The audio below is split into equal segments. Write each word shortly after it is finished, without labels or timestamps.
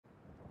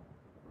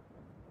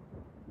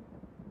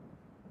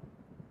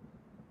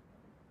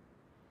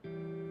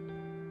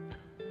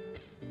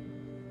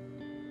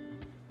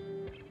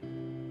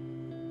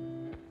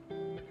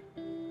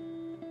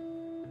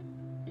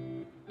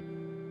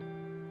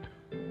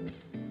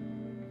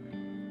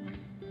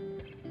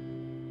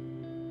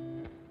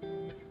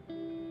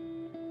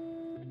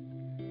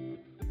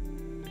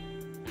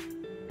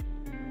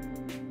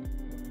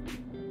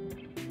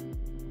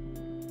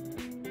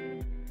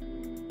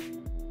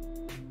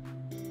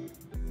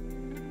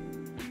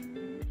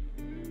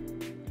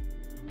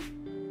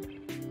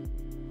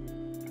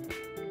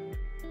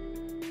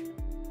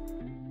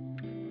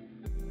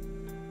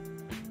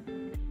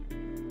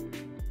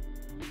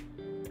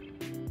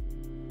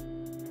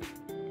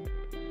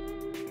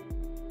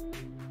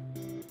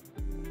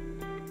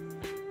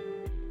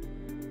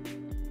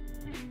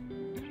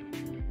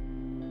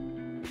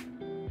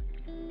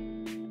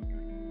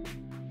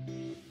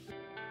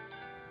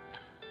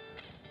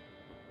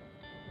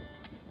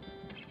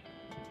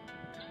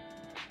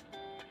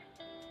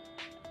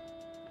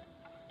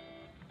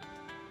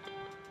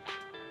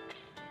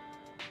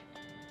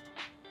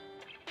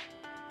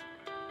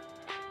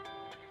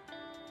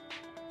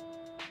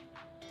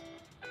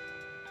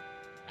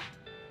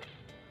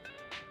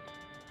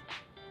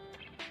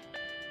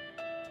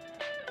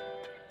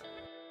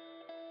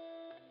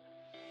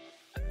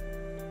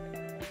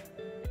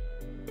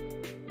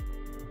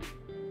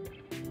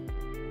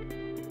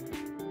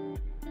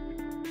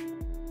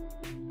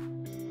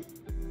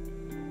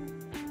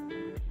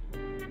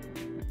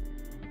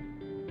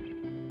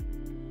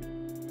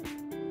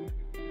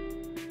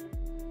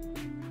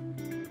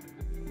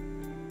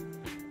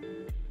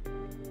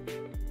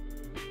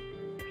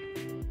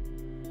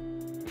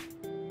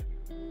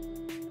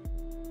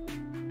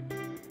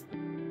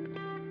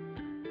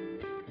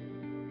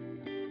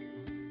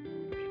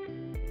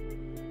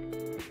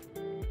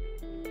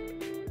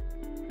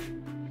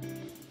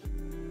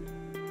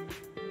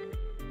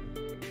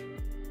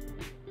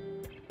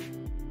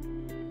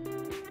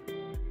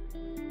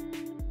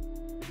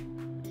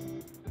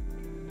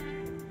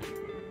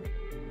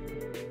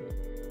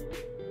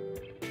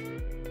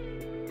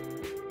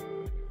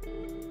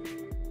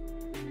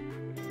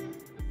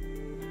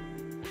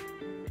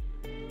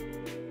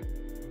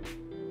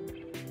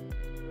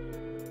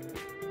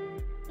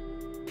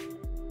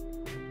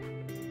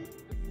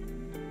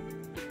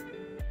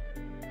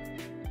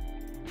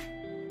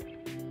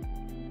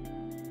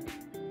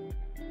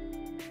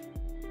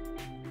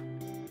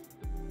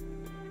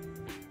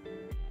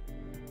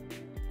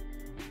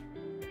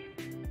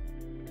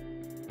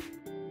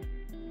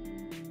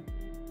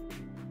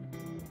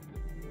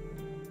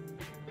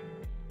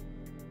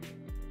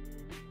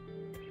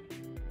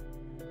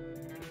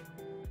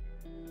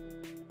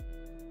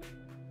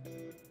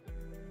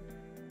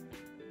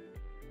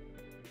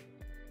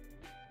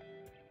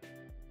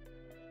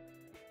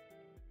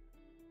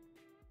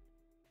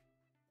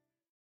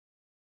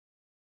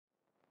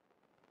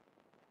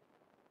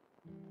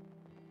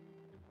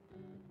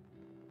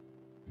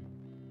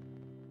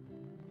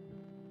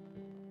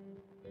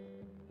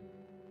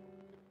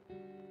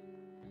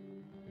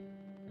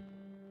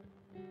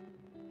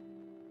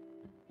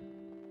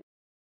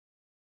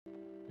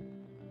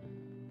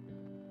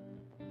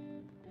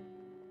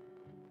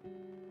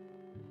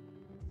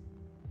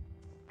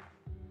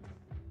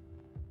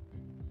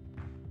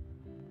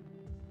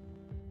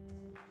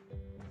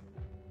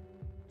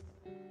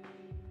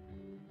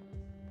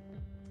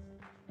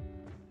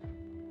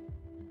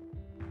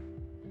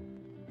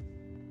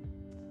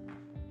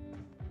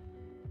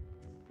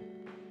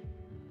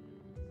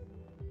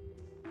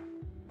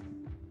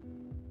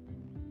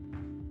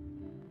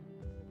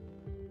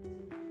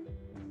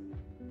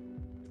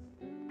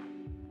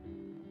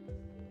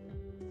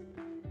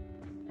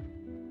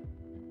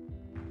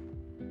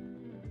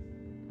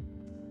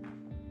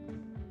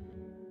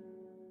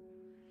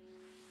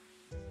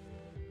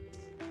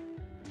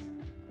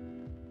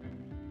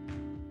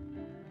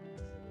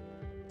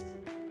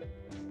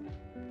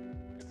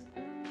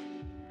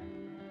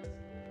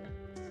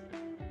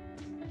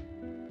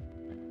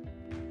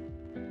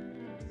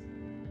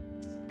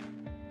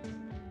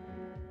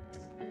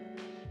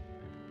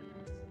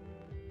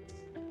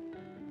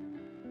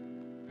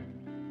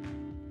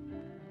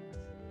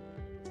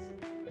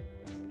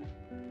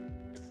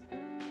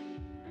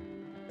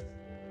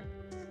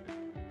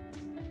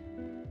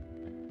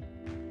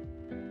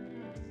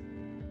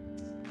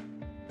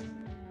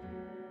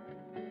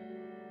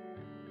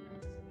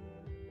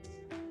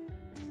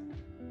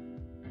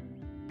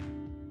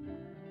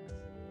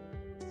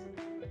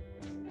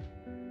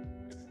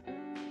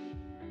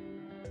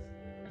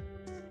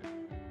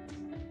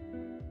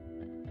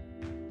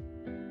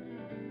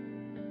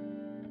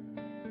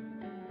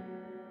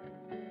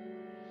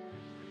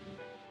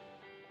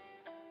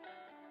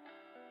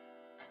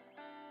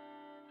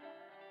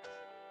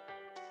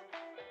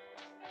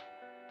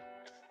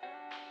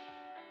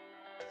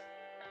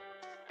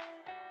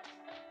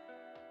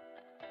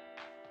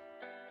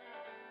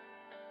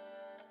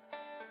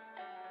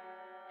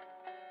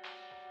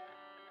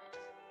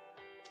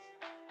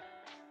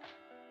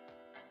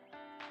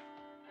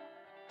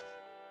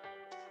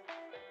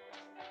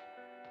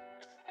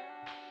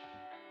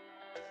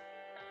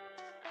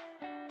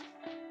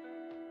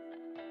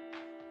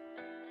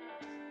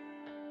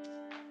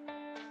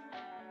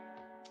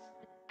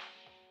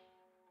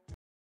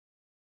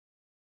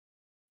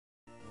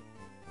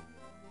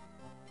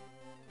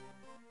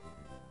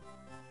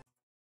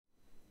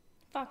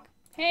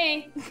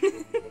Hey!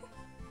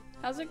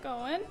 How's it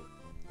going?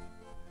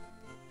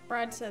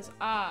 Brad says,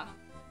 ah.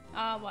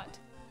 Ah, what?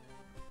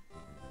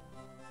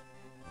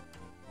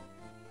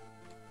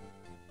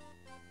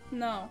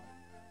 No.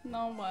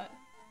 No, what?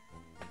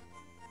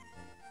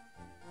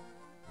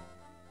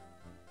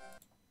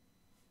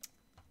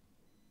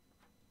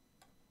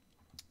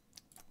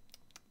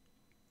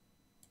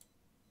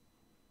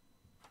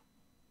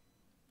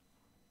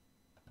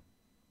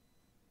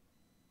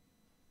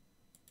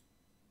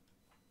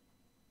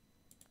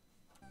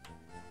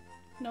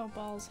 No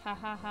balls, ha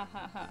ha ha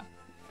ha ha.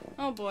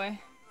 Oh boy.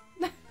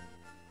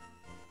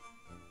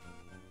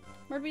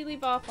 Where'd we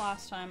leave off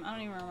last time? I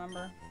don't even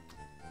remember.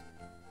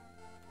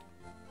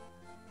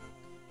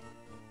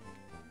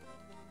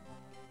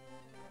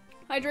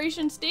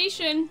 Hydration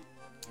station!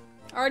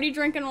 Already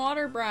drinking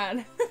water,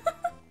 Brad.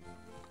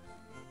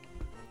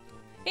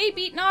 Hey,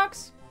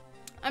 Beatnox!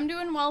 I'm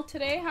doing well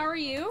today, how are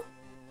you?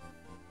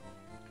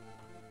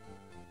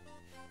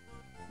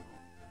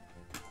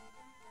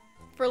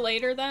 For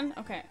later then?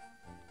 Okay.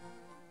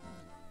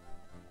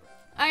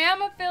 I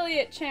am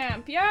affiliate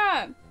champ,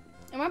 yeah!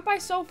 It went by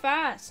so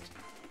fast.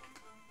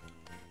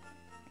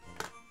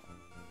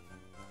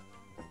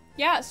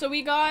 Yeah, so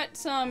we got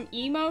some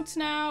emotes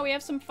now. We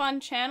have some fun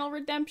channel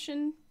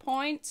redemption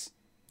points.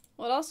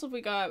 What else have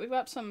we got? We've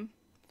got some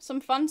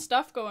fun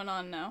stuff going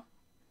on now.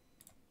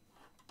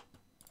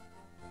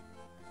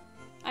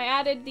 I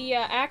added the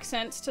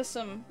accents to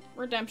some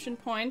redemption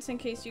points in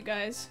case you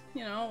guys,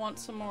 you know, want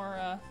some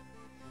more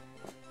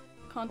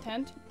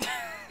content.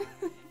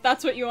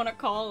 That's what you want to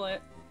call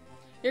it.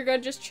 You're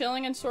good, just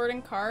chilling and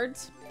sorting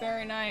cards?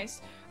 Very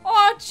nice.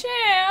 Aw,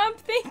 champ!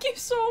 Thank you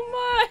so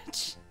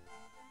much!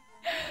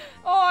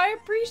 Oh, I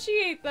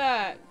appreciate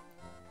that!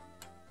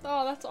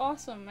 Oh, that's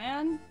awesome,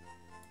 man.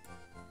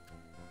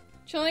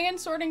 Chilling and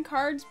sorting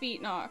cards,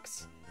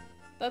 Beatnox.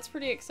 That's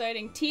pretty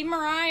exciting. Team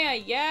Mariah,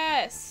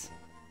 yes!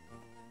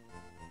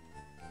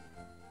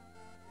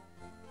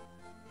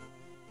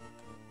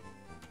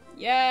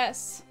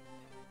 Yes!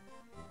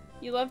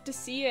 You love to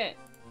see it.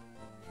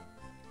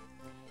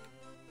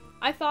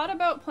 I thought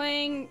about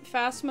playing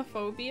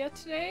Phasmophobia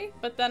today,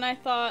 but then I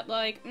thought,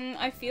 like,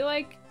 I feel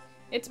like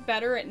it's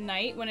better at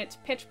night when it's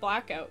pitch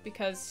black out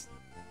because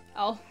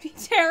I'll be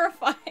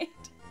terrified.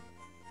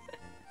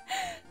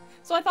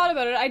 So I thought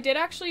about it.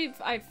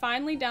 I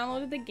finally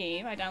downloaded the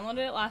game. I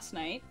downloaded it last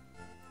night.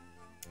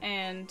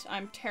 And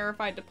I'm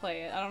terrified to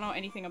play it. I don't know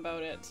anything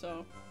about it,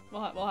 so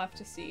we'll have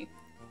to see.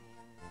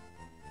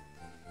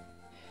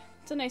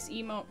 It's a nice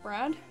emote,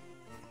 Brad.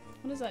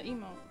 What is that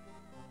emote?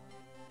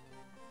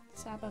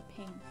 Saba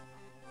Ping.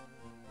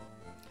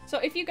 So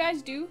if you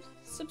guys do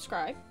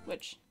subscribe,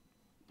 which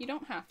you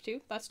don't have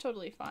to, that's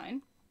totally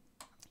fine.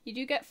 You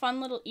do get fun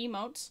little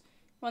emotes.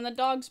 When the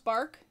dogs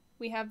bark,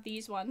 we have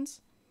these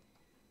ones.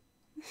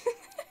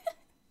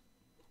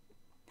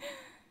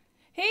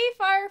 Hey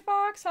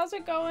Firefox, how's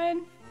it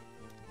going?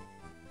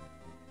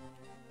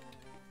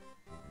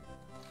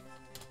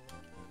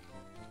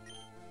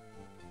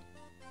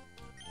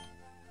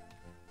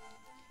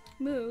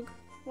 Moog?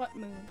 What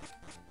Moog?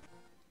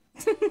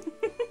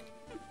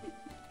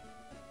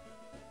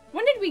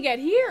 When did we get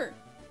here?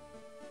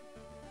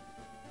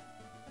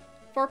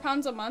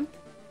 £4 a month?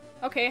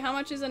 Okay, how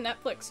much is a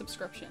Netflix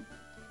subscription?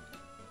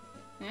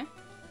 Eh?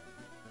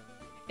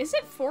 Is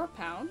it £4?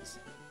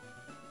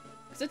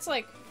 Because it's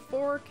like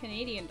 $4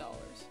 Canadian.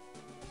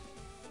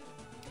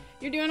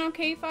 You're doing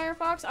okay,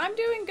 Firefox? I'm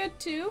doing good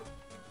too.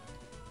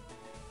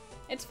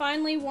 It's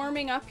finally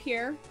warming up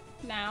here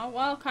now.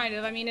 Well, kind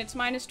of. I mean, it's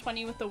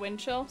 -20 with the wind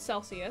chill,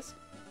 Celsius.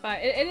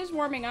 But it is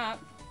warming up.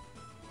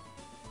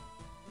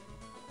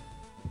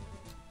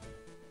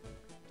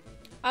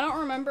 I don't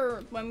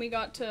remember when we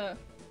got here.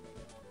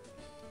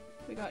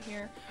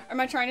 Am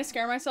I trying to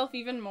scare myself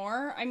even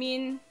more? I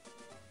mean,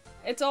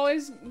 it's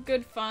always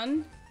good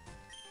fun.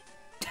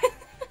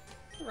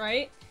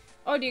 Right?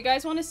 Oh, do you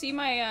guys want to see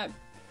my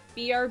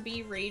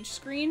BRB rage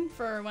screen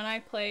for when I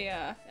play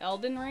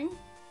Elden Ring?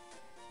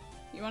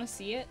 You want to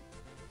see it?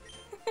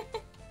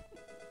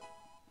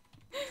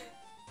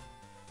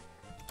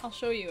 I'll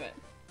show you it.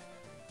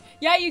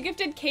 Yeah, you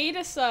gifted Kate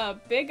a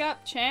sub. Big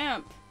up,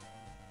 champ.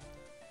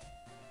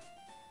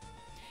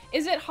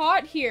 Is it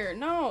hot here?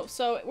 No.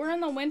 So we're in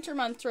the winter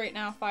months right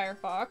now,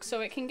 Firefox.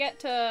 So it can get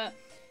to...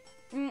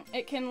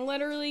 It can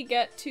literally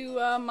get to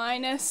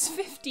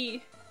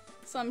 -50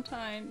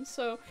 sometimes.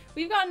 So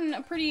we've gotten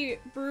a pretty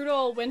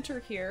brutal winter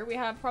here. We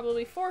have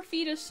probably 4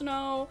 feet of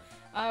snow.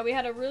 We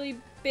had a really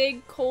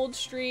big cold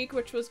streak,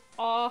 which was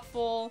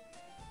awful.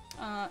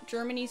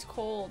 Germany's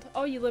cold.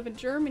 Oh, you live in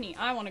Germany.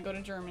 I want to go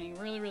to Germany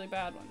really, really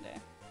bad one day.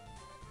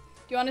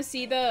 Do you want to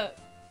see the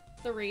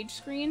rage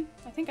screen?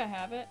 I think I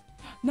have it.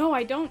 No,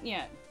 I don't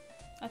yet.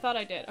 I thought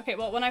I did. Okay,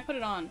 well, when I put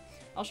it on,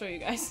 I'll show you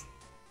guys.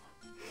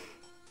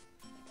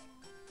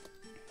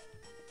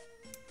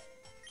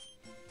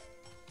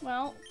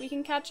 Well, we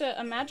can catch a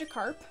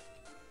Magikarp.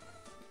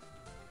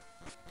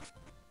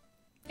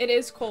 It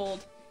is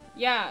cold.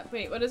 Yeah,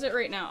 wait, what is it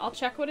right now? I'll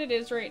check what it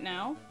is right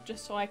now,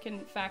 just so I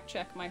can fact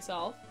check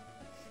myself.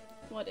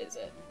 What is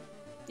it?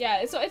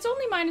 Yeah, it's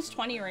only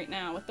 -20 right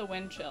now with the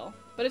wind chill.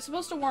 But it's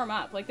supposed to warm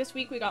up. Like this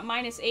week we got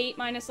 -8,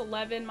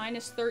 -11,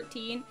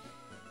 -13.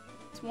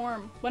 It's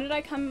warm. When did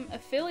I come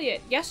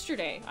affiliate?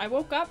 Yesterday. I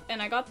woke up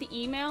and I got the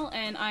email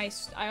and I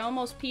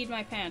almost peed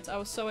my pants. I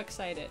was so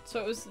excited.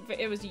 So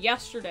it was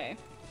yesterday.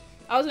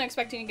 I wasn't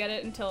expecting to get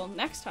it until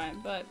next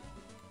time, but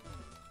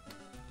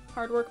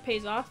hard work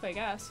pays off, I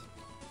guess.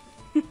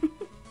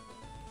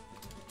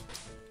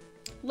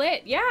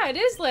 Lit. Yeah, it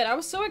is lit. I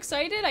was so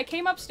excited. I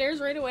came upstairs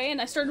right away and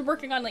I started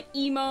working on like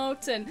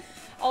emotes and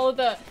all of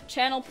the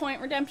channel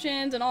point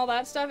redemptions and all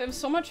that stuff. It was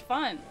so much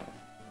fun.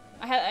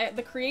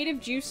 The creative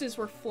juices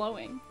were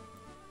flowing.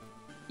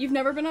 You've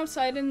never been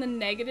outside in the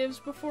negatives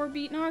before,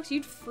 Beatnox?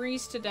 You'd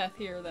freeze to death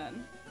here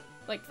then.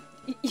 Like,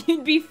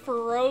 you'd be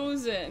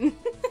frozen.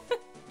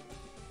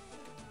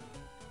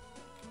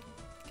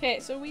 Okay,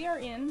 so we are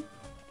in...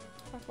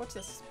 Fuck, what's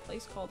this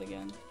place called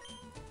again?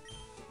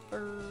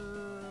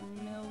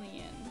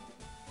 Vermilion.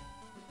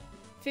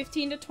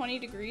 15 to 20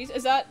 degrees.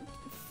 Is that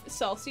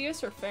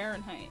Celsius or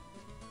Fahrenheit?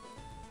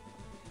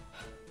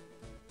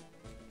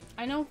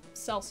 I know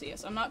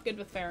Celsius. I'm not good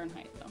with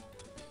Fahrenheit, though.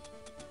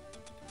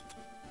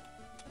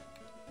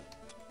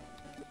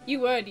 You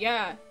would,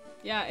 yeah.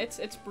 Yeah,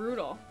 it's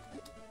brutal.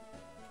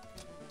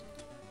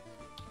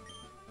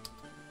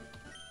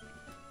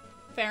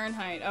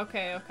 Fahrenheit.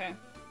 Okay, okay.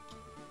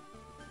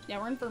 Yeah,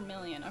 we're in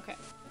Vermilion. Okay.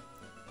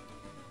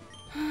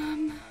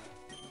 I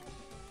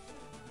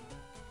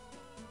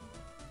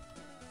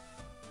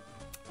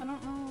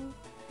don't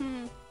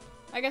know.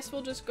 I guess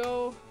we'll just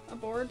go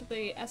aboard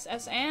the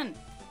SSN.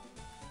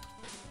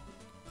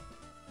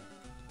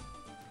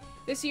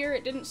 This year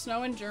it didn't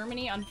snow in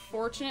Germany,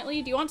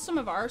 unfortunately. Do you want some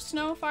of our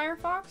snow,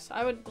 Firefox?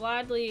 I would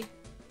gladly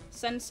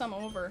send some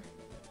over.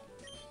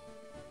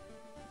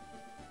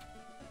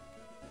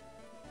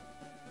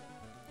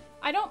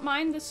 I don't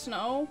mind the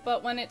snow,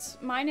 but when it's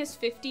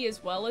 -50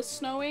 as well as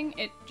snowing,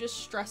 it just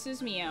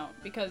stresses me out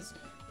because,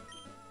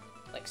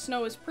 like,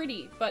 snow is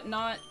pretty, but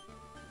not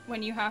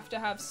when you have to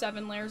have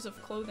 7 layers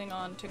of clothing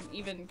on to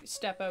even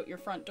step out your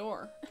front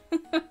door.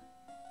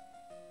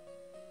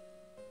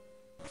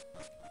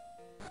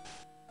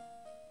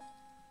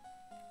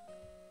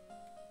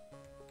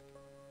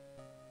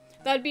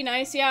 That'd be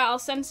nice. Yeah, I'll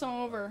send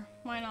some over.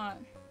 Why not?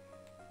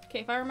 Okay,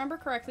 if I remember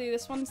correctly,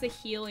 this one's the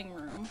healing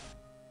room.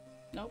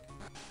 Nope.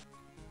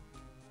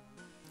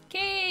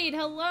 Cade,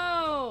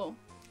 hello!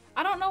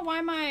 I don't know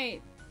why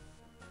my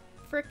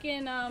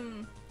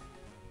frickin',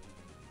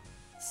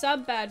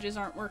 sub badges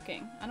aren't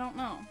working. I don't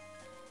know.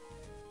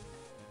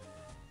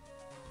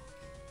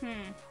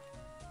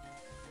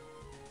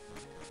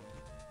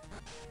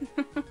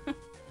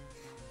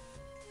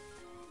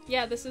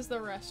 Yeah, this is the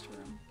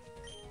restroom.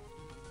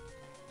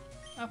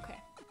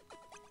 Okay.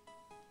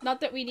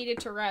 Not that we needed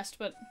to rest,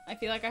 but I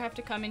feel like I have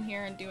to come in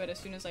here and do it as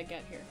soon as I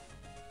get here.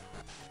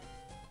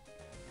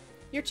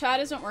 Your chat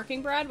isn't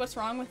working, Brad? What's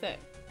wrong with it?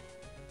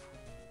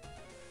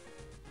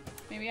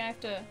 Maybe I have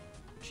to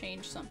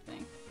change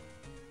something.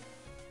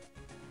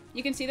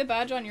 You can see the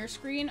badge on your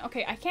screen?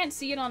 Okay, I can't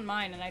see it on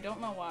mine, and I don't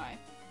know why.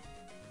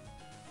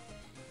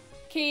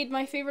 Cade,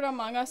 my favorite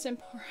Among Us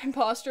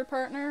imposter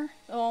partner.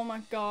 Oh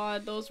my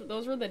god, those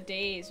were the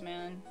days,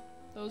 man.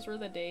 Those were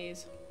the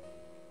days.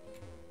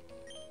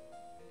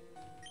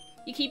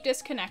 You keep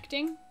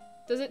disconnecting?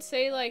 Does it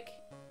say, like...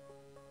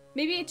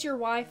 Maybe it's your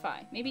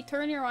Wi-Fi. Maybe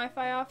turn your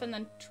Wi-Fi off and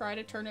then try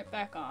to turn it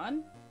back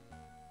on?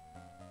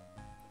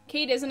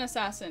 Cade is an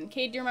assassin.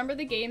 Cade, do you remember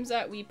the games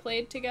that we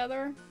played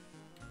together?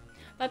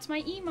 That's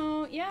my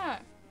emo, yeah.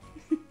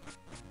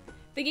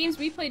 The games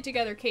we played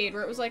together, Cade,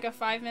 where it was like a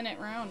 5-minute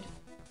round.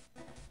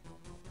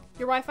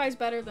 Your Wi-Fi's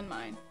better than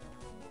mine.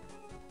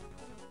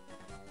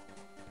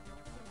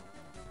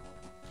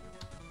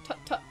 Tut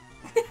tut.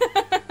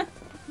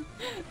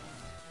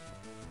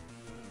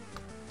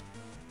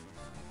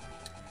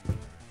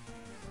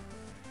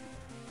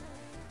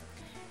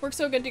 Work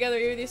so good together,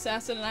 you're the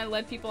assassin and I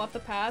led people off the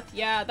path.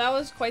 Yeah, that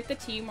was quite the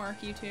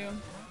teamwork, you two.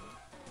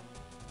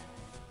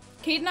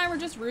 Cade and I were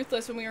just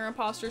ruthless when we were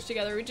imposters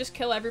together. We'd just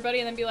kill everybody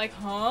and then be like,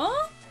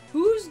 huh?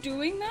 Who's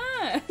doing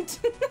that?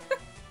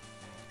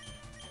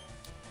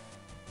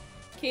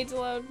 Cade's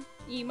allowed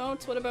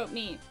emotes? What about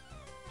me?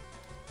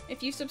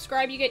 If you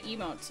subscribe, you get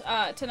emotes.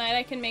 Tonight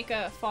I can make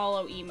a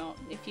follow emote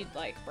if you'd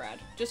like, Brad.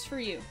 Just for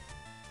you.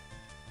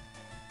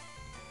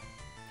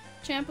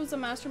 Champ was the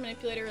master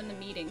manipulator in the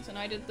meetings, and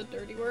I did the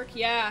dirty work.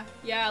 Yeah,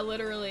 yeah,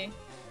 literally.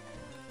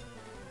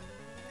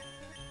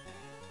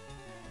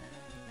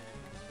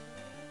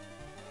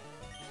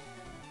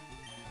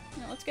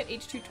 Now let's get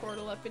H2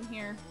 Turtle up in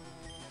here.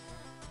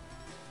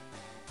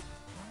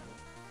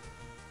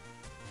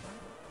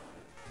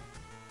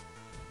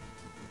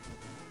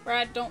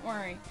 Brad, don't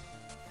worry.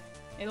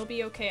 It'll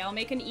be okay. I'll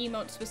make an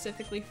emote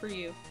specifically for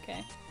you,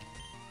 okay?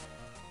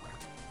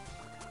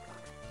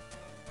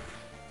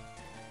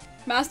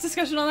 Mass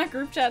discussion on that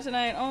group chat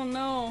tonight. Oh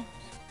no.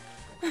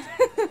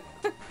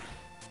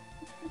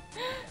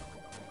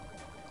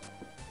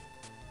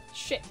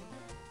 Shit.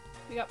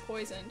 We got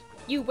poisoned.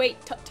 You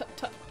wait. Tut tut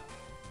tut.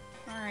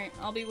 Alright,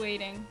 I'll be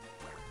waiting.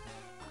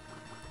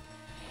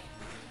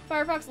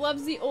 Firefox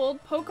loves the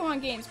old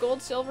Pokemon games,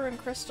 Gold, Silver, and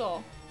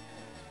Crystal.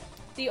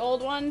 The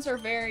old ones are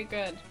very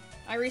good.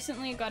 I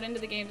recently got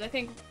into the games, I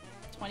think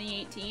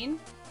 2018,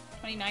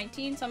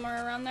 2019,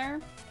 somewhere around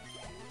there.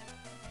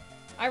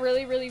 I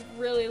really, really,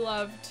 really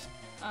loved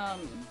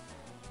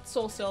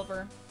Soul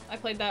Silver. I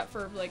played that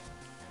for like,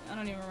 I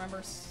don't even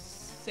remember,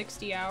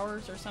 60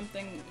 hours or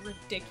something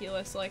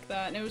ridiculous like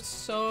that. And it was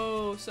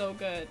so, so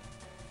good.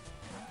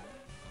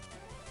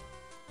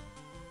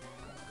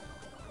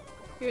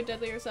 You're a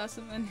deadlier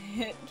assassin than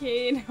Hit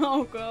Cade.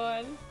 Oh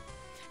god.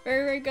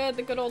 Very, very good.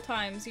 The good old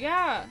times.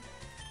 Yeah.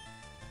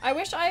 I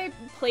wish I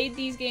played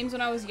these games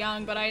when I was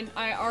young, but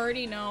I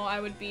already know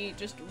I would be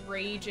just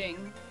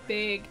raging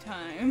big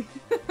time.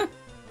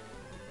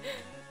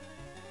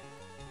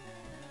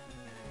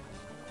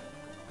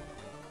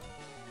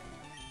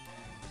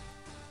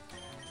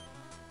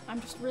 I'm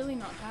just really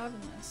not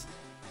having this.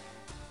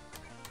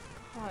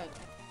 God.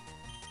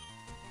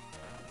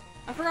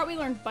 I forgot we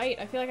learned Bite.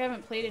 I feel like I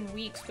haven't played in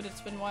weeks, but it's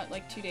been, what,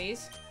 like 2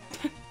 days?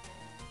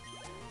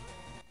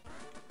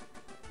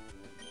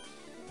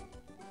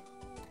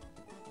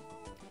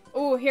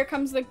 Oh, here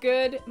comes the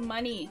good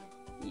money.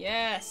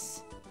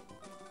 Yes.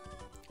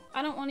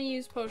 I don't want to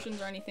use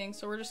potions or anything,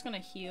 so we're just gonna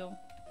heal.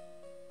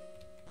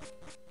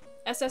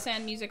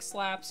 SSN music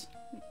slaps.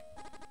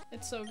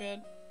 It's so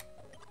good.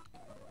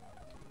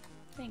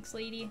 Thanks,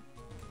 lady.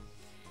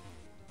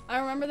 I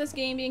remember this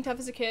game being tough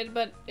as a kid,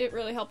 but it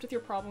really helped with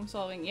your problem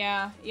solving.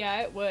 Yeah,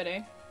 it would,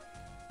 eh?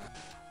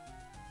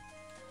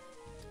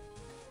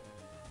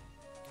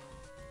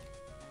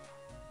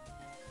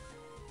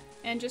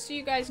 And just so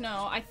you guys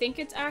know, I think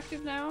it's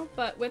active now,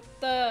 but with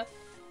the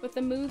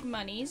Moog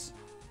monies,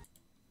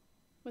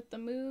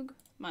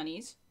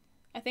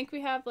 I think we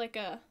have like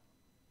a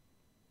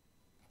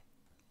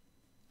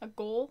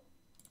goal,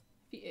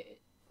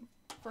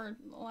 for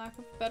lack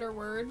of better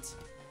words.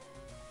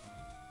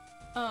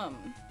 I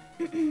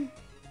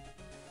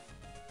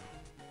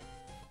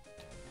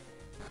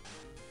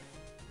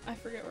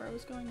forget where I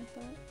was going with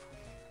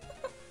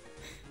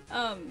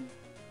that.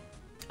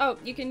 Oh,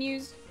 you can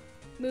use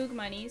Moog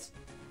monies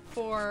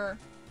to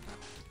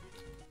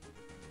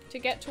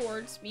get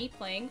towards me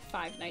playing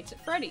Five Nights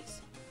at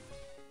Freddy's.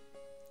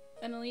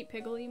 An Elite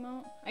Piggle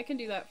emote? I can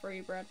do that for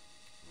you, Brad.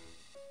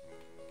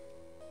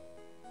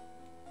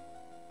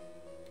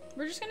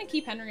 We're just gonna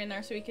keep Henry in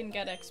there so he can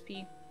get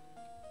XP.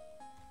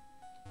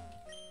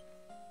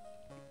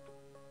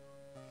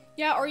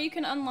 Yeah, or you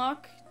can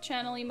unlock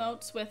channel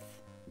emotes with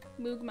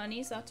Moog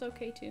monies, that's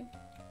okay too.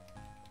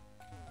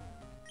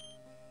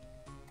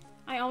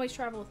 I always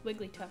travel with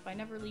Wigglytuff, I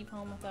never leave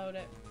home without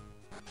it.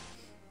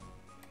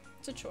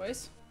 It's a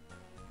choice.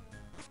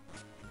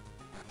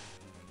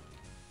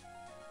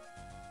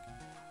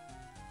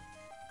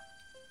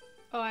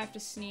 Oh, I have to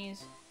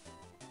sneeze.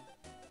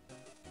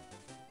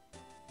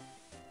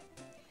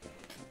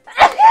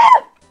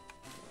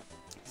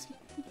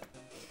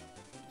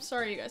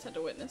 Sorry you guys had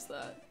to witness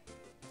that.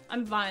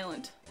 I'm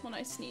violent when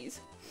I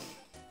sneeze.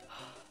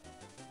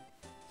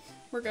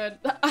 We're good.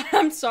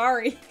 I'm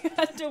sorry you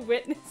had to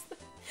witness that.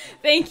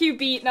 Thank you,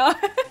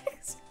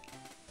 Beatnox.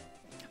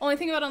 Only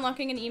thing about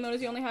unlocking an emote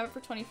is you only have it for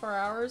 24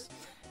 hours.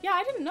 Yeah,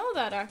 I didn't know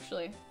that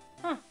actually.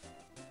 Huh.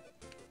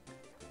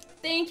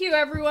 Thank you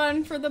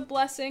everyone for the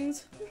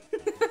blessings.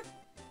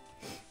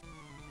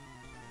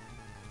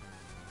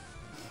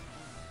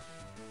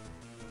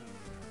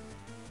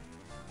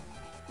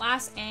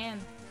 Last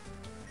Anne.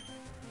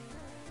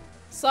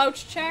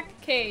 Slouch check?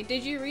 Okay,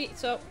 did you read?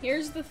 So,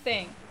 here's the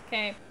thing,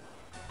 okay?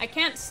 I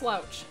can't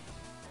slouch.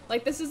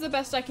 Like, this is the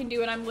best I can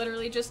do, and I'm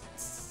literally just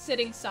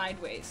sitting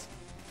sideways.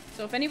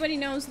 So if anybody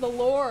knows the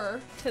lore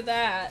to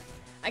that,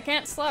 I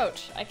can't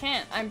slouch. I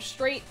can't. I'm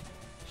straight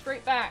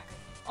back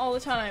all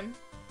the time.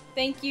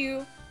 Thank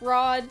you,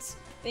 rods.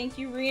 Thank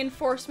you,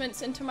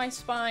 reinforcements into my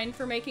spine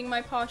for making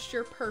my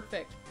posture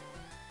perfect.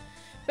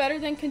 Better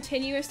than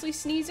continuously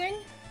sneezing?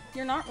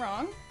 You're not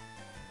wrong.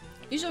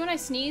 Usually when I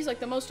sneeze, like,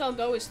 the most I'll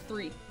go is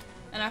 3.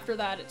 And after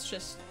that, it's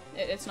just,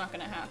 it's not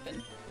gonna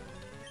happen.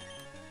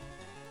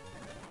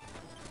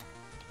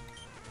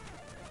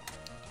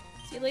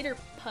 See you later,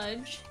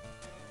 Pudge.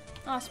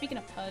 Aw, speaking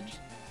of Pudge.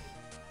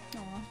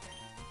 Aw.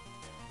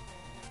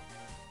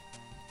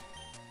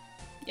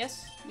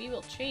 Yes, we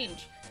will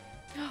change.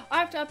 I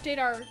have to update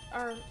our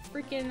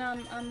freaking,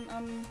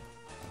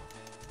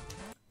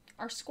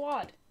 our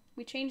squad.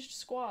 We changed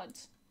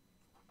squads.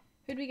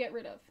 Who'd we get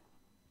rid of?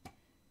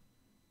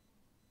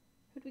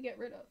 Who'd we get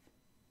rid of?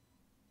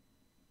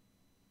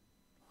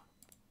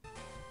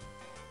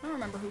 I don't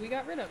remember who we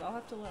got rid of. I'll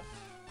have to look.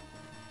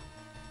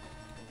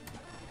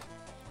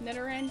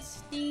 Nidoran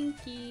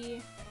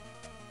Stinky.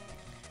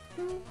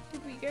 Who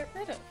did we get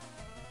rid of?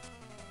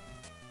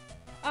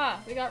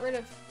 Ah, we got rid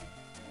of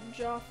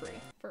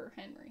Joffrey for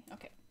Henry.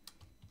 Okay.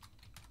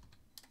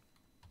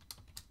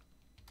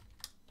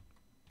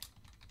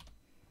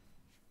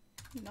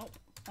 Nope.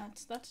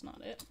 That's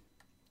not it.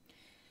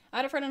 I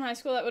had a friend in high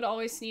school that would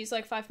always sneeze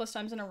like 5+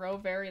 times in a row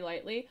very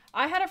lightly.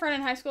 I had a friend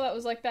in high school that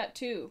was like that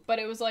too, but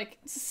it was like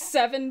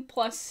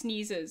 7+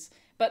 sneezes,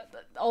 but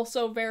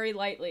also very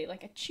lightly,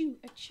 like achoo,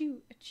 achoo,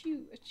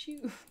 achoo,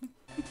 achoo.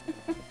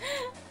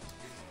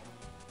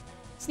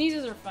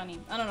 Sneezes are funny.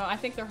 I don't know, I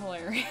think they're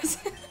hilarious.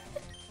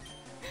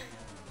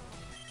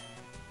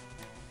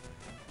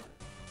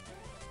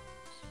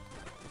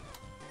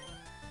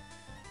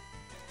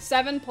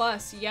 Seven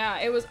plus, yeah,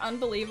 it was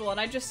unbelievable, and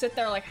I just sit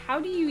there like, how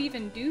do you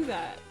even do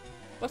that?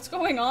 What's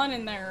going on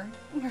in there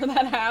where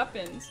that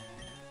happens?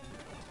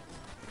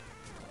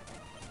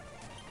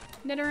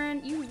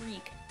 Nidoran, you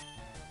reek.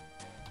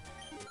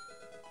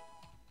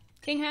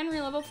 King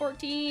Henry, level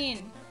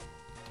 14.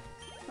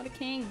 What a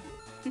king.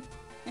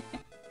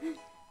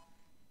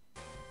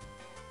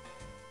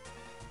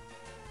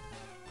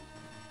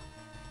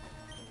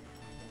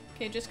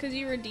 Okay, just because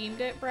you redeemed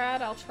it,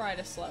 Brad, I'll try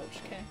to slouch,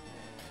 okay?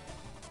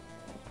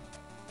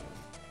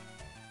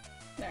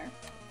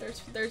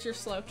 There's your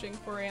slouching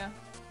for ya.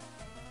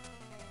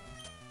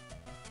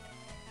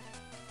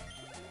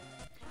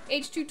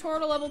 H2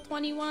 Turtle level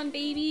 21,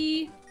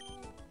 baby!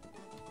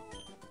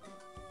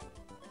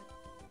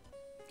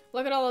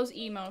 Look at all those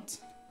emotes.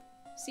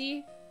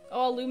 See?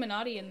 Oh,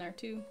 Illuminati in there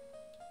too.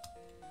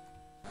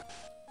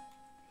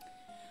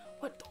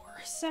 What door?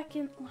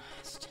 Second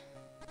last.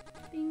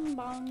 Bing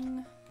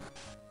bong.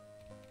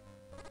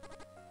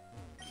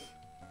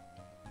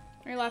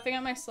 Are you laughing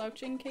at my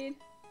slouching, Cade?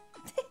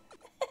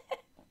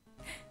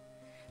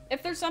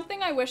 If there's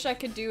something I wish I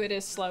could do, it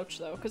is slouch,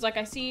 though. Because, like,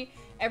 I see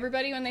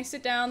everybody when they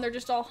sit down, they're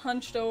just all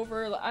hunched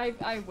over.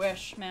 I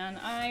wish, man.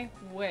 I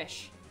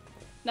wish.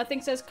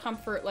 Nothing says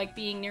comfort like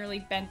being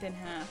nearly bent in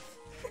half.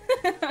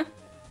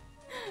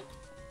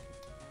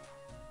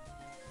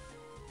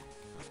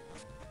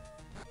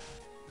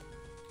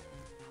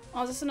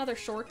 Oh, is this another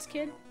Shorts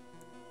kid?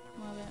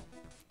 Love it.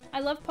 I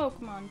love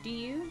Pokemon. Do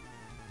you?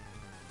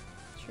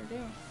 Sure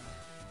do.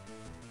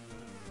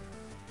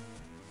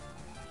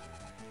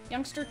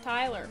 Youngster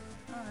Tyler.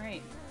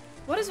 Alright.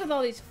 What is with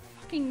all these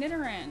fucking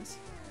Nidorans?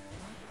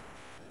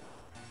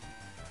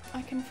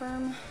 I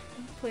confirm.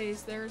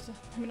 Please, there's a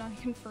Illuminati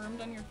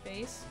confirmed on your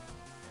face.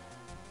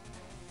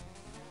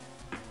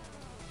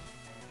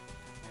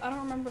 I don't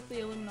remember what the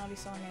Illuminati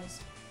song is.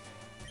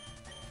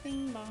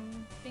 Bing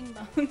bong, bing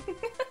bong.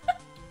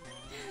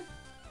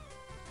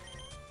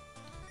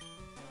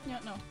 Yeah,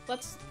 no.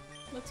 Let's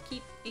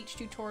keep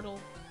H2 Turtle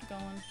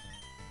going.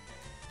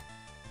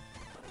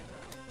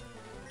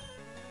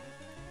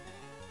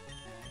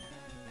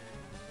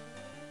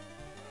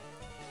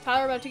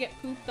 Tyler about to get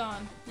pooped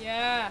on.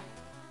 Yeah.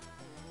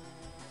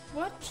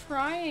 What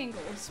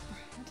triangles,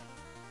 Brad?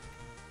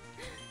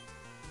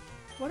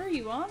 What are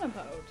you on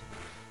about?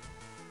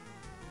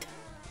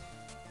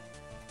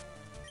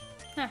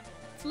 Huh.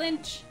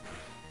 Flinch.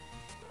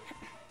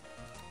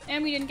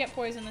 And we didn't get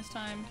poison this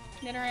time.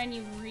 Nidoran,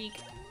 you reek.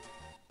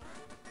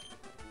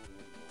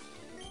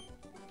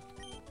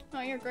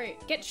 Oh, you're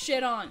great. Get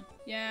shit on.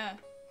 Yeah.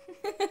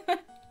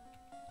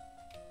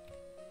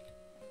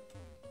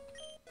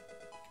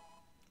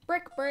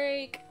 Brick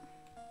break.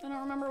 I don't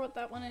remember what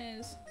that one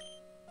is.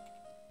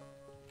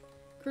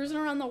 Cruising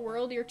around the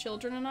world, your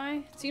children and I.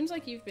 It seems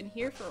like you've been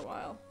here for a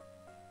while.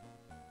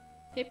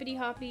 Hippity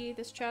hoppy,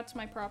 this chat's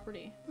my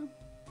property. Oh.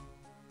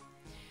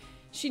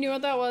 She knew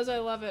what that was, I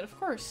love it. Of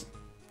course.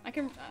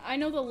 I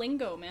know the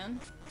lingo, man.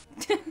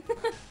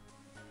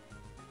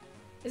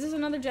 Is this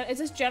another is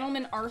this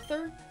Gentleman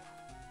Arthur?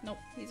 Nope,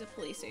 he's a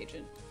police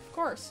agent. Of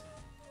course.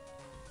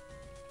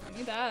 I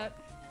knew that.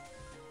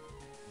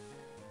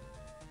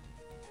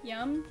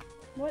 Yum?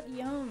 What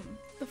yum?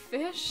 The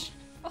fish?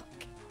 Fuck.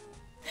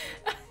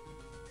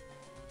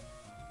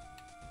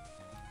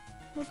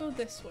 We'll go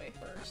this way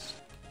first.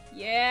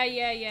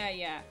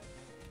 Yeah.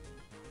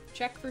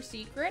 Check for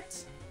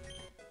secrets.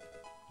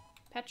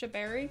 Petcha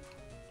berry.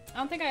 I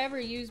don't think I ever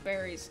used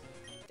berries.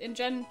 In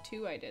Gen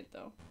 2 I did,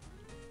 though.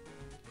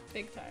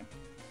 Big time.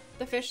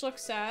 The fish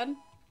looks sad.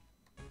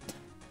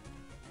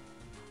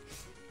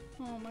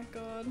 Oh my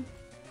god.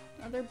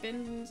 Are there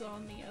bins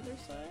on the other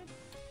side?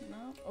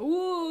 No.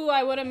 Ooh,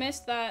 I would have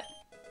missed that.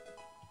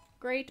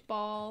 Great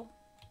ball.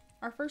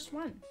 Our first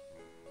one.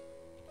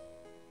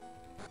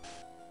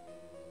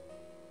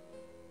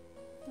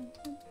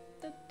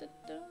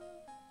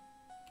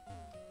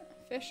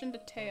 Fish and a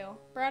tail.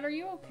 Brad, are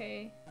you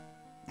okay?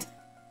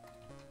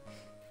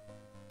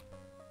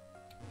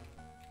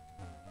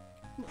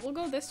 We'll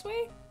go this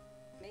way?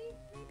 Maybe?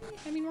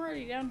 I mean, we're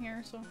already down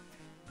here, so...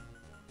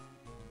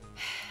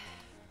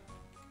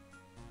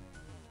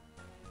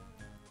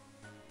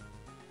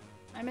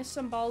 I missed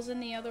some balls in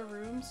the other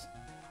rooms.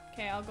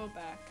 Okay, I'll go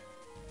back.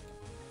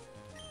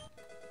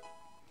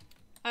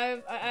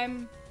 I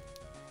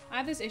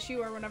have this issue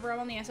where whenever I'm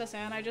on the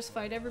SSN, I just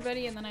fight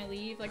everybody and then I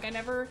leave. Like, I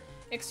never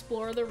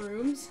explore the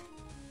rooms.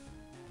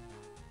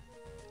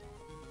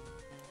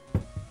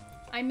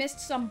 I missed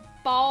some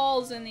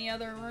balls in the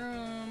other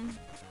room.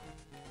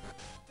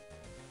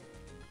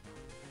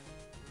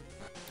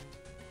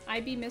 I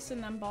be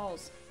missing them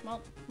balls.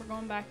 Well, we're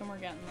going back and we're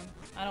getting them.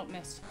 I don't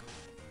miss.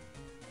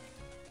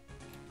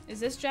 Is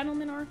this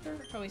gentleman Arthur?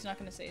 Oh, he's not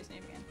gonna say his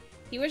name again.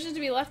 He wishes to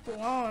be left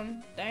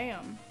alone.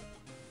 Damn.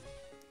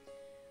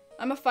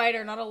 I'm a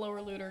fighter, not a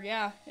lower looter.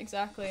 Yeah,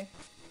 exactly.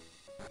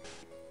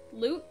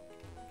 Loot?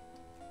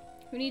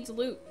 Who needs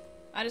loot?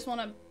 I just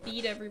want to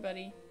beat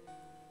everybody.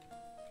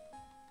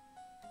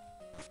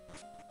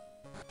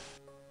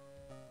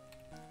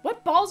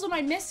 What balls am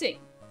I missing?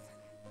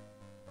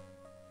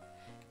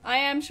 I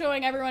am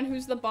showing everyone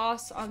who's the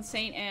boss on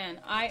St. Anne.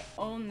 I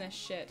own this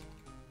shit.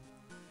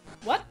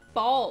 What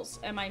balls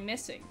am I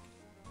missing?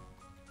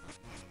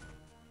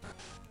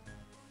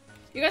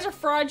 You guys are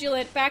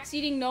fraudulent.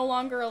 Backseating no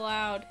longer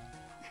allowed.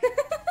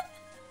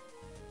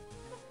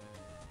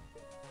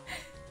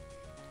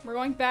 We're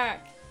going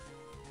back.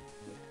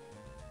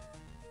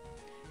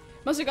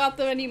 Must have got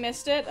them and you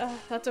missed it?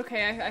 That's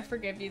okay. I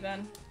forgive you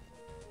then.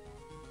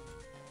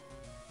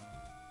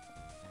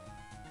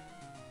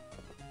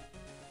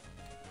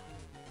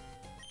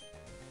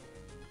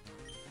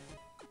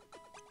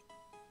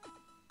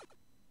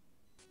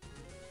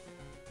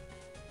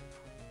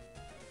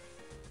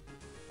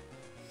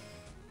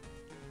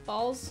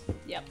 Balls?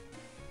 Yep.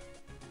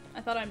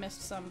 I thought I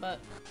missed some, but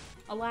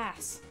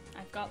alas,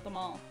 I've got them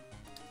all.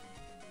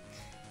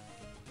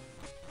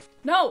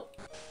 No!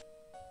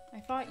 I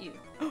fought you.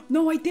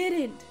 No, I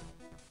didn't!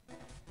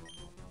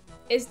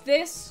 Is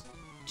this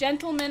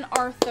Gentleman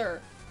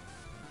Arthur?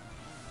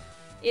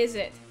 Is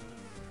it?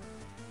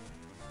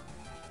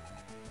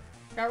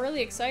 Got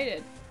really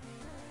excited.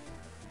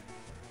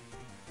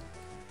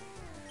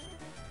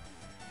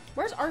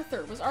 Where's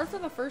Arthur? Was Arthur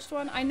the first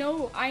one? I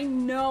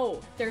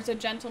know there's a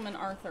Gentleman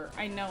Arthur.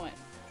 I know it.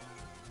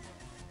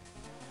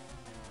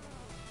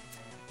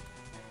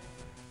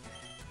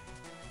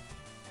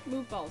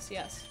 Move balls,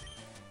 yes.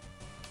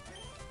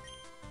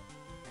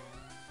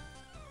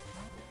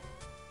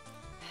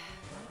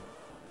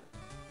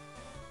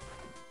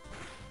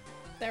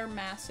 They're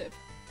massive.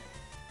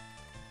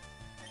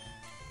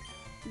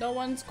 No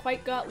one's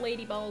quite got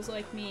lady balls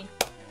like me.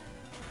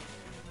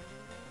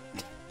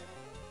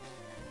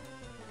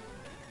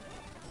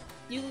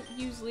 You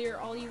use Leer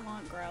all you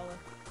want, Growler.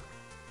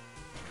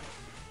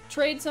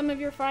 Trade some of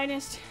your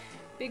finest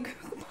big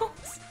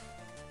balls.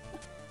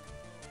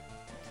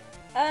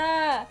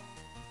 Ah!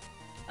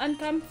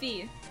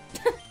 Uncomfy.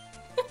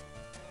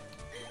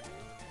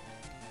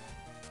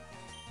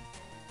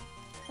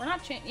 We're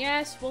not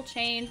yes, we'll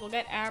change. We'll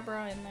get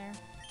Abra in there.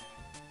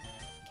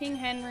 King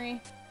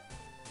Henry.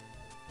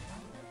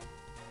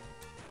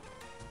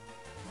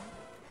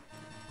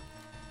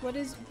 What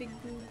is big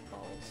boo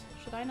balls?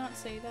 Should I not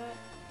say that?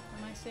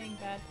 Am I saying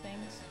bad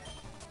things?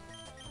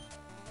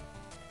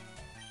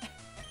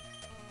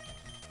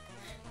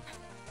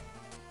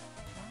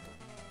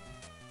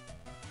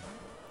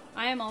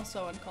 I am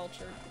also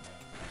uncultured.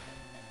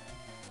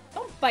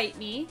 Don't bite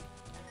me!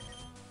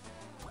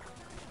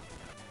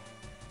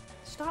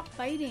 Stop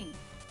biting!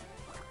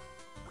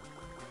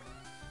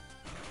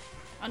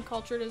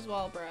 Uncultured as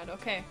well, Brad.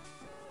 Okay.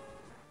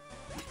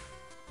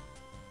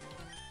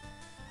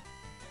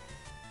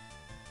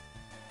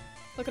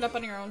 Look it up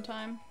on your own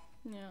time.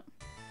 Yeah.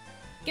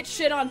 Get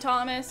shit on,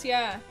 Thomas,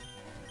 yeah.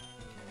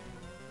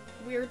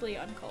 Weirdly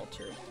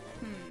uncultured.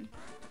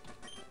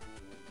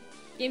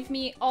 Give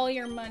me all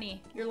your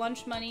money. Your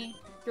lunch money,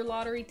 your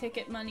lottery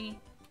ticket money,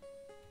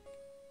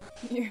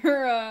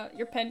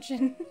 your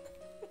pension.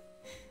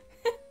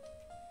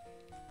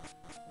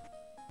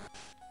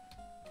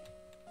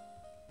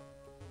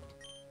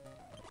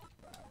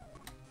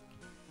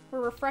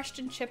 We're refreshed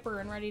and chipper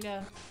and ready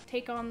to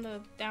take on the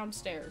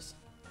downstairs.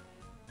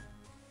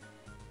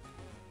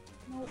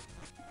 Nope.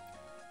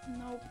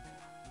 Nope.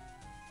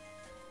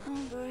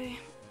 Oh boy.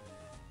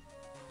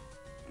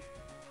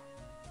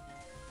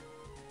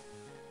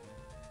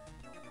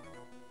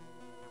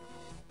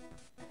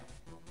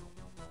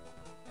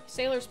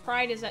 Sailor's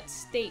pride is at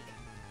stake.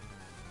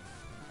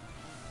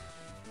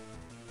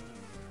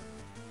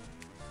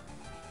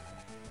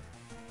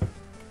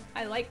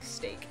 I like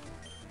steak.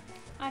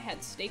 I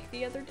had steak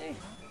the other day.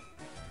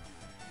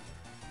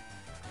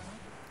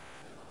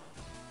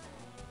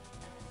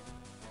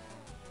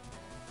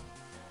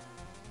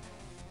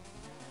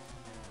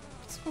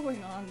 What's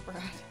going on,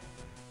 Brad?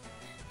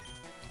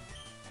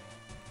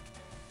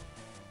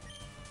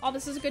 Oh,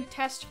 this is a good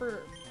test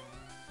for...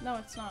 No,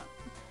 it's not.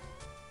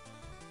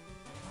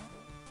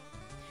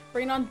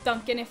 Bring on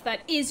Duncan if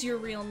that is your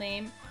real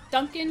name.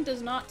 Duncan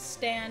does not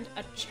stand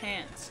a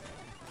chance.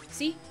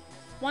 See?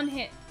 One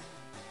hit.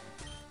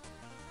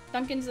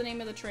 Duncan's the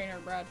name of the trainer,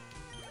 Brad.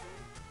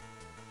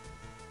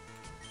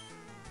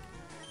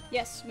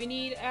 Yes, we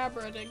need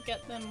Abra to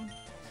get them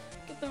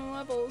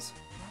levels.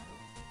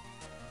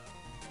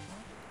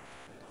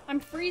 I'm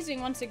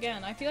freezing once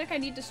again. I feel like I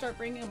need to start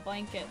bringing a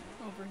blanket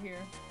over here.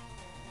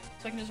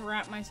 So I can just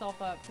wrap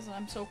myself up because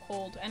I'm so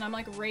cold. And I'm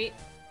like right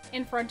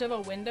in front of a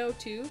window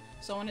too.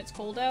 So when it's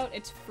cold out,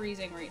 it's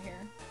freezing right here.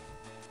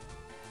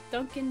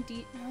 Duncan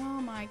D.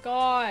 Oh my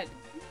god.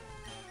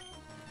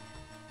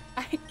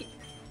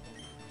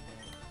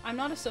 I'm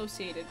not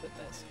associated with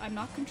this. I'm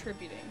not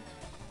contributing.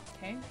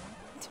 Okay?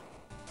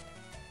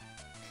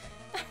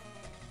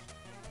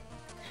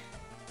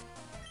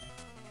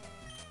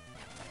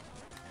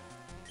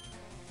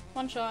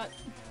 One shot.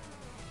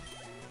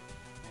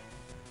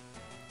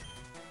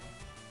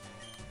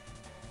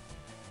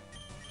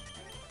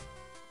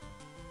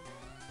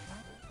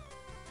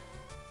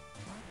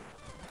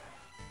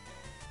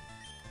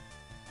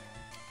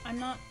 I'm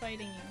not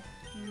fighting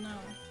you. No.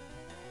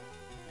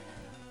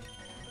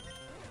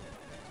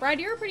 Brad,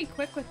 you were pretty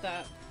quick with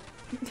that.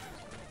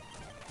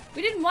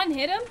 We didn't one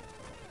hit him?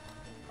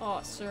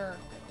 Oh, sir.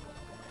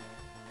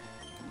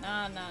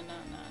 Nah.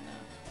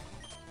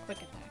 Quick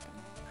attack him.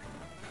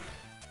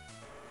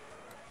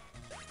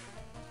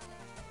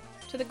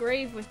 To the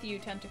grave with you,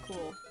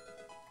 Tentacool.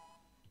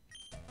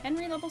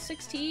 Henry level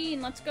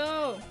 16, let's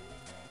go!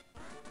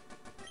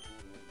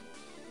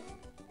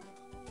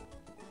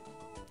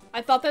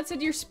 I thought that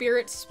said your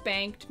spirit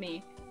spanked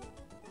me.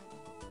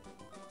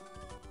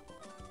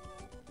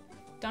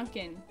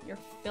 Duncan, you're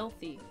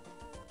filthy.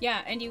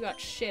 Yeah, and you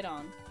got shit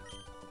on.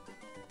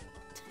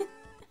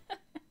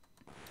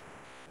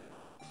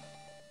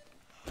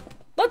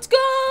 Let's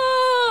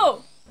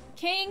go!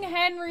 King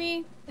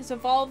Henry is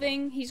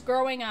evolving. He's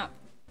growing up.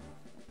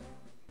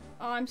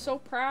 Oh, I'm so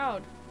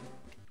proud.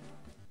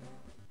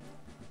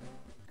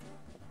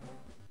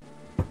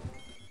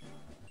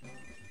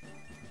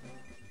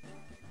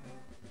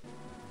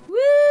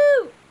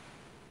 Woo!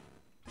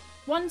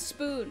 1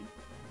 spoon.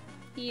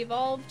 He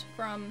evolved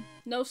from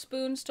no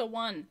spoons to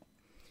 1.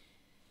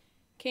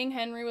 King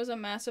Henry was a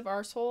massive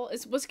arsehole.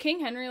 Was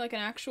King Henry like an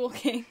actual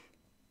king?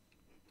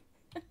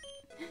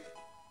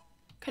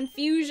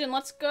 Confusion,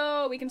 let's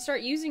go! We can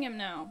start using him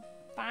now.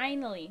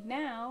 Finally.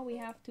 Now we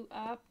have to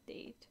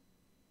update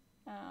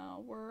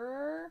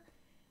our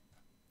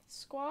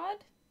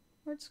squad?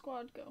 Where'd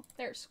squad go?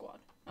 There's squad.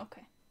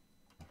 Okay.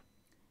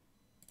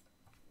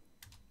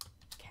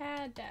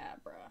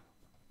 Kadabra.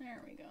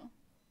 There we go.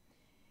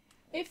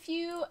 If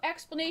you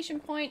exclamation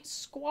point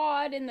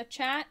squad in the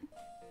chat,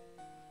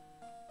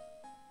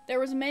 there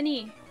was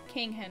many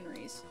King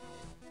Henrys.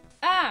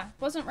 Ah!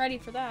 Wasn't ready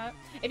for that.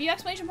 If you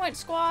exclamation point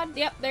squad,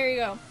 yep, there you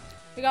go.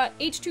 We got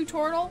H2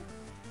 Turtle,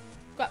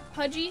 got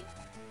Pudgy,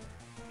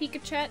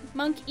 Pikachu,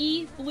 Monk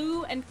E,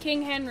 Blue, and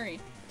King Henry.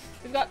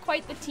 We've got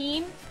quite the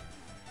team.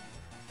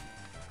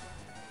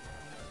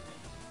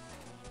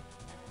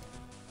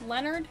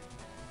 Leonard,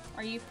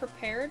 are you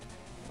prepared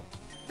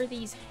for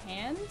these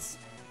hands?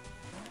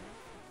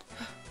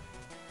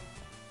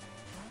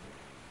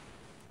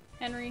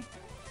 Henry,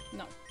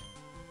 no.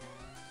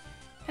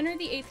 Henry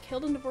VIII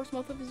killed and divorced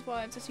both of his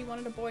wives as he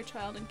wanted a boy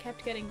child and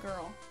kept getting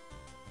girl.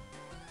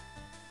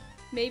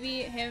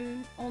 Maybe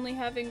him only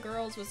having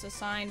girls was a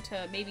sign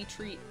to maybe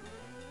treat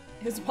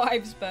his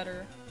wives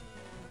better.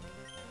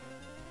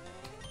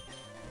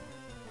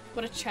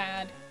 What a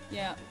Chad.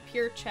 Yeah,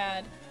 pure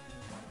Chad.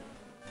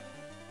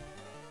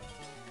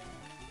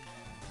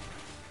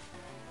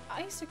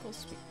 Icicle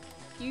sweet.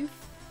 You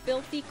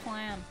filthy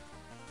clam.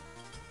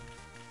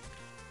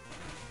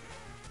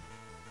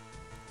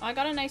 I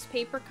got a nice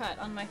paper cut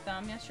on my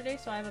thumb yesterday,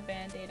 so I have a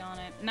band-aid on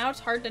it. Now it's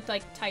hard to,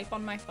 like, type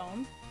on my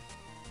phone.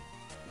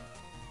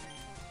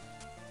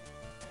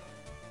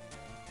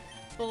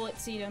 Bullet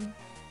seed him.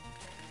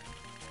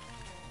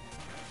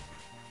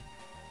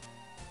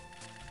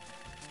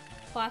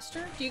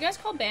 Plaster? Do you guys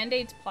call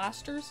band-aids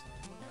plasters?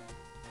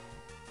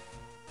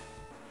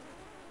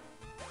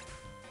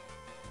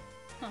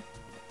 Huh.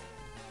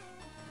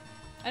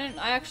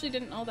 I actually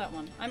didn't know that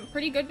one. I'm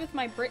pretty good with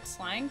my Brit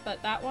slang, but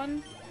that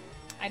one,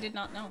 I did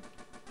not know.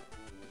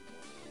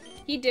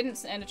 He didn't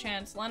stand a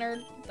chance. Leonard,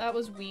 that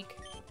was weak.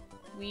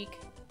 Weak.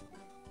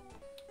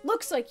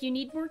 Looks like you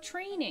need more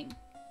training.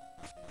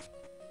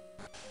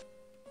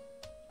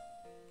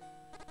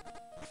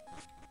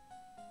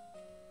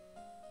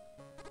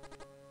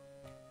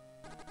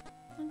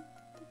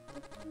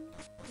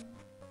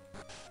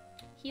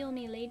 Heal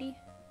me, lady.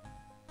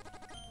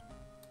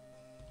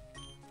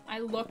 I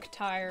look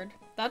tired.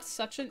 That's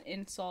such an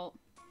insult.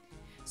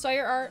 Saw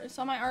your art,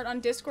 saw my art on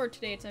Discord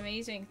today. It's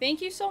amazing.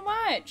 Thank you so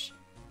much.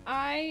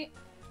 I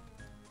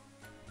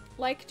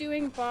like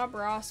doing Bob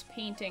Ross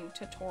painting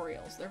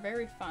tutorials. They're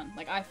very fun.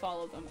 Like, I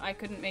follow them. I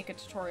couldn't make a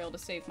tutorial to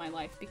save my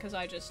life because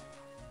I just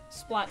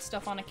splat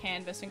stuff on a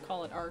canvas and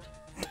call it art.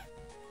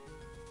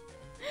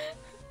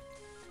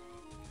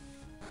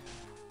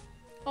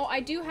 Oh,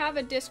 I do have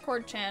a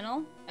Discord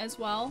channel as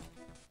well.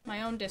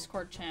 My own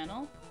Discord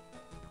channel.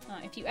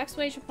 If you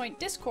exclamation point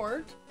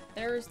Discord,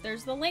 there's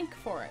the link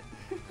for it.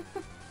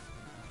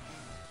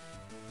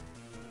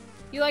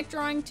 You like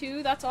drawing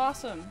too? That's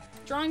awesome.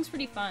 Drawing's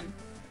pretty fun.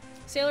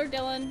 Sailor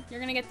Dylan, you're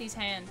gonna get these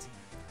hands.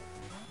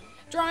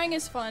 Drawing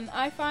is fun.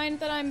 I find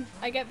that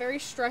I get very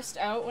stressed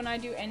out when I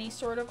do any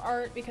sort of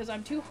art because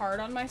I'm too hard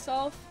on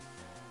myself.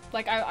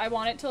 Like, I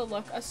want it to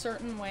look a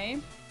certain way.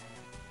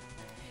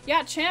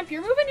 Yeah, Champ,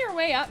 you're moving your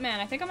way up, man.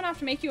 I think I'm gonna have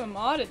to make you a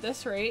mod at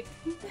this rate.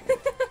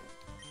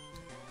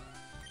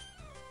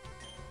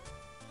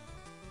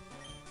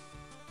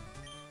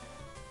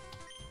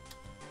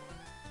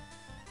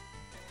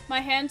 My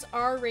hands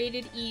are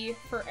rated E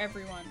for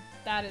everyone.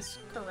 That is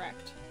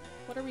correct.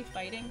 What are we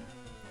fighting?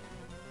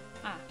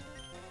 Ah.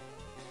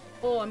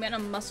 Oh, I'm getting a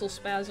muscle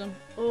spasm.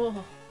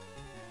 Oh.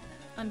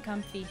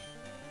 Uncomfy.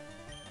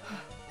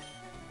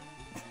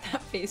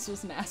 That face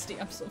was nasty.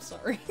 I'm so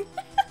sorry.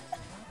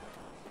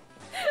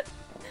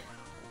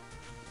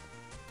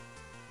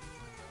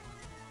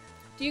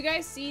 Do you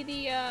guys see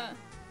the,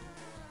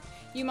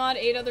 you mod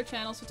 8 other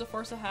channels, so it's a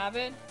force of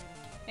habit?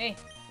 Hey,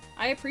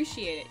 I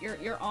appreciate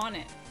it. You're on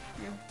it.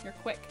 You're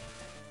quick.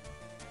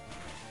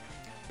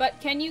 But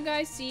can you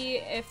guys see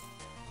if,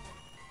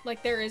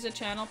 like, there is a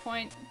channel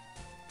point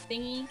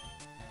thingy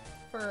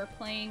for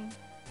playing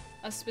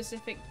a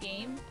specific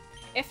game?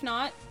 If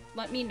not,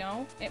 let me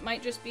know. It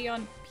might just be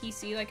on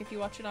PC, like if you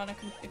watch it on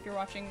if you're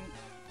watching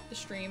the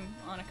stream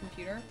on a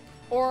computer.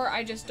 Or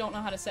I just don't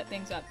know how to set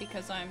things up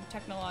because I'm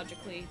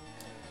technologically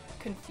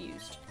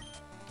confused.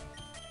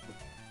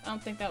 I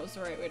don't think that was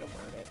the right way to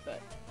word it,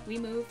 but we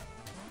move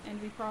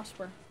and we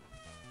prosper.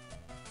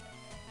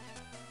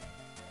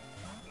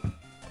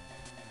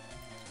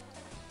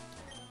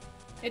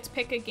 It's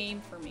pick a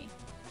game for me.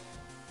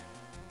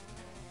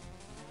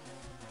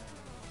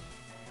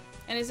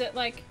 And is it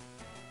like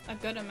a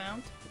good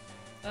amount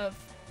of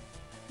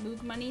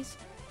Moog monies?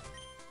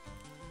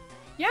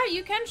 Yeah,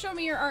 you can show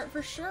me your art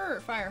for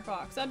sure,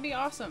 Firefox. That'd be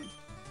awesome.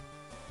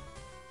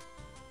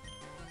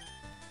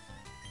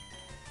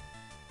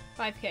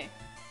 5K.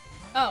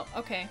 Oh,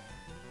 okay.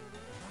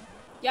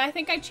 Yeah, I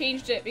think I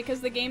changed it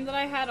because the game that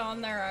I had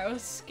on there, I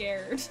was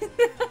scared.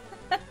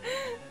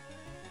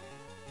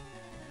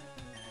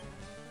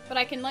 But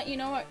I can let you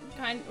know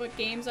what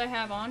games I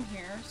have on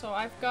here. So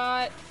I've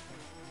got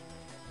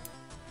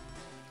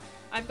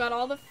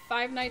all the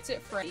Five Nights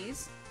at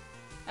Freddy's,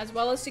 as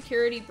well as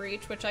Security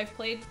Breach, which I've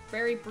played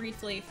very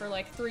briefly for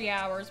like 3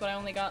 hours, but I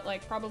only got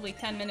like probably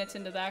 10 minutes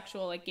into the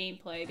actual like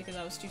gameplay because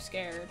I was too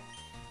scared.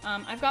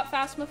 I've got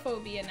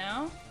Phasmophobia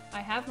now. I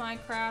have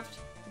Minecraft.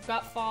 I've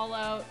got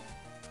Fallout,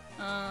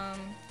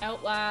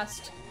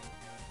 Outlast.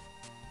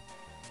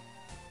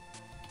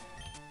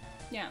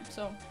 Yeah,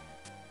 so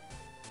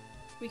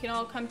we can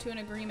all come to an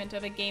agreement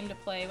of a game to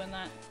play when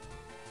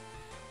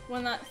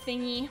that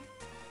thingy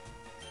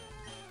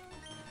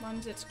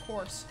runs its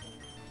course.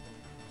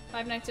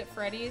 Five Nights at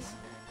Freddy's.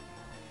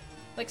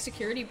 Like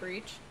Security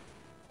Breach.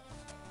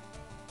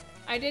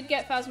 I did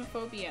get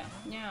Phasmophobia.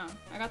 Yeah,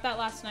 I got that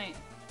last night.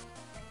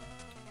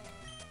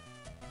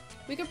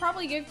 We could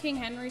probably give King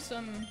Henry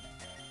some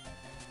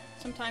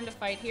time to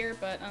fight here,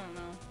 but I don't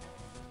know.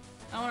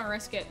 I don't want to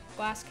risk it.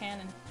 Glass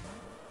cannon.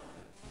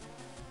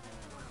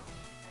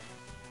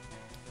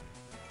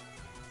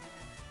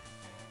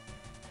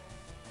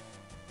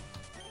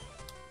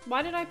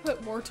 Why did I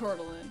put War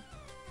Turtle in?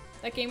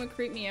 That game would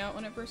creep me out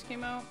when it first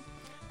came out.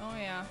 Oh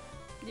yeah.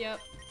 Yep.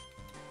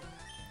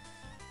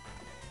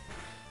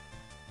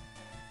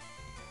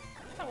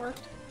 That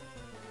worked.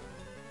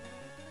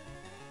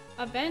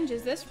 Avenge,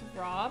 is this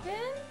Robin?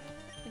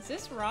 Is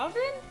this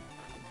Robin?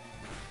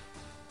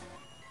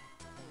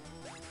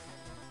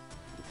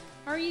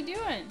 How are you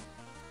doing?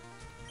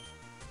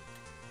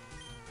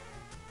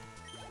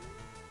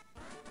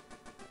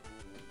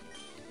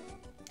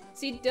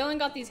 See, Dylan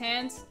got these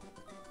hands.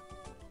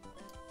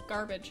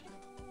 Garbage.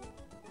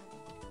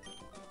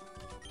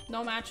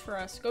 No match for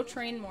us. Go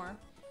train more.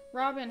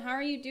 Robin, how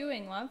are you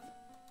doing, love?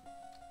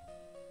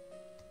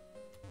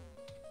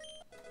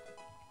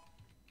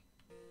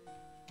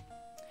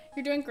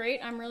 You're doing great.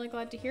 I'm really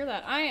glad to hear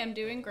that. I am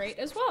doing great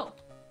as well.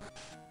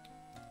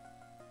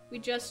 We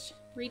just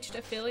reached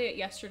affiliate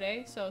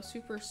yesterday, so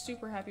super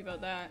happy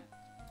about that.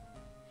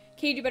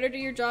 Kate, you better do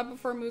your job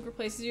before Moog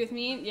replaces you with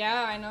me.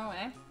 Yeah, I know,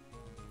 eh?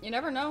 You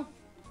never know.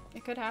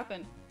 It could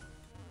happen.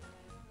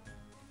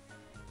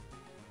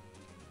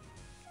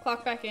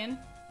 Clock back in.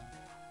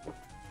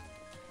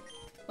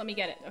 Let me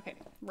get it. Okay,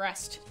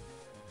 rest.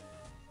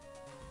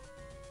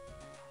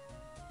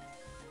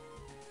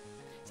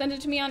 Send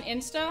it to me on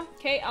Insta.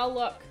 Okay, I'll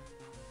look.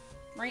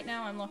 Right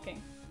now I'm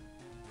looking.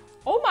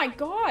 Oh my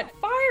god,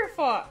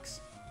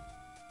 Firefox!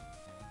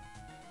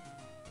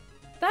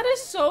 That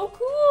is so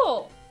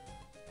cool!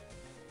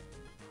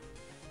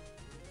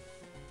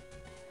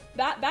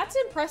 That's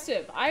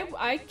impressive.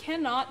 I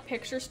cannot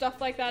picture stuff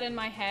like that in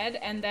my head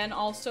and then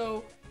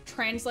also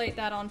translate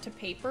that onto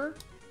paper.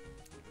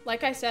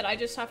 Like I said,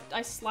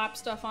 I slap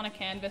stuff on a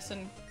canvas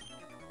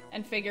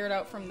and figure it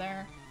out from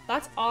there.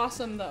 That's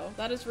awesome though.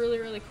 That is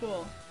really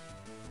cool.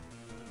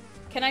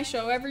 Can I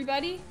show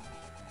everybody?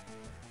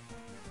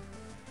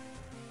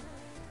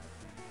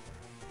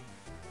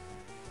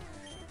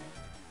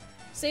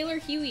 Sailor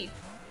Huey.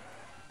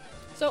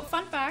 So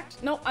fun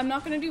fact. No, I'm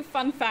not gonna do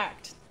fun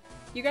fact.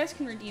 You guys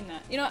can redeem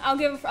that. You know, I'll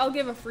give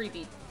a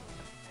freebie.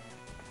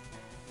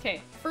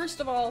 Okay, first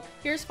of all,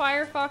 here's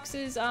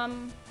Firefox's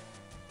oh,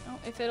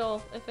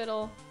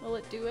 will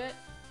it do it?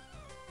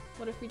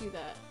 What if we do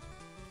that?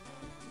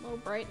 Low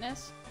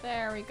brightness.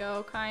 There we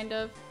go, kind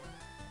of.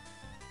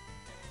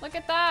 Look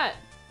at that.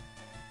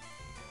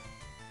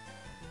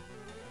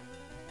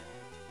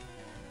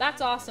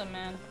 That's awesome,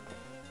 man.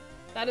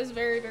 That is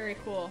very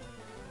cool.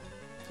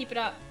 Keep it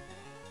up.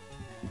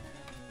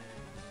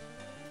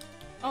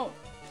 Oh,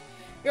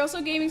 You're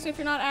also gaming, so if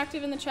you're not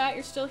active in the chat,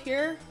 you're still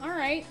here.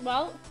 Alright,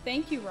 well,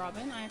 thank you,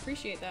 Robin. I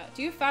appreciate that.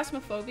 Do you have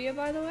Phasmophobia,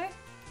 by the way?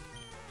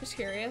 Just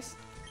curious.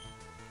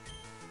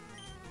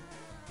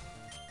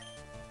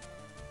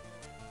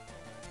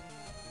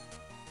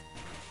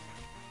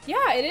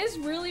 Yeah, it is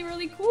really,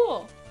 really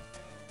cool.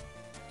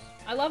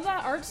 I love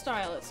that art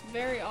style. It's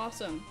very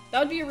awesome. That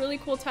would be a really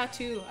cool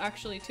tattoo,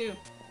 actually, too.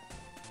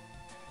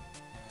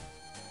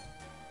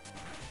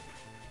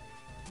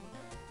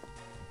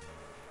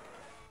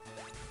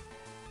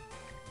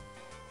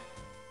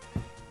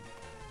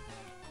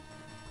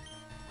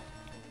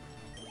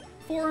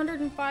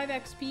 $405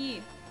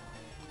 XP.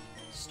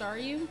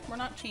 Staryu? We're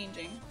not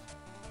changing.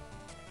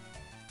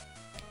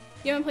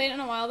 You haven't played it in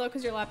a while though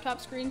because your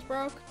laptop screen's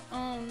broke?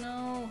 Oh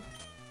no.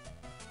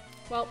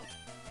 Well,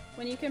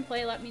 when you can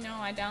play, let me know.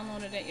 I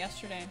downloaded it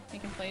yesterday. We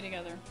can play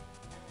together.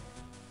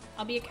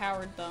 I'll be a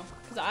coward though,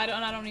 because I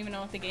don't even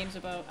know what the game's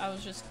about. I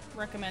was just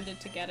recommended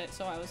to get it,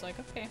 so I was like,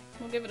 okay,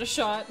 we'll give it a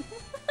shot.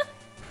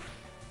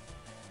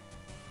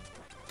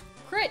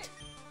 Crit!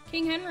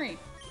 King Henry.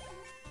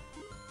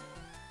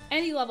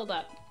 And he leveled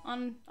up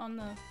on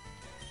the...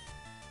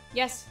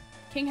 Yes,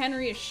 King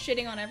Henry is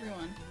shitting on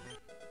everyone.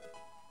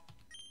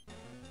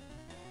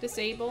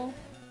 Disable.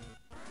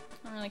 I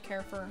don't really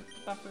care for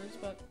buffers,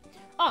 but...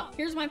 Ah,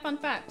 here's my fun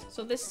fact.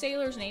 So this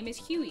sailor's name is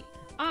Huey.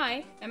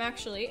 I am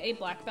actually a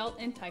black belt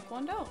in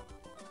Taekwondo.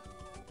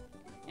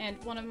 And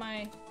one of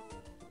my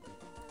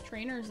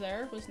trainers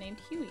there was named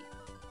Huey.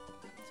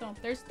 So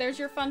there's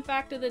your fun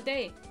fact of the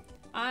day.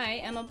 I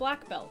am a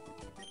black belt.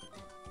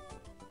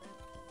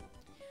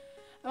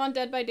 I'm on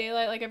Dead by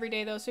Daylight like every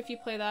day though, so if you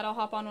play that, I'll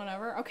hop on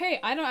whenever. Okay,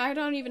 I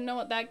don't even know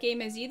what that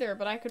game is either,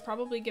 but I could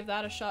probably give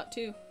that a shot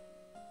too.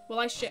 Will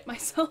I shit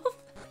myself?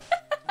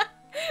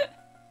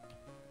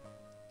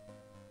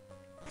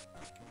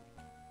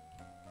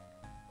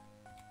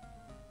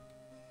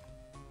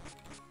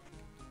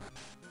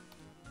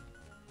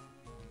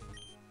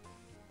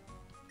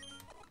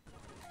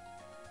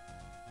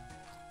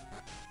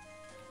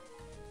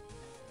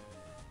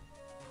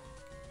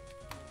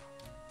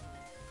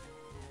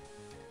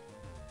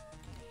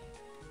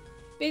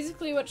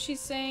 Basically what she's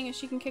saying is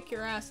she can kick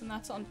your ass, and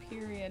that's on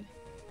period.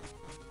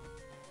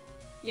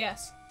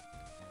 Yes.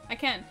 I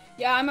can.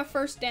 Yeah, I'm a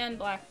first Dan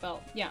black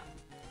belt. Yeah.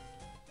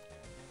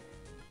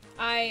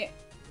 I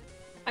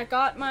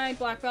got my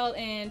black belt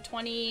in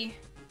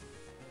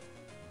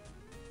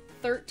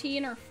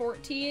 2013 or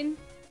 14,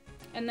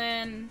 and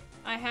then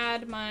I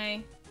had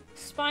my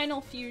spinal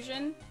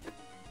fusion,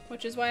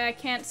 which is why I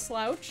can't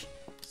slouch.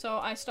 So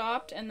I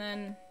stopped, and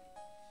then...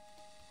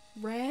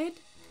 Red?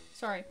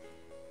 Sorry.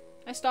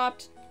 I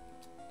stopped,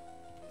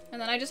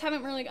 and then I just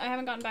haven't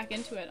gotten back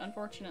into it,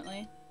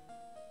 unfortunately.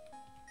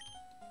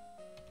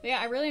 But yeah,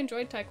 I really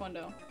enjoyed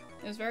Taekwondo.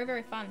 It was very,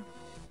 very fun.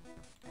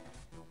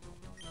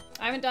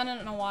 I haven't done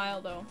it in a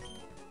while, though.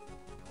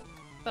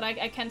 But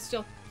I can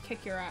still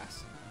kick your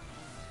ass.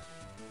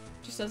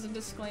 Just as a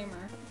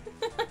disclaimer.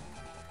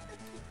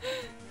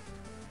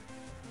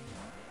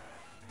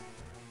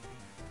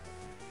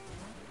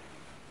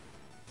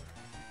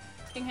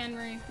 King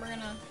Henry, we're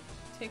gonna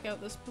take out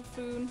this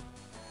buffoon.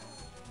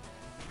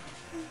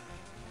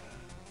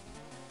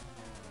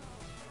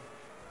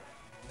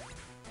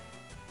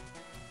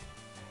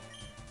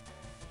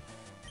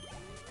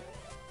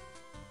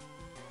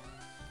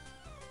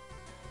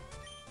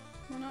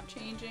 We're not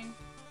changing.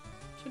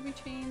 Should we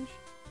change?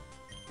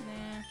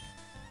 Nah.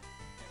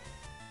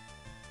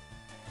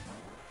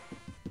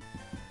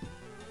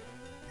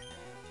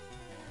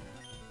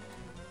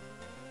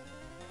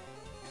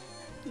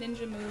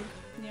 Ninja move.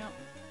 Yep.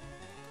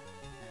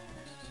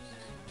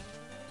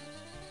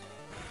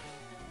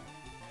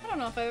 I don't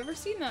know if I've ever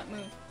seen that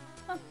move.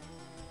 Huh.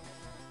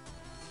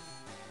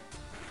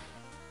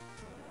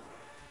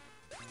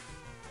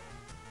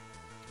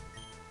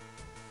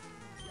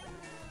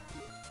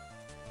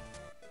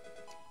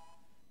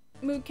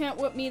 Moog can't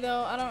whip me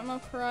though. I don't know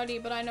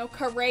karate, but I know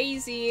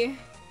crazy.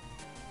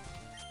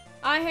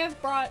 I have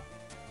brought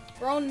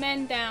grown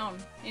men down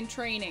in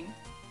training.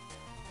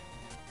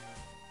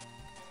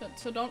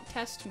 So don't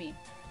test me.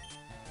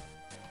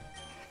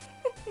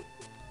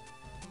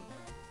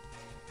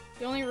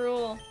 The only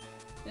rule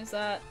is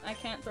that I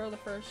can't throw the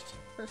first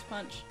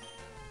punch.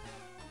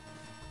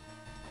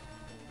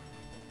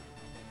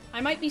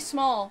 I might be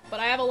small, but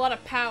I have a lot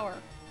of power,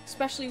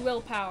 especially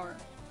willpower.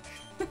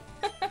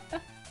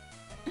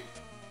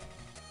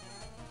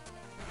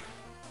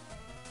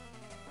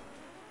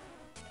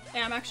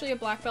 Yeah, I'm actually a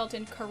black belt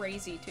in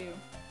crazy too.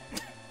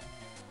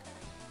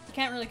 You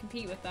can't really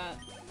compete with that.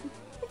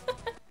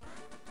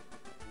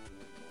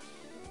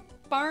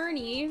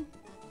 Barney!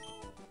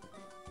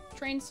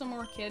 Train some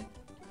more, kid.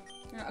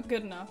 You're not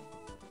good enough.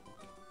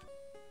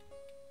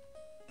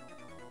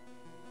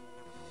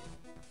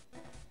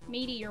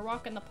 Meaty, you're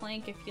walking the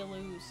plank if you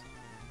lose.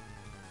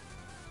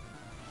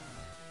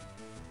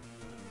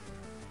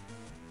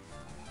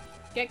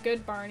 Get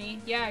good,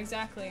 Barney. Yeah,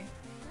 exactly.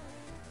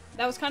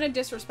 That was kind of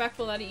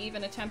disrespectful that he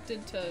even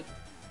attempted to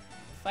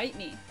fight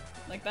me.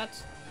 Like,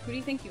 that's... Who do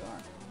you think you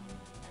are?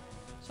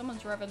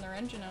 Someone's revving their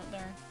engine out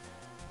there.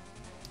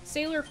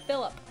 Sailor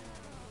Phillip.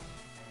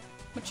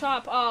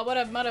 Machop. Oh, what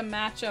a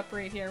matchup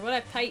right here. What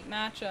a tight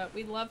matchup.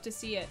 We'd love to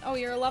see it. Oh,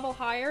 you're a level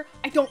higher?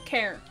 I don't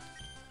care.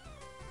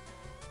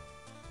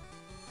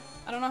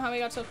 I don't know how we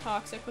got so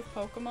toxic with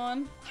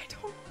Pokemon. I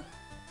don't know.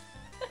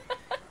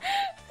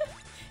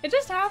 It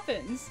just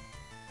happens.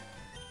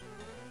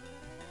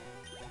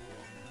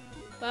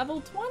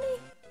 Level 20?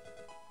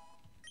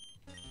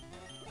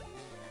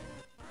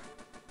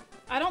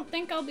 I don't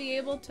think I'll be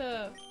able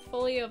to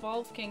fully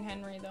evolve King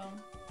Henry, though.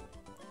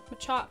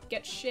 Machop,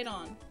 get shit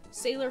on.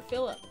 Sailor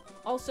Phillip,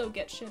 also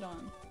get shit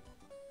on.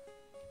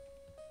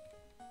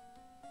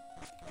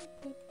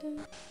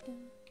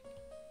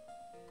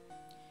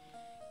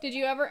 Did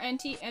you ever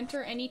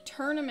enter any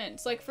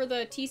tournaments? Like for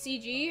the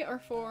TCG or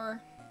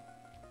for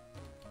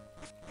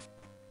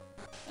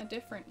a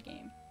different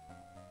game?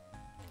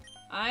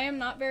 I am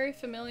not very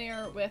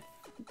familiar with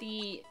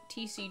the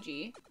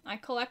TCG. I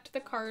collect the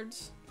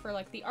cards for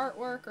like the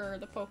artwork or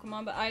the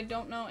Pokemon, but I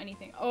don't know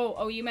anything.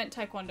 Oh, you meant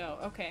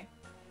Taekwondo. Okay.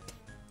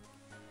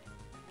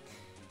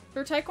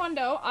 For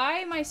Taekwondo,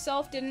 I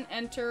myself didn't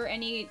enter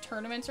any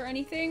tournaments or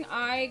anything.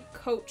 I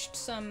coached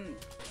some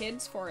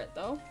kids for it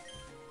though.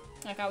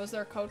 Like I was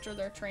their coach or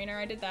their trainer.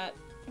 I did that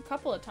a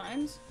couple of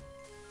times.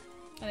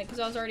 I think because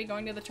I was already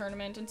going to the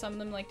tournament and some of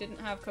them like didn't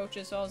have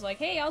coaches, so I was like,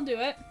 hey, I'll do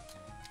it.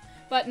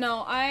 But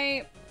no,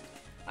 I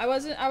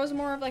was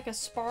more of like a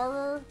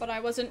sparrer, but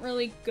I wasn't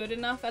really good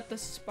enough at the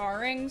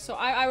sparring, so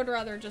I would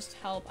rather just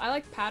help. I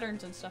like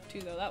patterns and stuff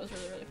too though. That was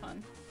really, really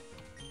fun.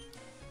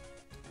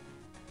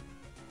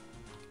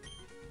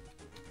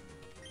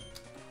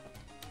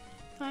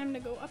 Time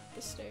to go up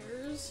the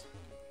stairs.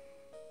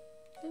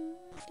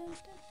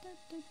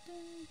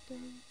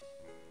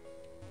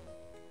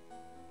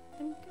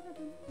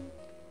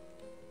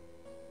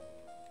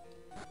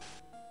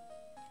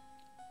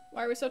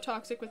 Why are we so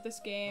toxic with this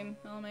game?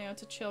 LMAO,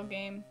 it's a chill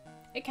game.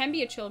 It can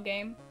be a chill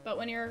game, but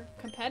when you're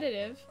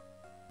competitive,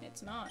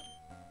 it's not.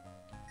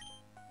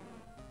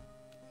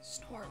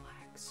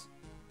 Snorlax.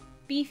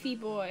 Beefy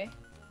boy.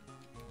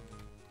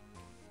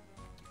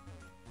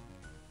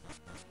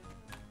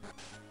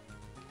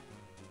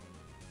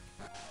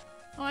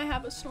 Oh, I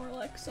have a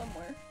Snorlax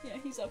somewhere. Yeah,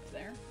 he's up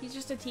there. He's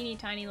just a teeny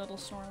tiny little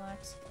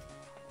Snorlax.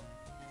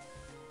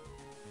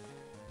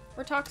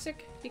 We're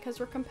toxic because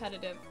we're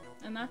competitive.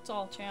 And that's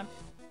all, champ.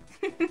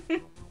 I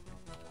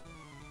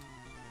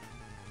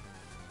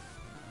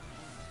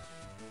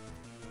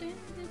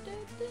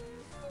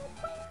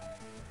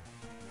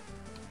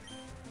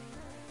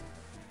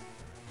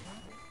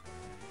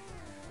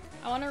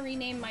want to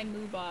rename my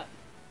Moobot.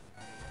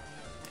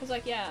 Cause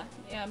like, yeah,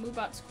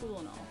 Moobot's cool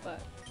and all,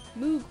 but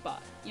Moogbot,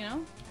 you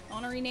know? I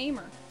want to rename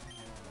her.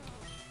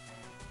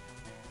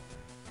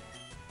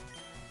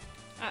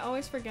 I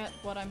always forget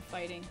what I'm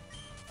fighting.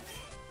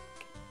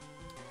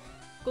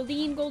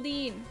 Goldeen,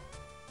 Goldeen!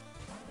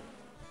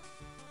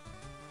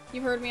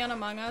 You heard me on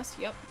Among Us?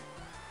 Yep.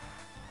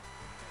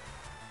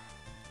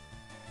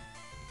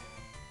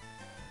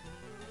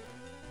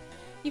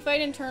 You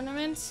fight in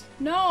tournaments?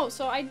 No,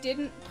 so I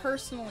didn't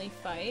personally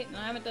fight, and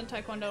I haven't done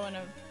Taekwondo in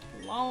a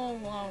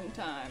long, long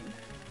time.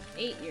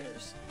 8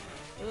 years.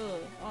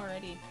 Ugh,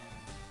 already.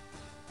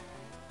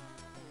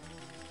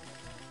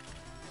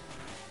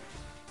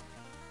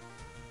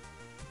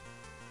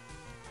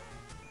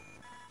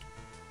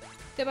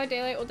 Dead by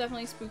Daylight will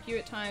definitely spook you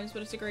at times,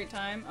 but it's a great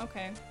time.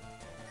 Okay.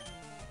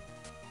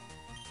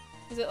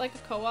 Is it like a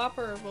co-op,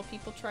 or will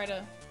people try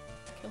to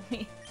kill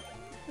me?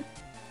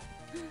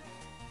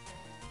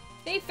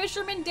 Hey,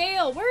 Fisherman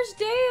Dale! Where's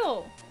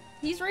Dale?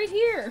 He's right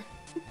here!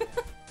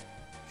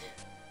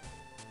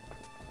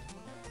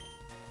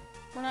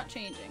 We're not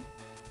changing.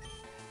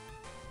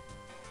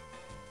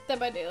 Dead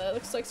by Daylight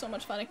looks like so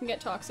much fun. It can get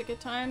toxic at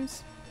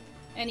times.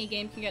 Any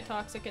game can get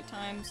toxic at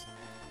times.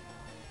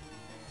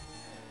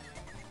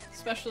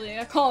 Especially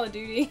Call of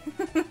Duty.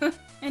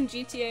 And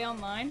GTA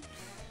Online.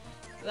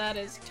 That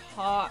is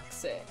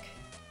toxic.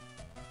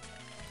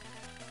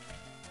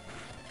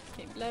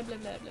 Okay, blah blah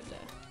blah blah blah.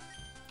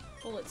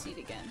 Bullet seed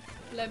again.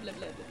 Blah blah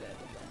blah blah blah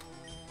blah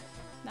blah.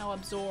 Now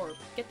absorb.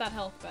 Get that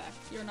health back.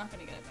 You're not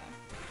gonna get it back.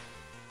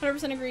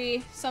 100%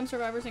 agree. Some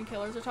survivors and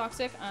killers are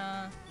toxic.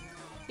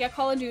 Yeah,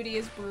 Call of Duty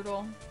is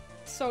brutal.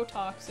 So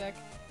toxic.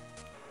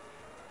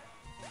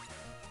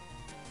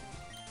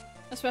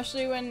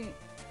 Especially when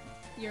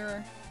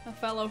you're a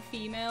fellow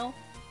female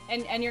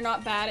and you're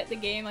not bad at the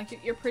game,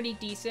 like you're pretty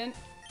decent.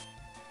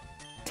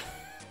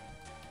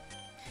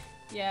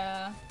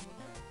 Yeah.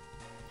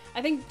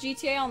 I think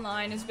GTA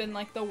Online has been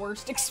like the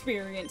worst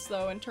experience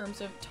though in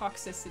terms of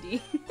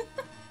toxicity.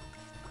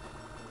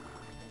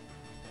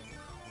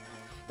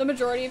 The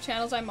majority of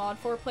channels I mod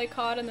for play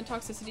COD and the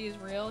toxicity is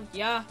real.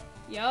 Yeah.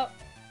 Yep.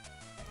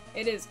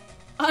 It is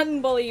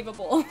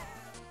unbelievable.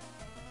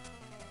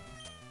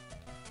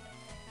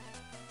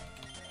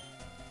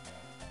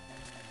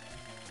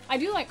 I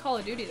do like Call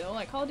of Duty though,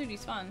 like Call of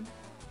Duty's fun.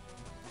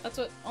 That's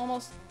what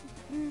almost,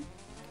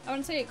 I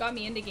wouldn't say it got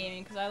me into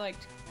gaming because I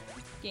liked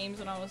games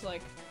when I was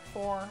like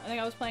 4. I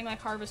think I was playing like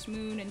Harvest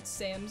Moon and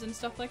Sims and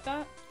stuff like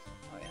that.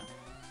 Oh yeah.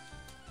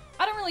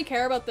 I don't really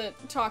care about the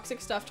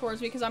toxic stuff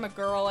towards me because I'm a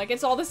girl. Like,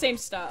 it's all the same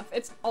stuff.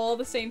 It's all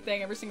the same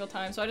thing every single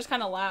time. So I just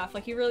kind of laugh.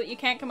 Like, you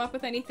can't come up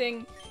with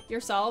anything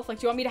yourself. Like,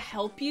 do you want me to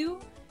help you?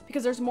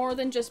 Because there's more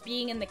than just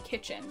being in the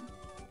kitchen.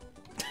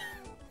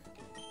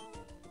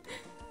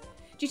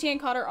 GTA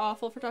and COD are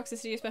awful for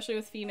toxicity, especially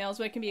with females,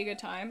 but it can be a good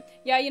time.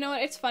 Yeah, you know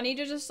what? It's funny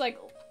to just, like,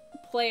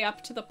 play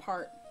up to the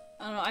part.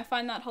 I don't know. I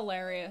find that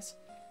hilarious.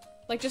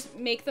 Like, just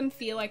make them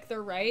feel like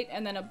they're right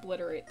and then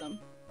obliterate them.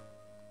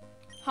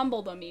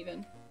 Humble them,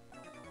 even.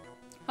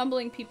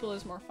 Humbling people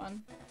is more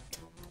fun.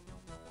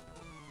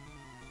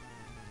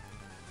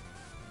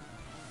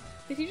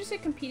 Did he just say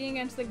competing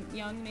against the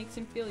young makes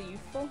him feel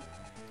youthful?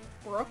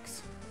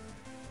 Brooks?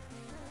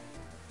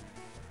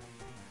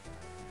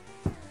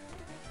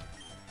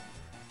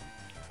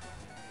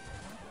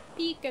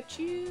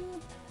 Pikachu!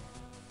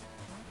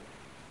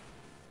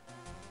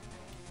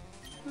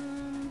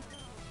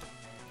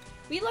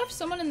 We left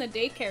someone in the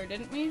daycare,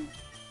 didn't we?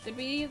 Did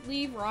we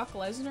leave Brock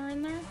Lesnar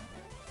in there?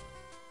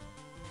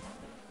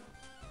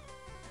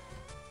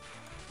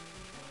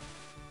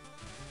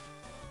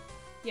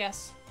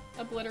 Yes.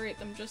 Obliterate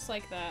them just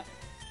like that.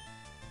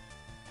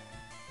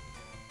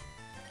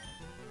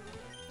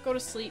 Go to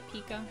sleep,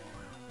 Pika.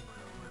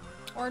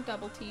 Or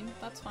double team.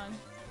 That's fine.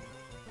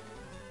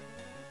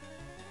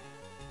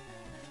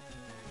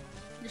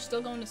 You're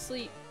still going to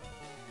sleep.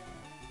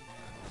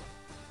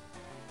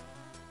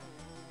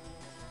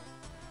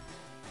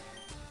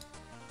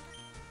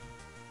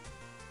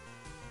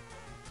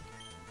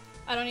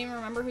 I don't even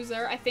remember who's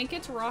there. I think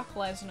it's Brock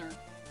Lesnar.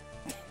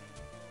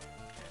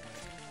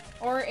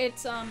 Or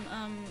it's,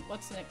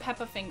 what's the name?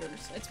 Peppa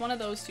Fingers. It's one of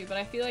those two, but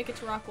I feel like it's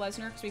Brock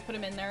Lesnar because we put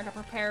him in there to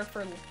prepare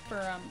for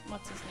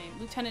what's his name?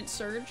 Lieutenant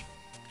Surge.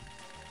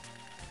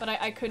 But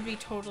I could be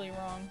totally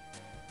wrong.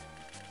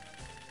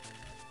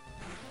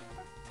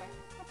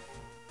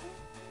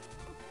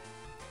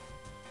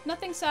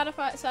 Nothing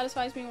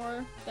satisfies me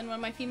more than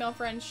when my female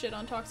friends shit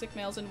on toxic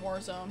males in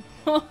Warzone.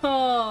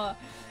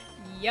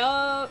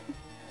 Yup.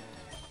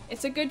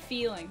 It's a good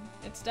feeling.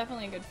 It's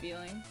definitely a good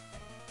feeling.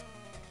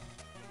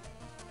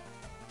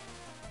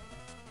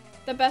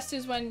 The best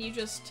is when you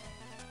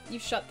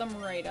shut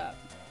them right up.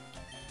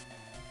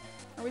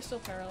 Are we still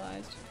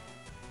paralyzed?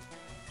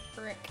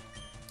 Frick.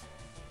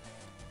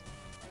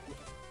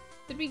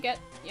 Did we get—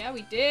 yeah,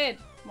 we did!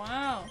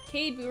 Wow.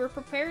 Cade, we were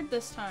prepared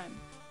this time.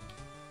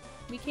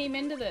 We came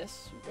into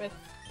this with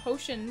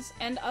potions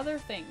and other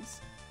things.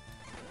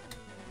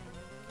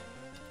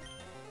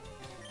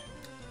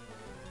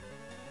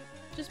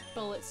 Just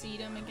bullet seed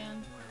him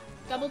again.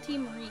 Double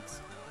team Reeks.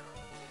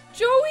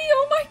 Joey,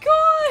 oh my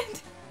god!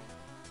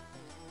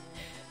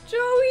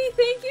 Joey,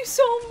 thank you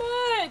so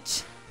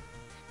much!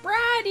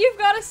 Brad, you've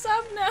got a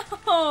sub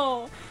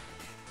now!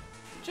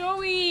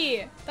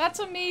 Joey, that's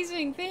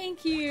amazing,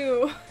 thank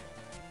you!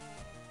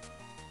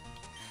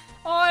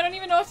 Oh, I don't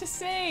even know what to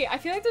say. I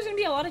feel like there's gonna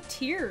be a lot of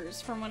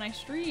tears from when I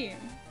stream.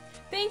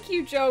 Thank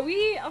you,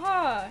 Joey!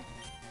 Ah!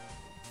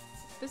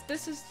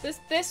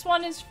 This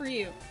one is for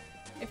you.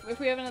 If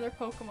we have another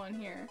Pokemon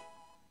here.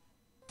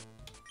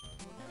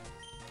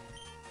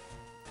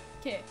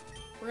 Okay,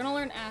 we're gonna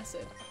learn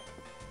Acid.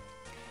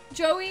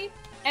 Joey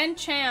and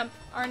Champ,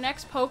 our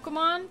next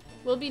Pokemon,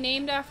 will be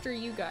named after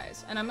you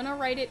guys, and I'm gonna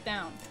write it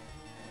down.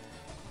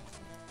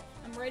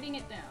 I'm writing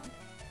it down.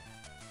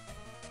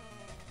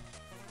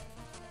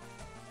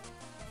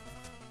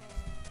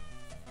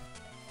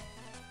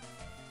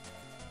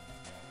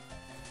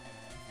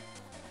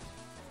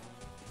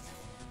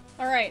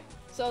 Alright,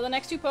 so the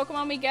next two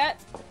Pokemon we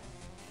get,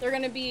 they're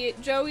gonna be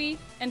Joey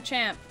and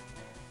Champ.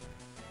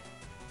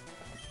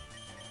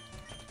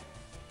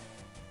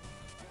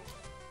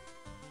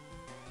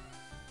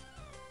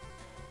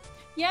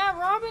 Yeah,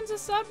 Robin's a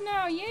sub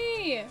now,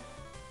 yay!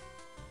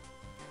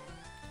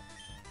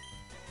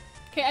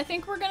 Okay, I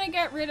think we're gonna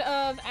get rid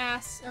of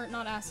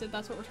not acid,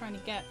 that's what we're trying to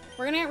get.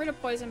 We're gonna get rid of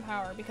poison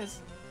power because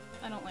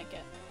I don't like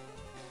it.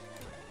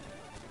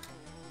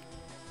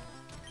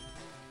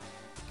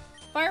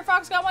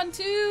 Firefox got one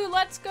too!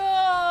 Let's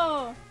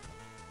go!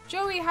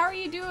 Joey, how are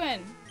you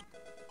doing?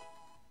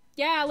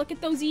 Yeah, look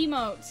at those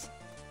emotes.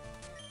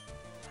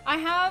 I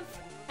have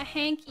a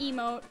Hank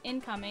emote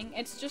incoming.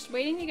 It's just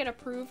waiting to get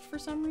approved for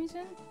some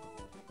reason.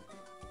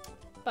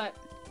 But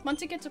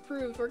once it gets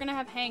approved, we're gonna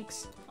have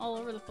Hanks all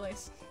over the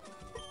place.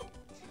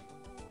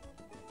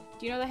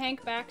 Do you know the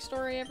Hank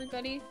backstory,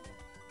 everybody?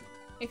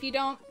 If you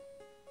don't,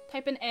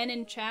 type an N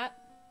in chat,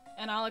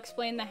 and I'll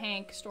explain the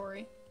Hank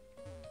story.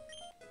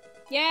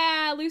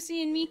 Yeah,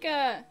 Lucy and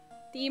Mika!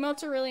 The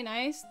emotes are really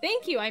nice.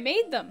 Thank you, I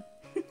made them!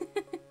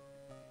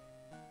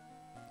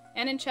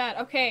 And in chat,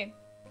 okay.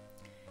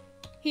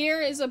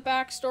 Here is a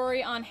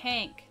backstory on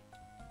Hank.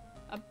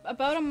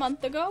 About a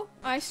month ago,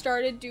 I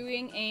started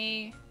doing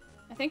a—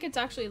 I think it's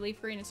actually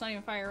leaf green, it's not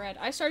even fire red.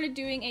 I started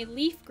doing a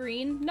leaf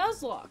green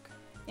Nuzlocke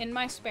in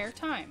my spare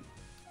time.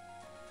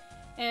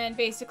 And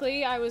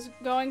basically, I was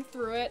going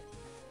through it.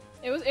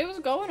 It was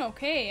going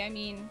okay, I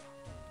mean—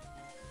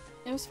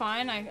 it was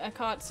fine. I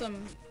caught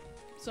some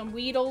some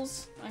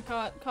Weedles. I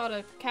caught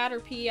a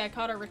Caterpie. I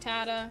caught a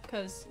Rattata,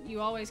 because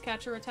you always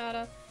catch a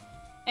Rattata.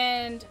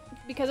 And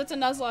because it's a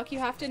Nuzlocke, you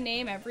have to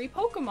name every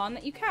Pokemon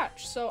that you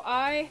catch. So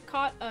I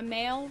caught a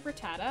male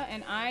Rattata,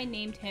 and I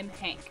named him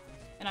Hank.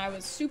 And I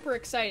was super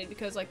excited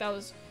because, like, that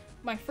was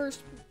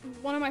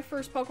one of my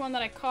first Pokemon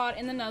that I caught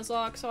in the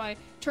Nuzlocke. So I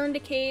turned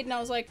to Cade, and I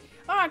was like,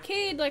 ah,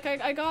 Cade, like,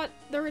 I got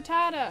the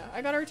Rattata.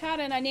 I got a Rattata,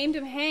 and I named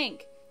him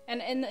Hank.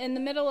 And in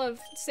the middle of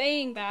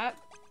saying that,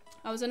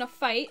 I was in a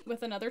fight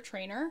with another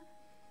trainer.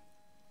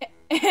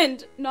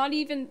 And not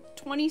even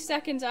 20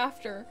 seconds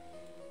after,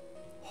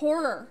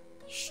 horror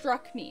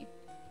struck me.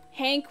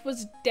 Hank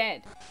was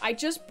dead. I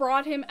just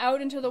brought him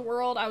out into the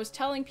world. I was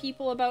telling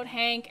people about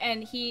Hank,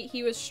 and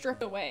he was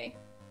stripped away.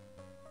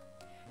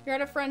 You're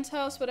at a friend's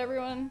house, but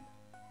everyone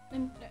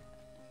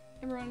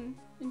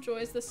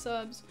enjoys the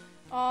subs.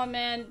 Aw,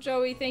 man,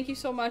 Joey, thank you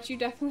so much. You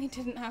definitely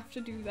didn't have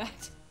to do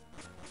that.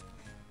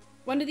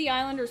 When do the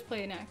Islanders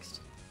play next?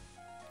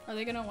 Are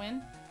they gonna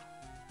win?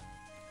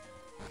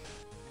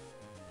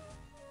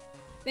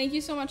 Thank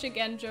you so much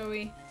again,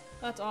 Joey.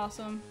 That's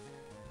awesome.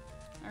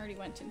 I already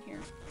went in here.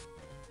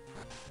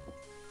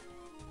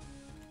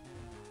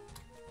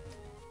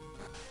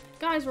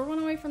 Guys, we're one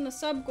away from the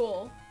sub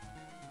goal.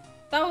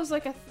 That was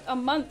like a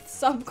month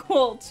sub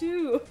goal,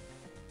 too.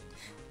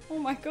 Oh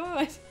my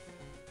god.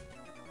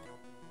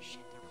 Shit.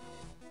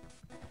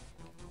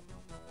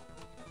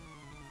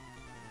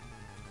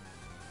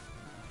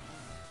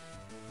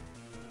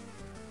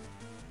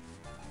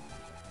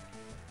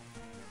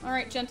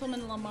 Alright,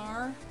 Gentleman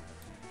Lamar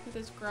with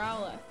his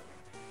Growlithe.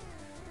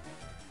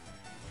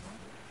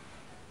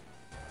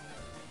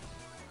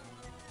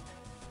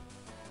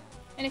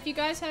 And if you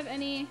guys have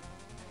any...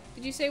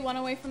 Did you say one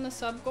away from the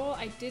sub goal?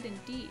 I did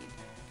indeed.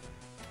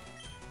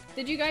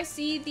 Did you guys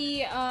see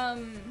the, Oh,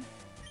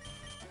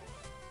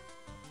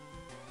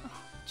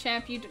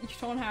 Champ, you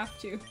don't have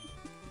to.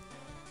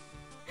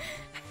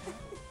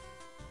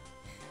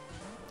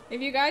 If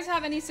you guys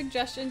have any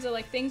suggestions of,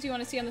 like, things you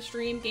want to see on the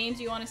stream,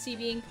 games you want to see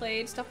being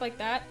played, stuff like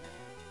that,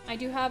 I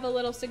do have a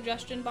little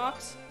suggestion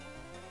box.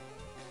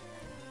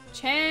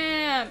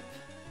 Champ!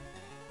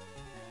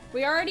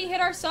 We already hit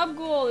our sub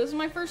goal. This is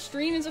my first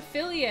stream as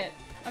affiliate.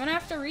 I'm gonna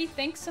have to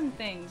rethink some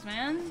things,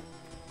 man.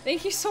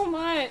 Thank you so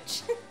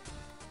much.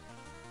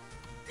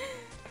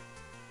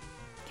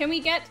 Can we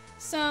get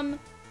some...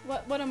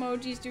 What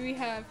emojis do we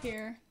have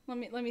here?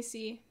 Let me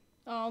see.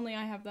 Oh, only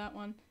I have that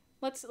one.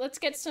 Let's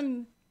get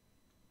some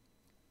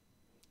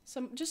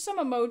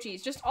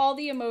emojis. Just all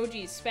the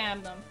emojis.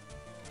 Spam them.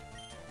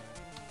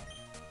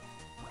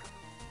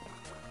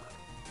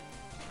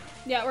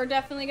 Yeah, we're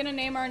definitely gonna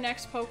name our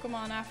next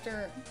Pokemon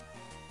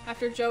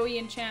after Joey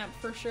and Champ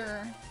for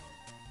sure.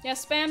 Yeah,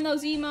 spam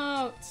those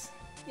emotes.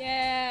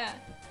 Yeah.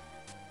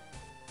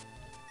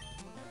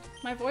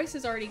 My voice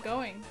is already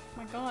going.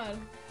 Oh my god.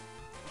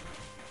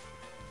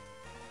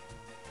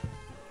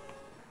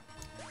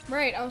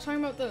 Right, I was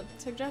talking about the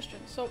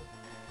suggestions. So,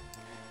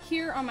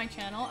 here on my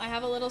channel, I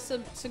have a little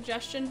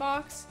suggestion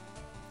box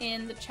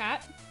in the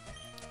chat.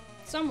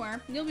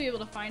 Somewhere. You'll be able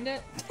to find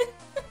it.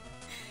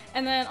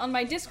 And then on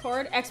my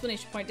Discord,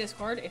 exclamation point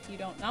Discord, if you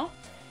don't know,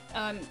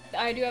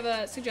 I do have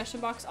a suggestion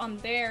box on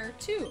there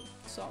too.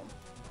 So,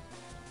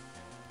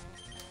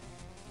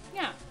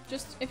 yeah,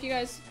 just if you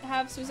guys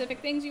have specific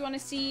things you want to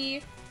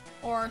see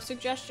or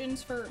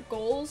suggestions for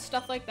goals,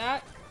 stuff like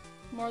that,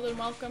 more than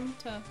welcome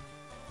to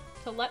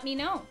let me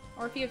know.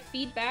 Or if you have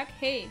feedback,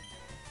 hey,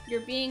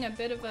 you're being a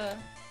bit of a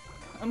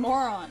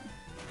moron,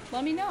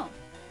 let me know.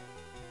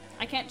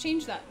 I can't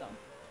change that though.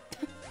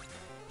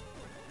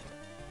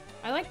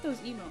 I like those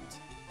emotes.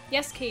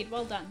 Yes, Cade,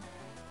 well done.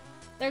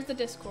 There's the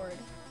Discord.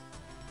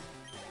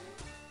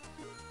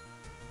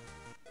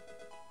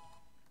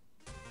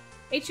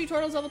 H2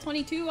 Turtles level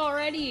 22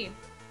 already.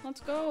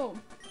 Let's go.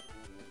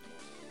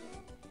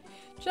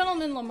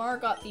 Gentleman Lamar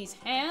got these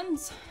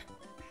hands.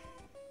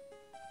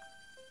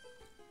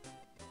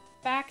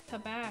 Back to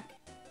back.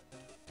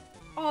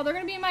 Oh, they're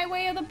gonna be in my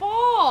way of the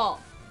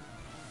ball!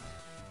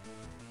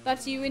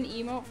 That's you in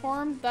emote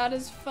form? That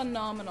is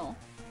phenomenal.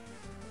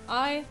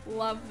 I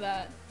love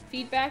that.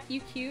 Feedback, you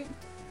cute.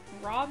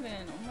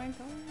 Robin, oh my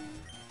god.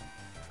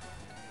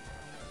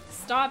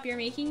 Stop, you're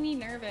making me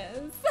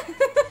nervous.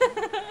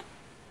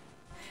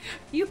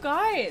 You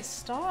guys,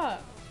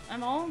 stop.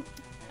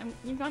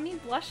 You got me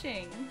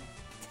blushing.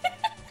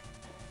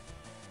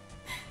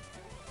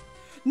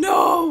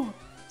 No!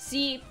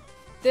 See,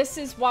 this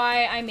is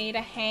why I made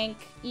a Hank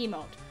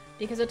emote.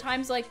 Because at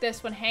times like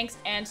this, when Hank's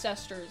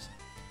ancestors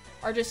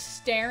are just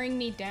staring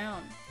me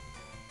down.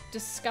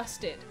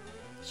 Disgusted.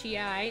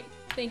 Chi.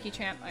 Thank you,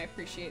 Champ. I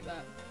appreciate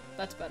that.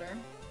 That's better.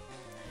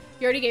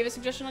 You already gave a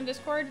suggestion on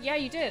Discord? Yeah,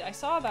 you did. I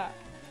saw that.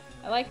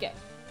 I like it.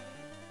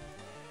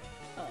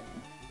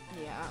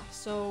 Yeah,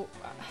 so...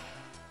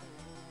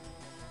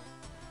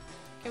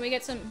 can we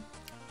get some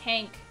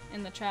Hank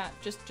in the chat?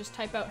 Just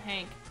type out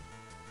Hank.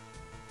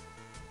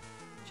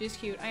 She's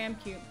cute. I am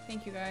cute.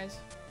 Thank you, guys.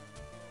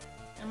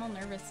 I'm all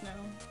nervous now.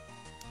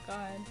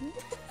 God.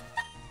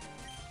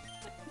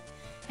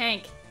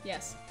 Hank.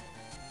 Yes.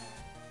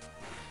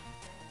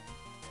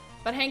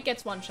 But Hank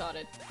gets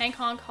one-shotted. Hank,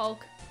 Honk,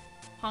 Hulk,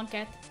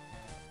 Honkette.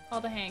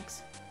 All the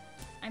Hanks.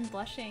 I'm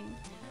blushing.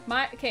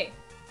 Okay,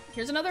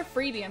 here's another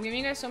freebie. I'm giving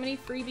you guys so many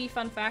freebie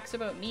fun facts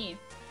about me.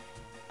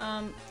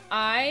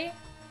 I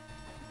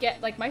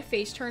get, like, my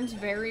face turns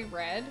very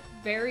red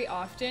very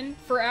often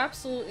for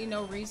absolutely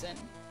no reason.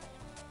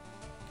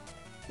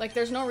 Like,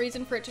 there's no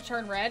reason for it to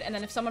turn red, and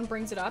then if someone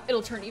brings it up,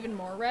 it'll turn even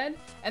more red.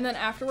 And then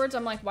afterwards,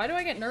 I'm like, why do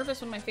I get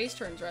nervous when my face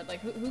turns red? Like,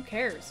 who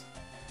cares?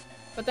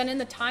 But then in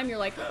the time, you're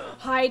like,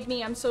 hide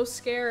me, I'm so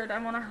scared,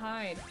 I want to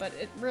hide. But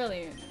it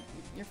really,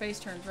 your face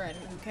turns red,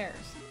 who cares?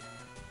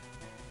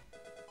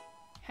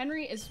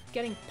 Henry is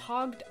getting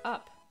pogged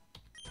up.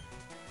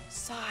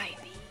 Sigh.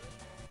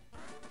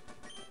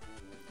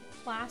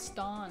 Class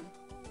Dawn.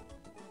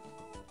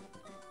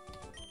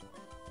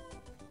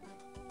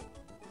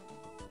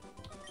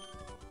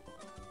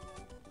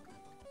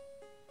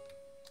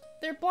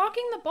 They're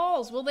blocking the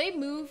balls. Will they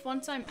move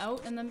once I'm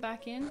out and then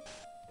back in?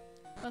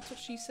 That's what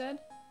she said.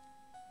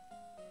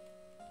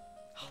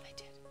 Oh, they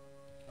did.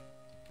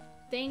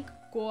 Thank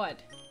God.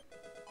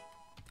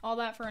 All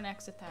that for an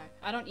X attack.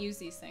 I don't use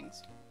these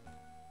things.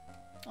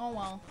 Oh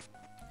well.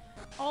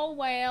 Oh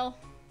well.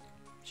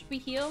 Should we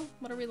heal?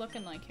 What are we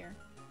looking like here?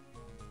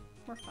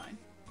 We're fine.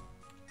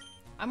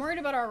 I'm worried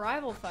about our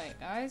rival fight,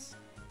 guys.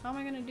 How am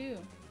I gonna do?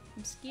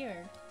 I'm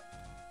scared.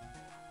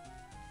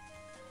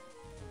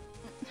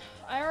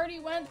 I already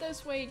went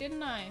this way,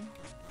 didn't I?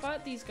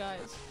 Fought these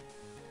guys.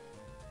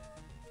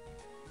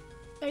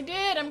 I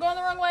did! I'm going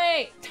the wrong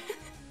way!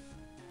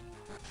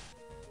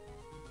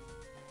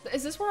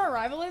 Is this where our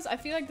rival is? I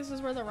feel like this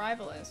is where the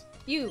rival is.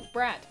 You,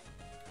 Brat.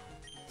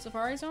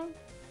 Safari Zone?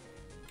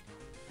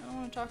 I don't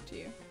want to talk to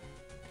you.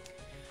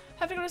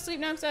 Have to go to sleep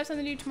now because I have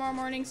something to do tomorrow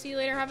morning. See you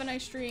later. Have a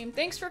nice stream.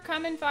 Thanks for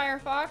coming,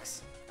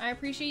 Firefox. I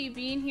appreciate you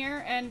being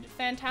here and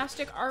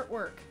fantastic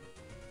artwork.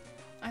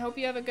 I hope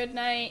you have a good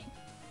night.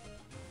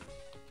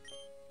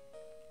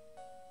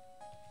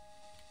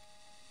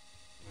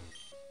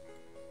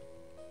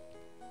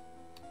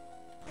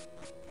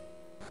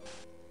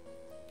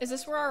 Is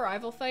this where our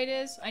rival fight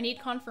is? I need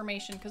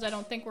confirmation because I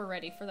don't think we're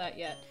ready for that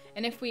yet.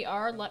 And if we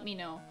are, let me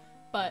know.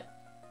 But,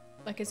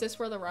 like, is this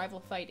where the rival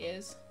fight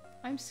is?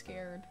 I'm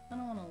scared. I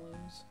don't want to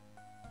lose.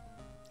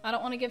 I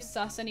don't want to give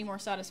Sus any more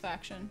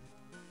satisfaction.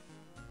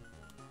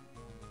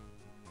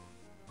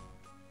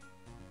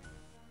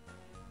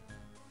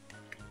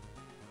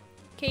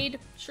 Cade,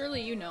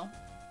 surely you know.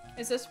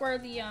 Is this where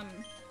the,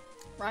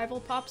 rival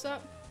pops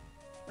up?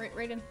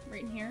 Right in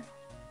here?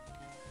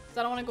 Because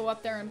I don't want to go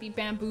up there and be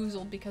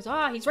bamboozled because,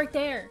 he's right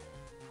there!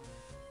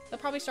 They'll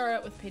probably start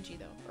out with Pidgey,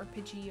 though. Or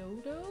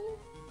Pidgeotto?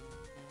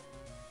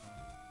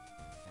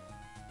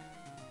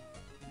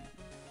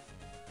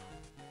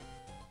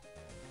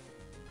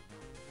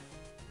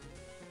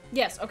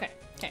 Yes, okay.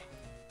 Okay.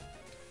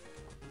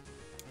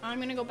 I'm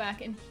gonna go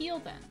back and heal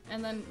then.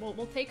 And then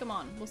we'll take him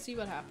on. We'll see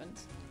what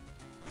happens.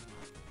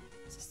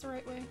 Is this the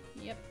right way?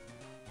 Yep.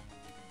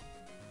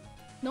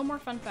 No more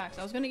fun facts.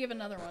 I was gonna give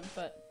another one,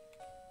 but...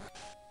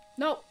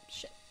 No!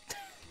 Shit.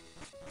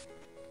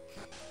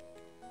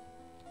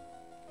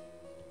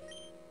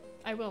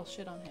 I will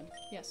shit on him.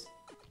 Yes.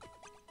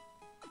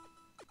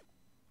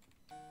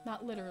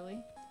 Not literally.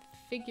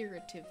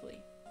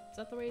 Figuratively. Is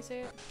that the way you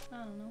say it? I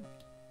don't know.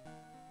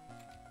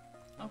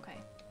 Okay.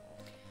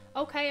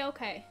 Okay,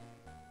 okay.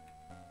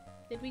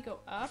 Did we go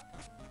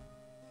up?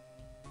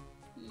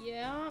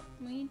 Yeah,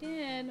 we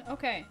did.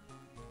 Okay.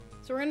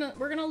 So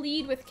we're gonna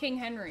lead with King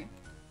Henry.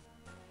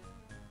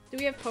 Do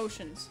we have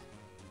potions?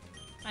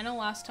 I know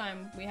last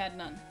time we had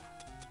none.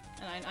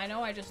 And I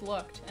know I just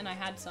looked and I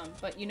had some,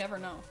 but you never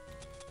know.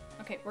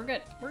 Okay, we're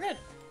good. We're good.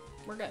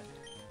 We're good.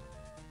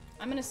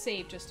 I'm gonna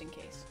save just in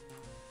case.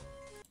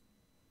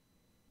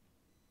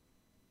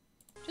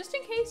 Just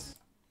in case.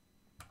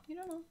 You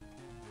don't know.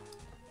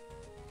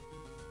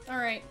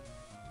 Alright.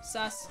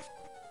 Sus.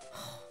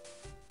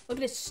 Look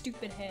at his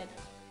stupid head.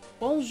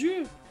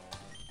 Bonjour!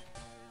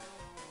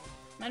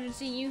 Imagine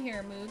seeing you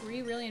here, Moog. Were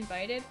you really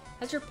invited?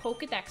 How's your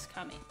Pokedex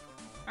coming?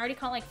 I already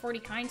caught like 40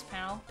 kinds,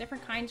 pal.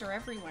 Different kinds are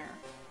everywhere.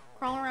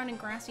 Crawl around in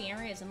grassy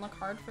areas and look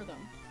hard for them.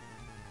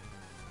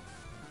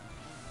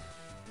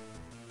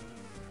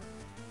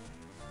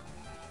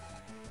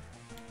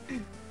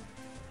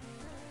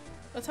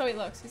 That's how he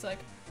looks. He's like...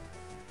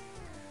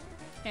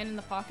 hand in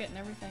the pocket and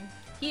everything.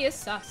 He is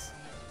sus.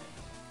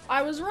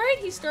 I was right!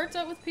 He starts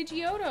out with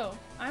Pidgeotto.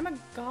 I'm a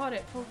god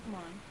at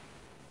Pokemon.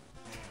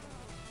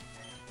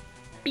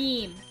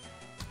 Beam.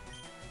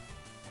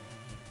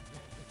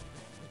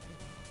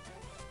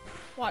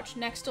 Watch,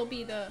 next will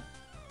be the...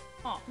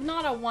 Oh,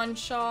 not a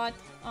one-shot.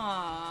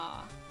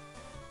 Ah.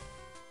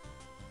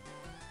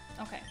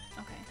 Okay,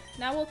 okay.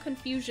 Now we'll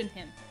confusion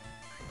him.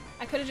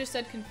 I could have just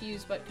said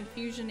confused, but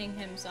confusioning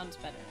him sounds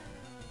better.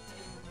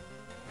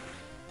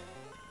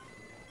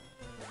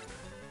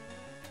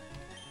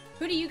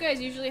 Who do you guys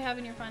usually have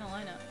in your final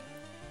lineup?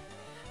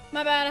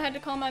 My bad, I had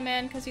to call my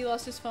man because he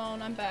lost his phone.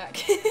 I'm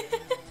back.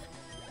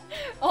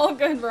 All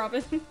good,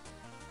 Robin.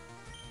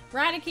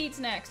 Raticate's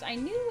next. I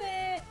knew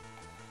it!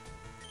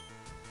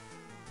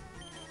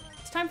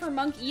 It's time time for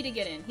Monk E to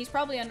get in. He's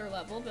probably under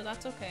level, but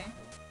that's okay.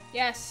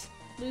 Yes,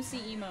 Lucy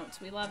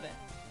emotes. We love it.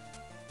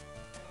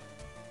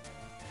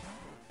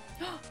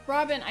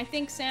 Robin, I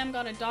think Sam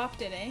got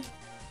adopted, eh?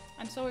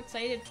 I'm so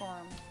excited for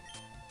him.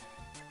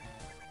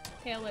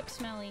 Pale lip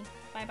smelly.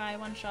 Bye bye,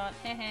 one shot.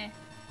 Heh.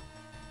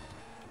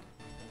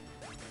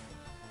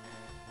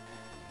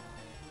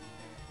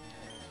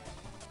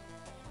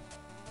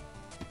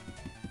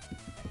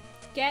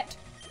 Get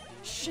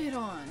shit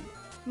on.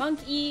 Monk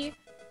E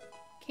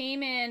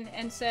came in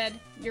and said,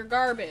 "You're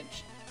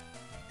garbage."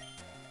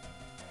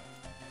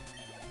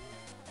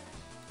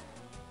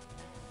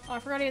 Oh, I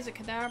forgot he has a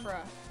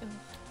Kadabra. Ugh.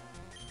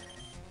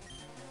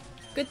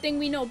 Good thing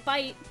we know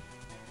Bite.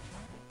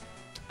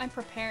 I'm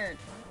prepared.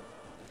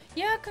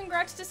 Yeah,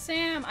 congrats to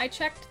Sam. I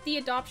checked the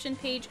adoption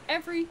page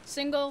every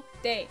single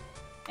day.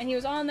 And he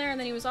was on there, and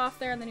then he was off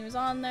there, and then he was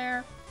on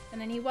there,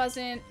 and then he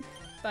wasn't.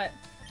 But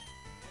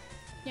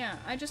yeah,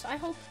 I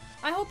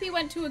hope he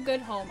went to a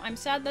good home. I'm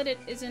sad that it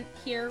isn't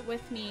here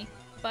with me,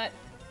 but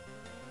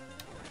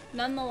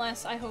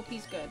nonetheless, I hope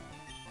he's good.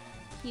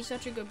 He's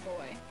such a good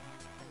boy.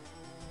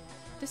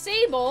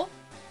 Disable?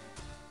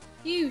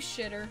 You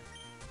shitter.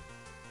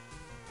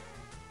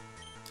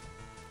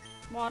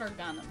 Water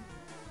gun him.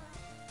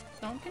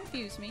 Don't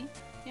confuse me.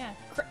 Yeah.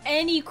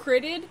 Any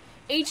critted?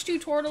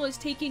 H2 Turtle is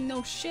taking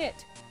no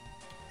shit.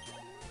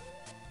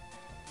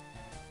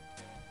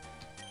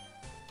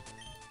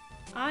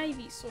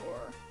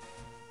 Ivysaur.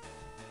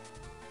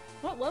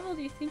 What level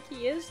do you think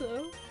he is,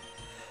 though?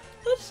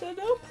 Let's send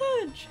out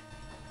Punch.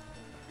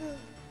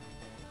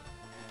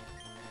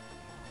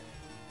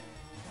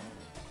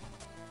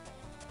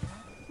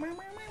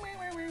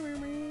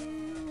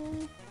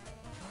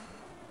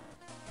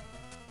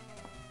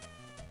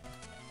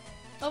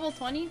 Level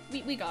 20?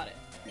 We got it.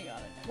 We got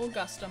it. We'll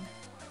gust him.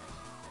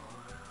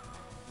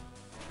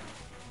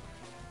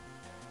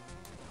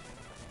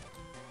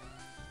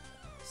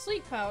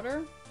 Sleep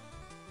powder?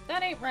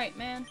 That ain't right,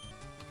 man.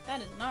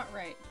 That is not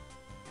right.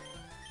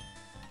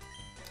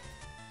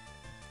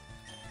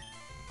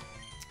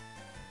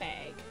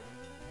 Bag.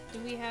 Do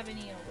we have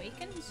any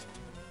awakens?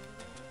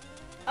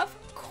 Of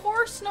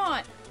course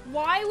not!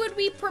 Why would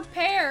we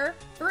prepare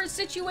for a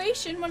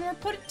situation when we're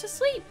put to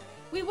sleep?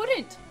 We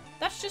wouldn't.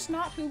 That's just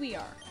not who we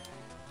are.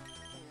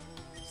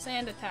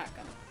 Sand attack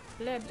him.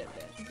 Blah, blah,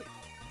 blah.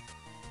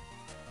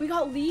 We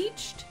got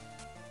leeched?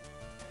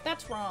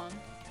 That's wrong.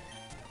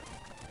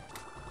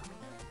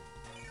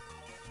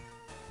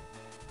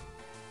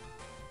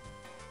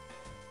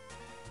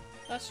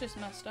 That's just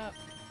messed up.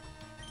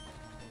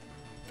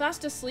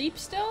 Fast asleep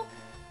still?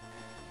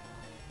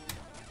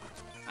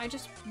 I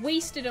just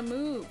wasted a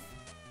move.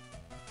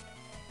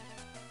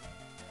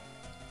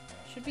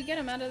 Should we get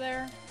him out of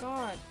there?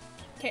 God.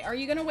 Okay, are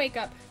you gonna wake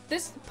up?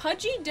 This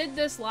Pudgy did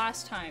this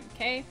last time,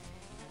 okay?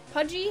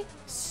 Pudgy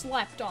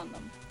slept on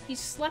them. He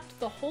slept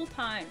the whole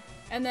time.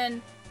 And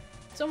then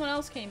someone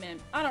else came in.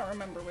 I don't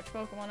remember which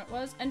Pokemon it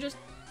was, and just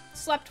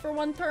slept for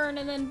one turn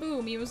and then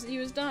boom, he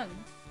was done.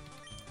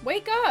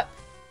 Wake up!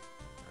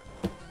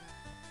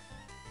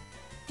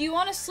 Do you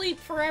want to sleep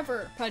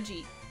forever,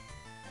 Pudgy?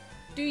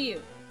 Do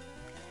you?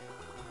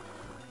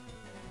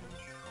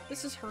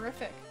 This is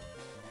horrific.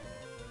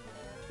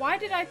 Why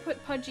did I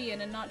put Pudgy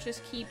in and not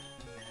just keep...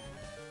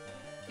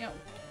 You know,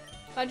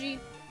 Pudgy,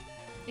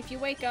 if you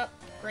wake up,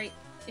 great.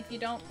 If you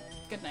don't,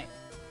 good night.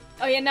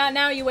 Oh yeah,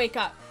 now you wake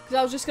up. Because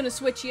I was just going to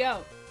switch you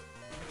out.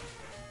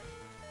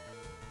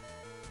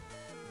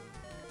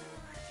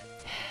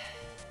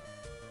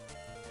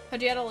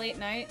 Pudgy had a late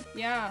night?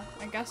 Yeah,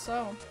 I guess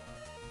so.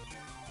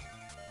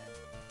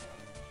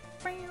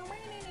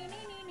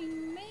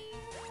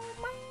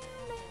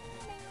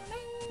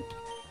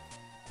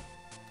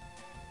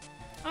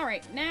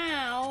 Alright,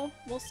 now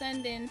we'll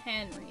send in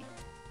Henry.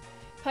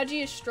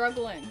 Pudgy is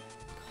struggling. God.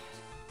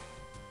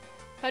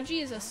 Pudgy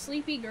is a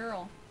sleepy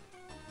girl.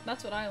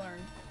 That's what I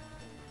learned.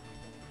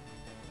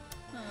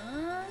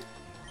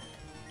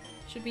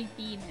 Should we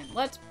beam him?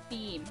 Let's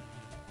beam.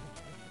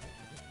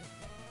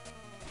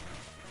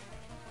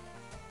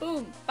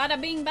 Boom! Bada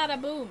bing,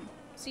 bada boom.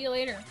 See you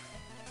later.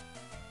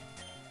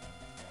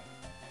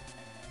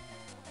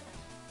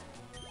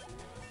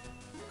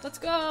 Let's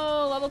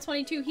go! Level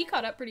 22. He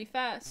caught up pretty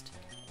fast.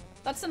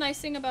 That's the nice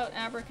thing about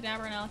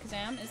Abracadabra and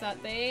Alakazam, is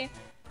that they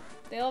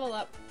level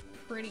up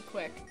pretty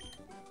quick.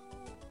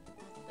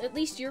 At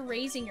least you're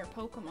raising your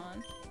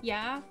Pokemon.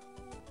 Yeah?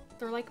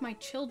 They're like my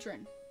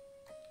children.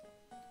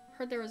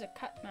 Heard there was a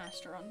cut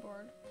master on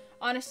board.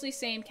 Honestly,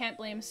 same. Can't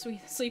blame a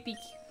sleepy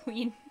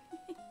queen.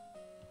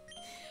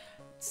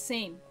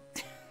 Same.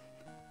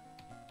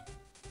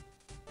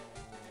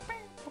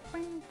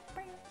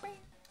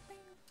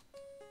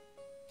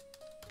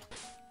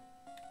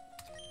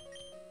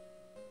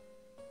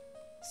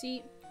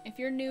 See, if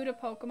you're new to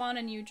Pokemon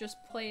and you just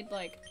played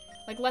like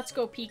Let's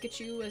Go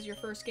Pikachu as your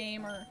first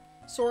game, or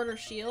Sword or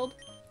Shield,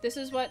 this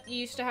is what you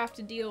used to have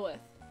to deal with.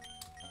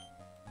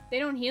 They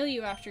don't heal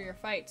you after your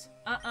fights.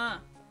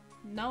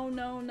 No,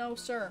 no, no,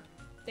 sir.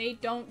 They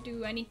don't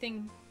do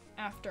anything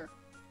after.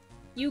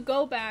 You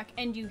go back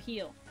and you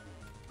heal.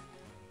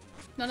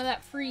 None of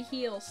that free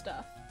heal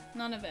stuff.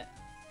 None of it.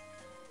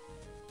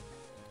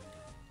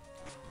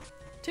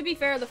 To be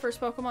fair, the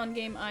first Pokemon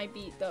game I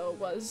beat, though,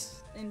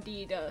 was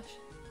indeed a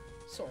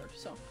Sword,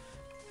 so.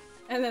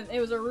 And then it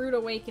was a rude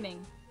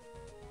awakening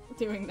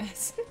doing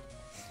this.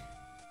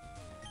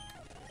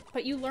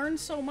 But you learn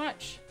so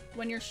much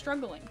when you're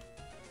struggling.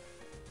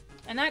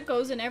 And that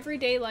goes in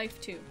everyday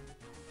life, too.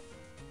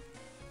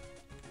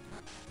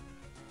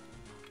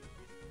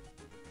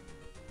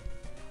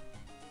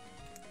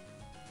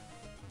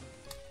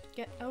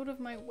 Get out of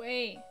my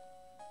way.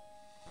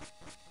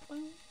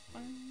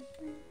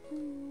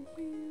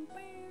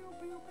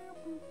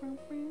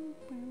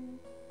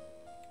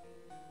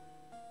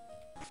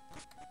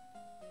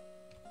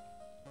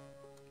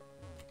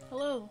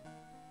 Hello.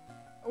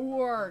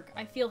 Org.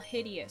 I feel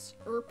hideous.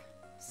 Erp.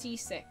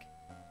 Seasick.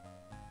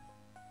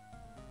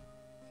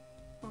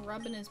 We're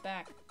rubbing his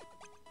back.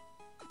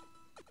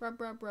 Rub,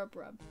 rub, rub,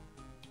 rub.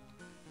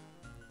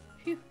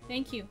 Phew.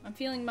 Thank you. I'm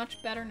feeling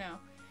much better now.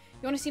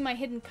 You want to see my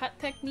hidden cut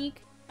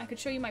technique? I could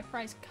show you my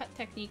prized cut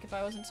technique if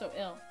I wasn't so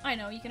ill. I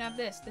know, you can have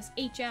this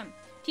HM.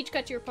 Teach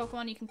cut to your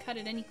Pokemon, you can cut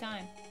it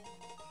anytime.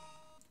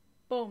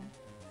 Boom.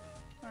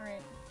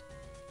 Alright.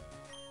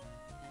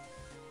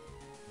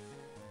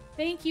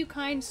 Thank you,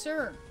 kind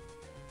sir.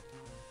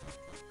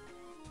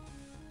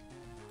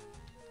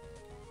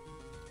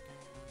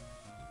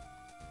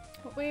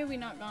 What way have we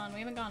not gone? We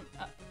haven't gone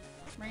up,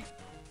 right?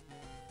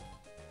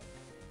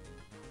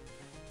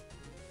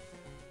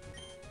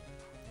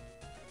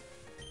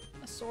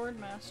 A sword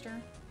master.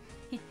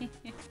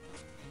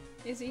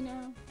 Is he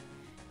now?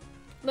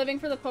 Living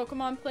for the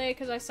Pokemon play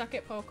because I suck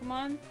at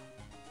Pokemon.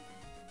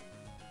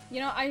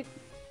 You know,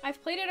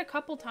 I've played it a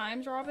couple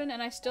times, Robin,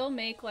 and I still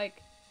make,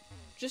 like,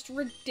 just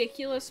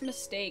ridiculous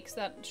mistakes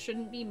that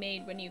shouldn't be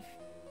made when you've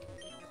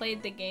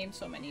played the game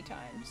so many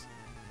times.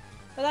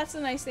 But that's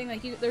the nice thing,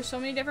 like, there's so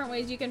many different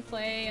ways you can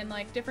play, and,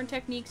 like, different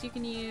techniques you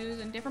can use,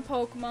 and different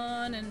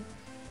Pokemon, and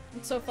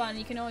it's so fun.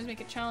 You can always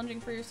make it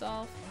challenging for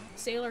yourself.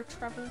 Sailor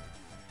Trevor.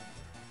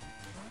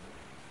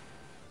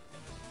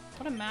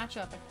 What a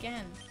matchup,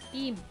 again.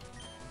 Beam.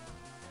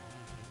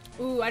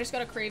 Ooh, I just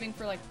got a craving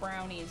for, like,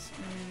 brownies.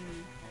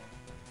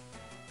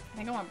 I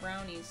think I want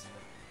brownies.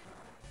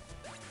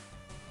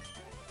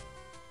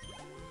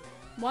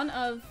 One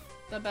of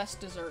the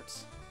best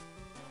desserts.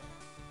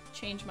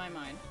 Changed my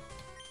mind.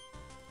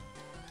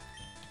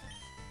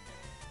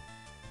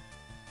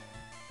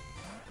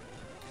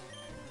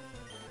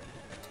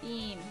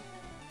 Beam.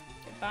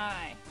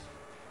 Goodbye.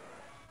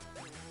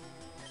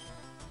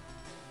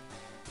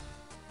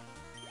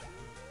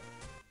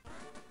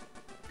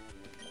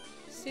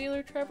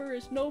 Sailor Trevor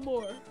is no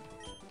more.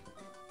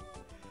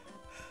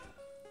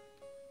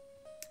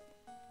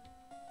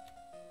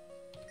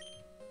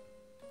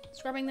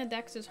 Scrubbing the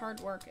decks is hard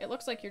work. It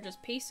looks like you're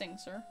just pacing,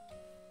 sir.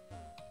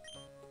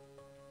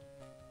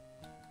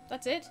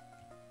 That's it?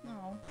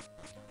 No.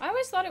 I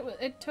always thought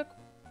it took,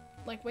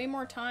 like, way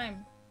more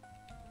time.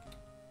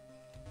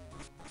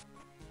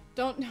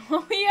 Don't know.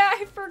 Oh, yeah,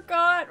 I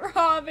forgot,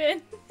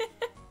 Robin.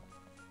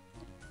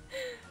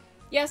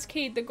 Yes,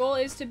 Kate, the goal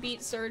is to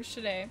beat Surge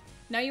today.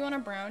 Now you want a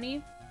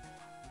brownie?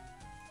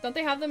 Don't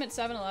they have them at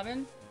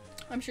 7-Eleven?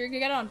 I'm sure you could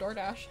get it on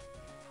DoorDash.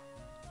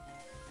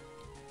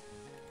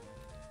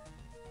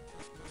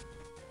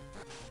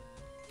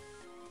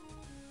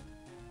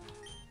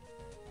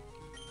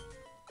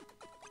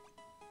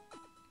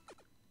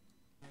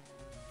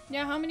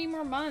 Yeah, how many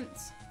more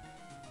months?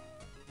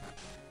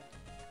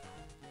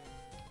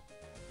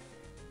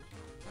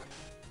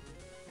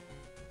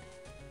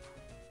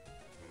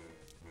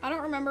 I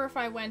don't remember if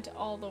I went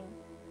all the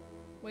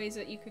ways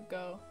that you could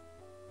go.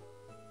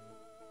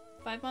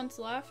 5 months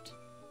left?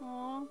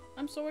 Aw,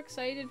 I'm so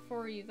excited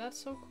for you.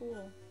 That's so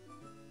cool.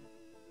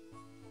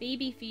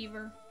 Baby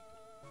fever.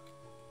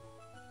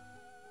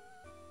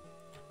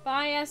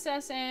 Bye,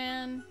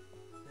 SSN.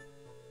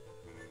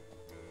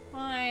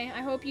 Hi,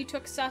 I hope you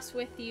took Sus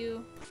with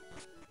you.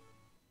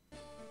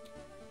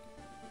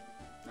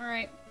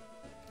 Alright.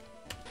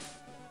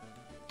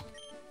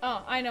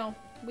 Oh, I know.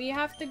 We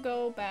have to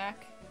go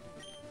back.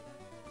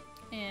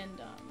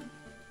 And,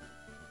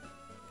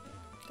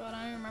 God,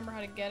 I don't remember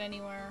how to get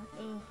anywhere.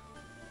 Ugh.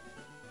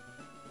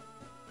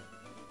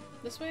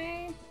 This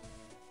way?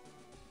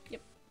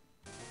 Yep.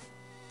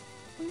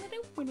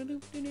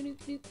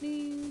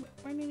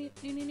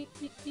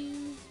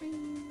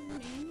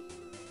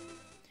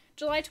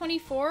 July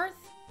 24th?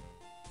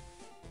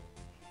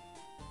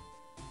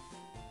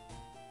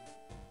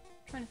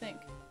 Trying to think.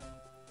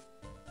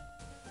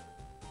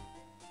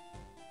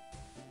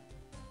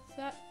 Is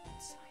that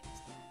sign?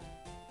 Is that?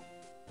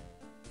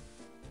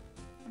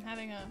 I'm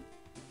having a.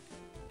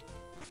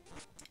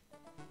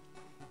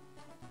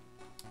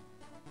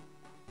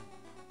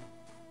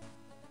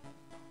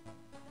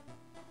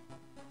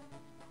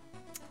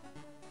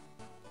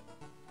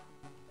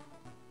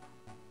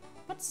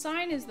 What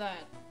sign is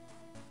that?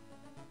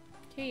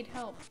 Cade,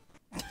 help.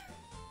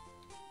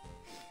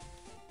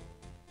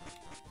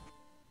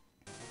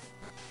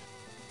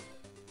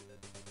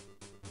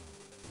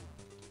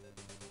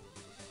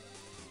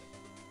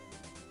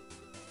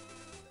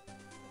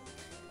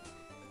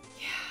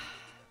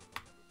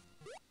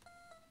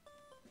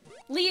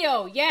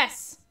 Leo,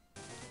 yes!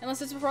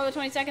 Unless it's before the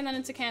 22nd, then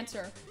it's a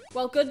Cancer.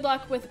 Well, good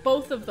luck with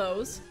both of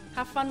those.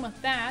 Have fun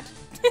with that.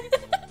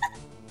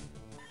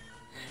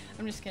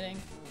 I'm just kidding.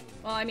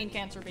 Well, I mean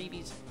Cancer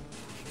babies.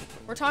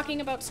 We're talking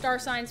about star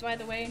signs, by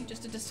the way.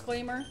 Just a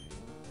disclaimer.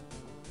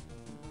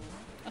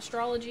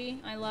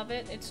 Astrology, I love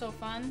it. It's so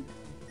fun.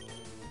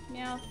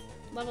 Yeah,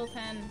 level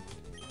 10.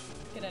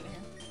 Get out of here.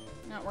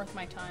 Not worth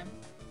my time.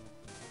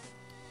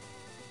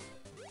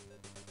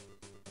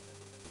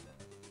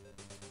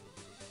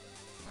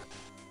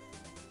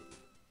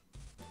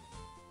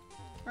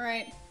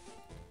 Alright.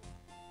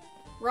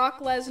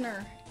 Brock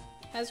Lesnar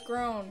has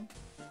grown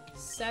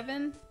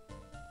 7.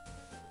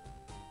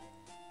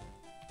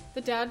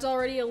 The dad's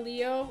already a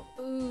Leo?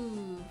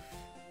 Ooh.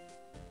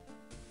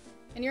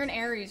 And you're an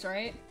Aries,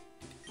 right?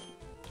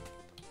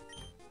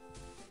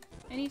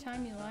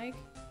 Anytime you like.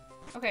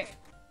 Okay.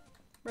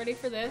 Ready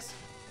for this?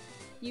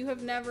 You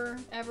have never,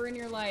 ever in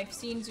your life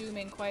seen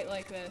zooming quite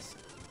like this.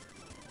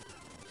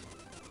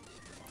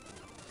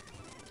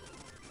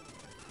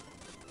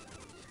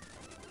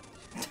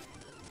 I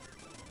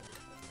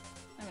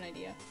have an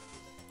idea.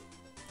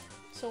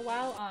 So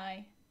while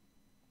I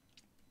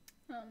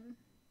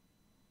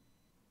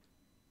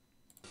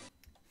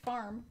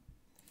farm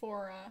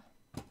for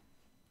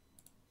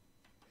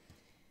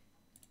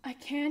I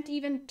can't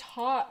even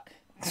talk.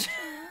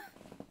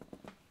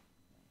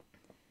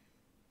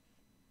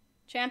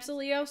 Champ's a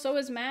Leo, so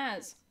is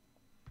Maz.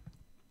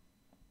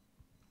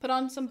 Put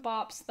on some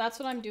bops. That's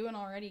what I'm doing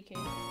already, Kate.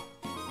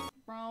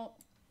 And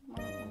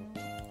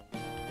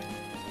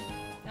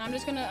I'm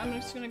just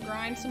gonna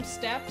grind some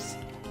steps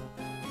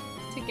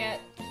to get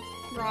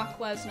Brock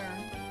Lesnar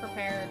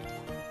prepared.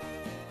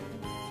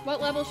 What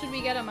level should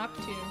we get him up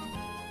to?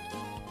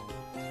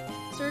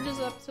 Surge is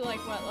up to like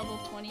what, level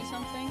 20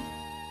 something?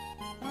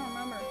 I don't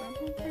remember.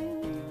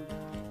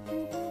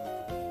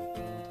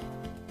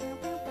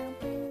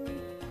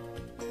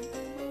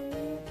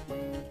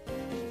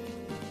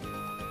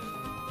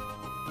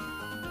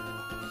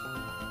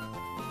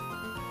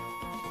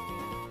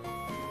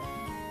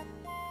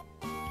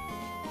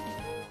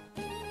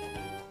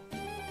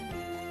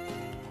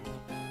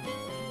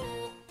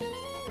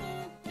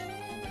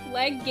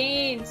 Leg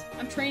gains.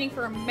 I'm training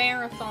for a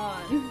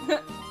marathon.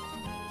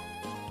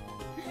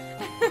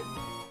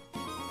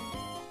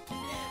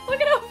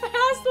 Look at how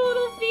fast the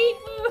little feet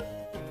move.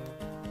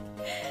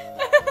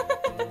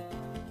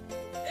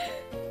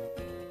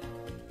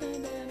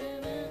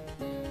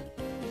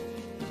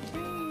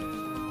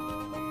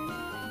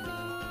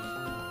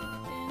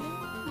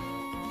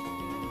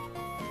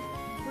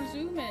 We're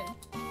zooming.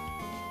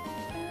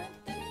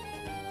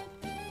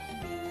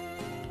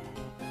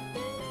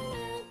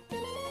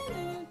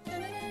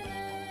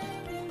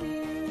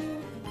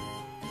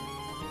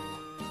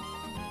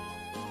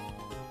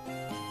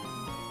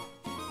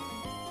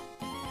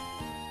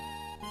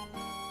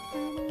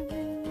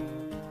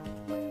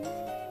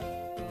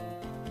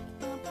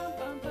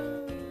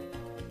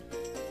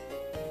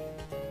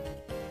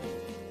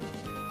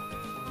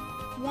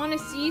 Want to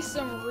see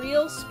some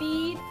real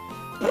speed?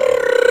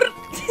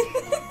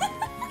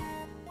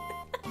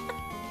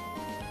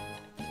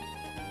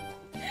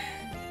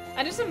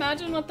 I just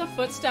imagine what the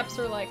footsteps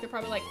are like. They're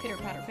probably like pitter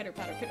patter, pitter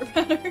patter, pitter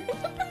patter.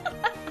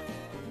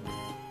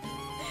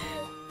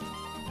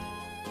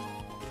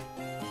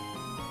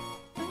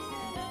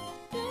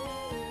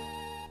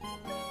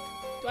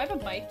 Do I have a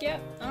bike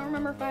yet? I don't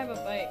remember if I have a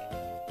bike.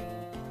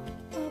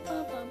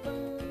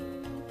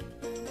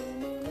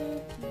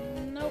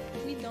 Nope,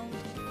 we don't.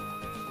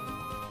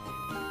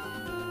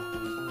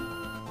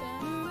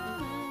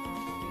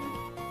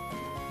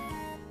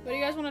 What do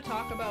you guys want to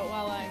talk about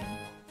while I'm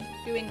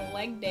doing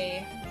leg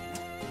day?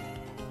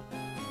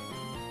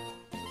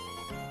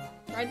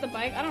 Ride the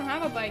bike? I don't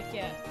have a bike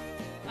yet.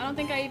 I don't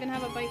think I even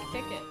have a bike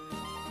ticket.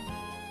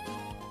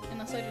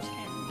 Unless I just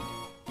can't read.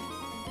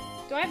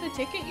 Do I have the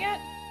ticket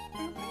yet?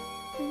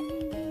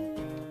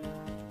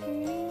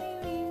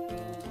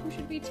 Who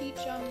should we teach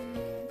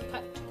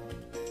putt?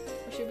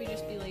 Or should we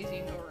just be lazy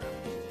and go around?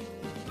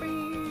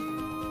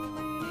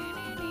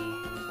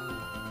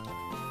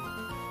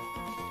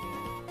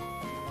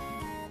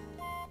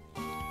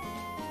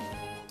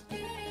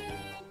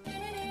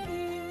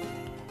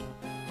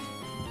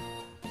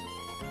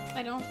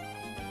 I don't...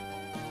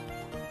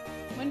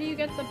 When do you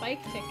get the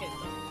bike ticket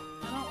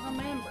though? I don't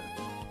remember.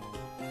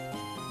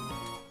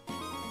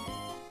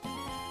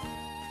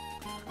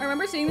 I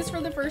remember seeing this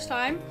for the first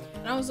time,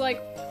 and I was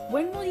like,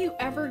 when will you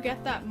ever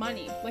get that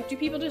money? Like, do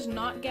people just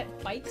not get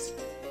bikes?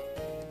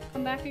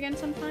 Come back again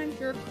sometime?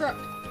 You're a crook.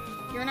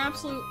 You're an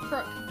absolute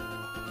crook.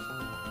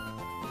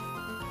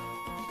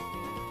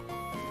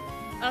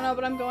 I don't know,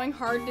 but I'm going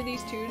hard to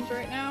these tunes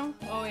right now.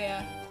 Oh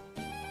yeah.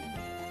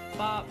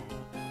 Bop.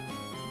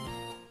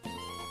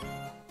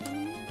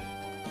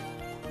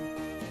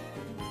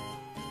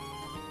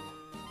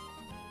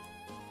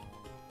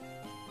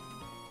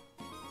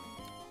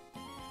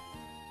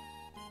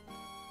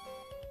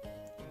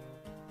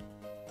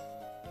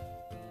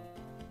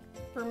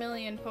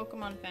 Vermilion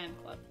Pokemon Fan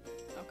Club.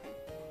 Okay.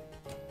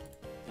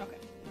 Okay.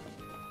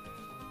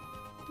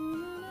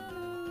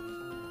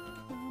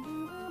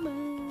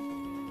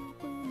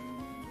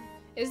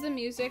 Is the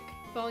music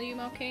volume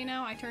okay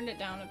now? I turned it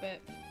down a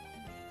bit.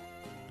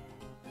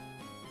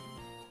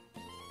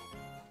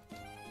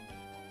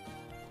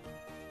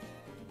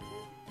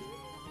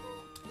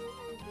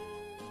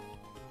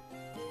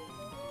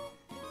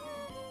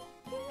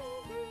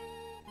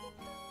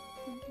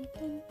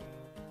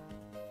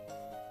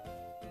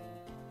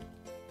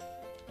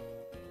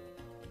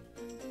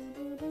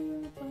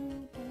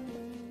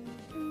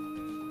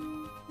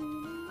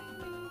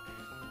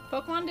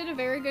 Pokemon did a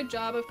very good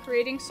job of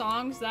creating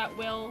songs that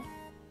will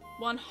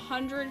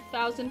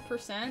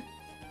 100,000%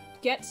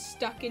 get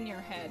stuck in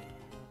your head.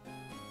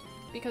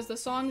 Because the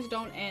songs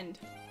don't end.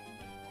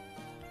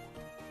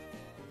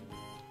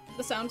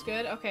 The sound's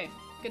good? Okay,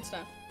 good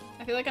stuff.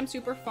 I feel like I'm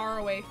super far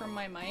away from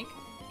my mic,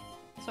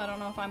 so I don't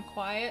know if I'm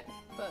quiet,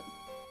 but...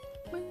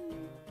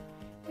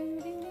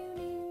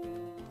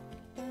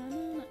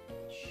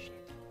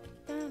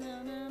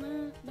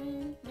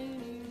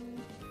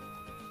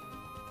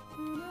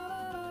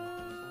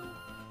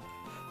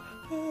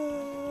 I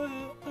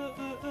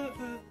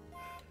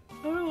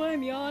don't know why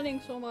I'm yawning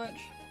so much.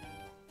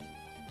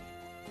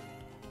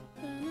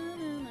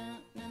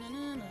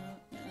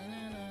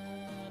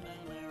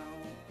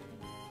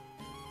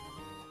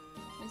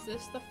 Is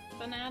this the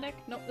fanatic?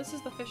 Nope, this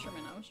is the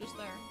fisherman. I was just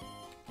there.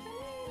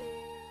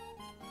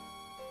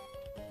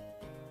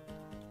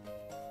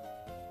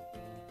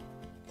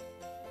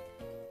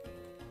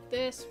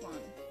 This one.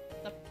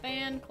 The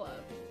fan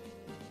club.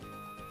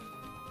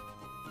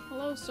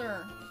 Hello,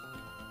 sir.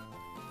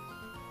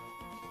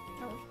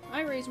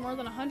 I raise more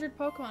than 100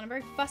 Pokemon. I'm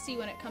very fussy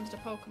when it comes to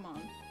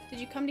Pokemon. Did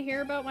you come to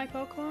hear about my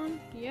Pokemon?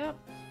 Yep.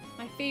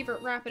 My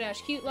favorite,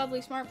 Rapidash. Cute,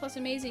 lovely, smart, plus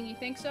amazing. You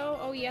think so?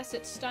 Oh yes,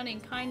 it's stunning.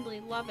 Kindly,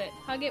 love it.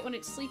 Hug it when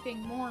it's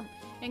sleeping, warm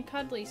and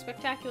cuddly.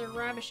 Spectacular,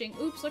 ravishing.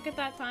 Oops, look at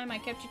that time. I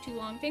kept you too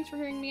long. Thanks for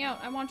hearing me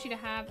out. I want you to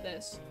have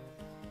this.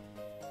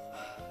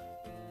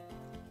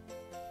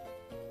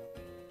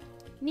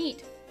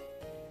 Neat.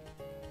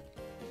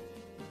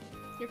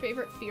 Your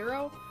favorite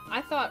Fearow?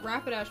 I thought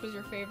Rapidash was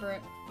your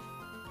favorite.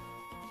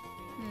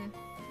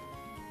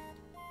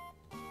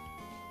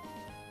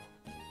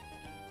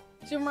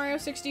 Super Mario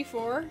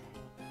 64?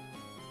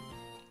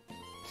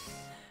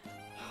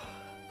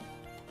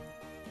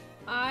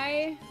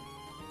 I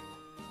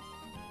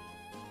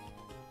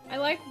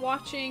like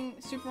watching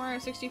Super Mario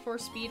 64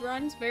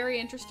 speedruns, very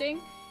interesting.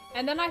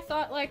 And then I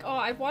thought like, oh,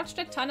 I've watched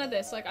a ton of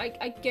this, like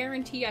I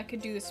guarantee I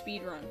could do the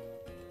speedrun.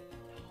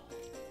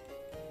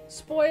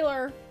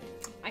 Spoiler,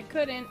 I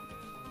couldn't.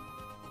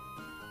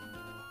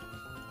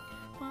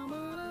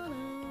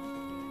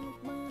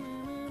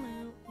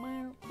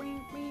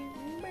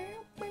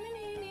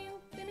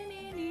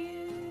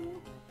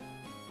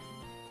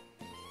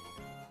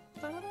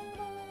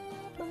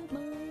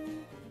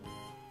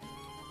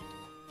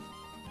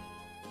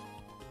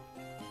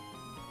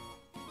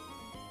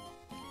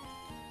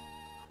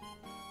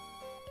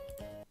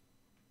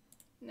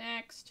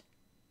 Next.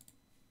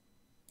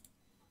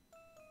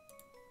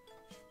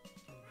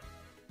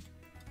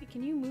 Hey,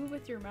 can you move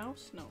with your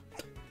mouse? No.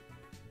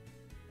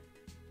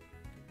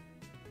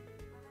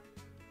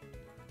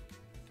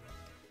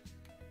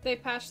 They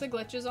patched the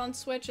glitches on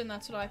Switch and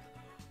that's what I...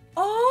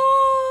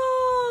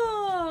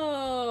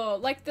 Oh!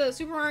 Like the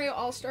Super Mario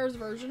All-Stars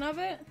version of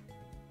it?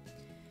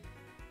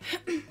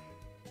 I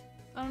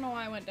don't know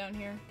why I went down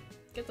here.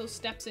 Get those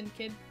steps in,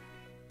 kid.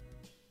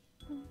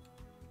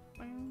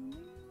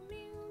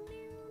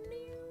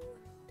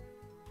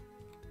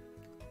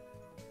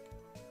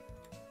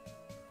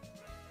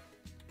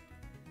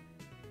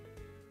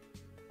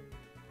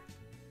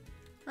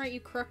 Alright, you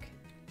crook.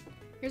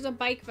 Here's a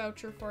bike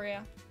voucher for you.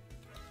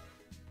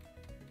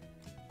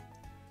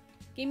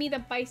 Give me the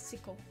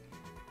bicycle.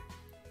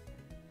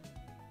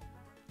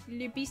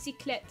 Le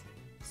bicyclette.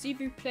 S'il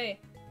vous plaît.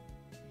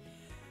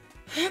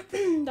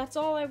 That's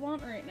all I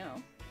want right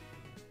now.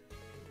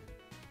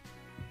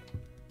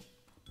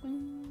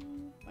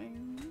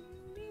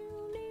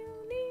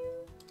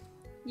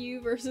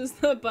 You versus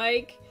the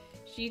bike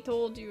she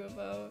told you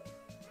about.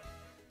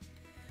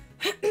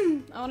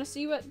 I want to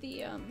see what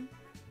the,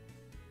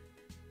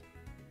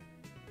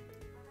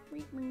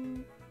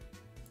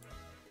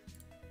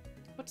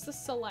 what's the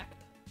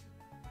select?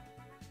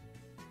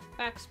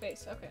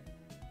 Backspace, okay.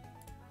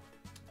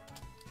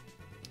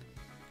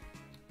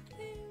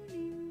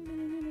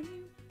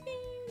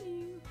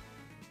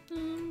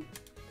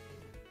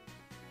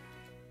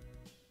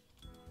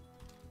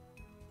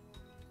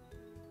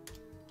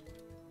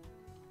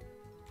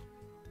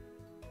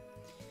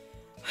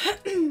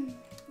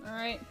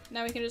 Alright,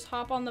 now we can just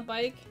hop on the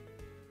bike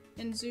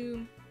and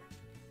zoom.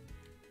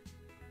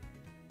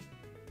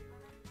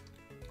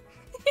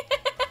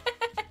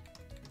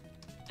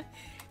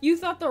 You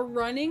thought the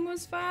running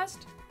was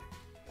fast?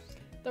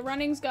 The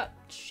running's got...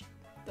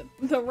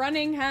 The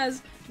running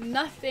has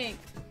nothing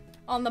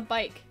on the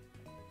bike.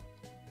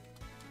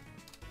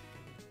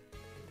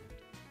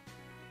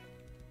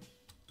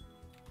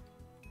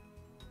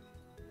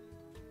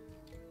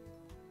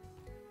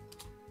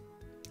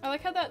 I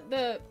like how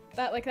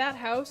that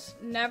house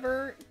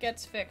never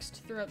gets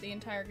fixed throughout the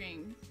entire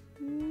game.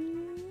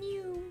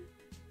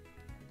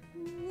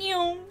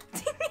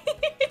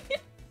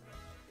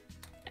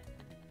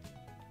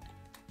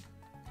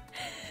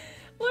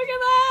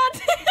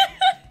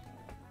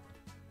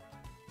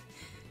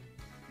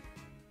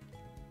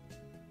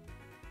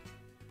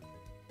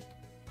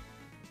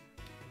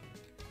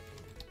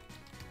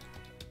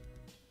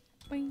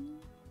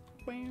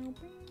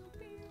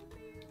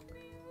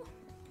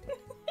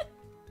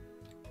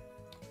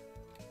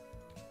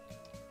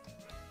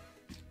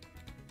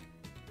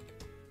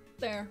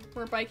 There,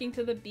 we're biking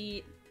to the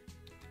beat.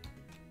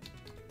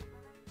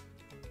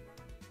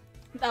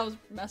 That was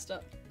messed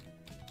up.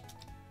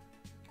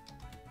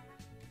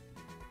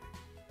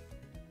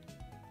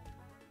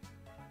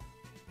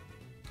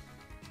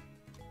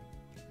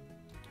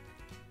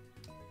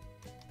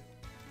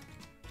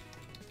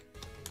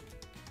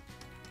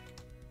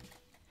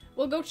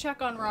 We'll go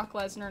check on Brock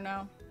Lesnar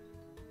now.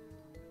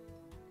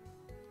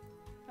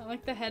 I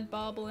like the head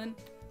bobbling.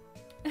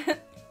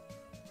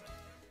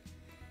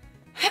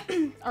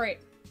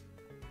 Alright.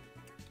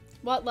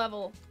 What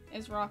level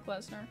is Brock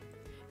Lesnar?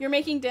 You're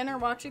making dinner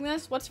watching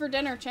this? What's for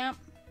dinner, champ?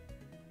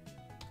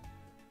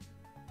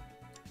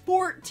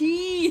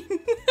 14!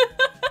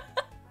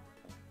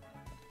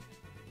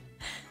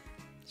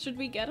 Should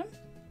we get him?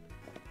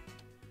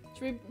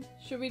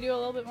 Should we do a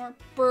little bit more?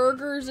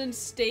 Burgers and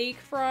steak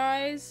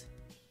fries?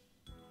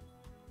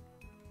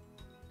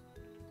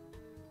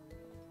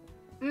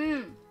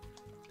 Mmm.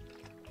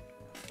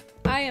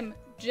 I am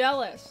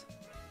jealous.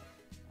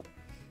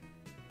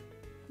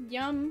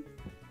 Yum.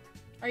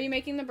 Are you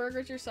making the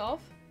burgers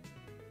yourself?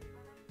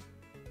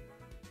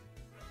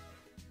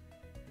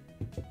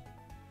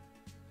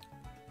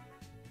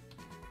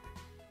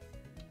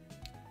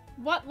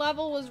 What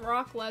level was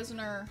Brock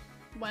Lesnar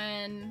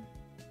when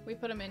we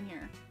put him in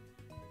here?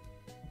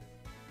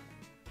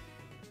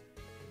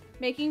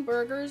 Making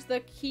burgers, the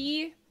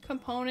key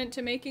component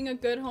to making a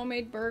good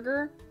homemade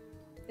burger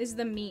is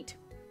the meat.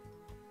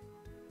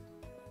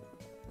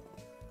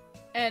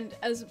 And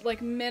as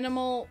like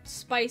minimal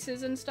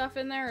spices and stuff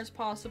in there as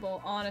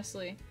possible,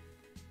 honestly.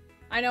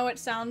 I know it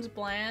sounds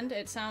bland,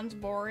 it sounds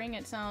boring,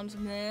 it sounds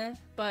meh,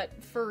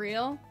 but for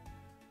real,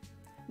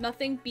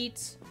 nothing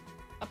beats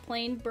a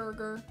plain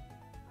burger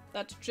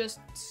that's just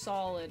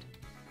solid.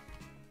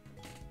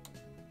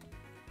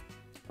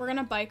 We're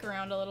gonna bike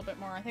around a little bit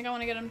more. I think I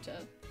want to get him to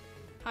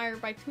higher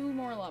by 2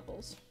 more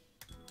levels.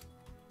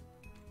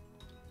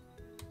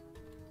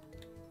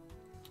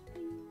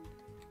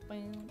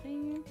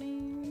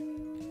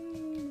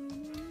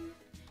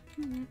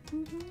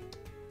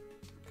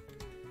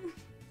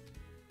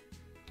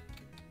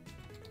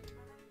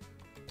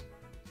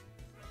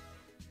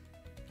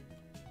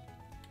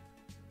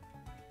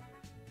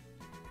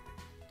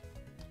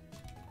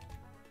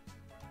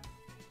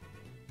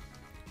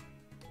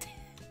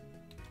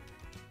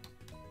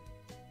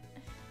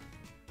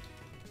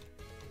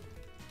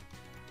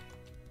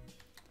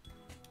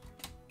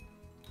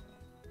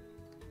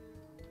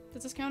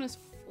 Does this count as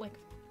like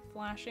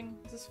flashing?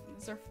 Is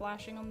there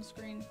flashing on the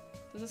screen?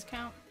 Does this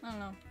count? I don't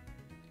know.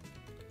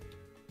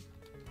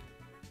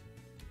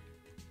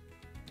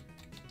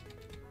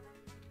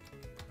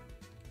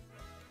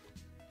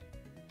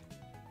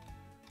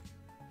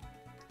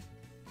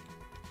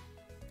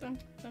 Dun,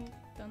 dun,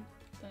 dun,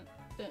 dun,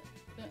 dun,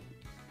 dun.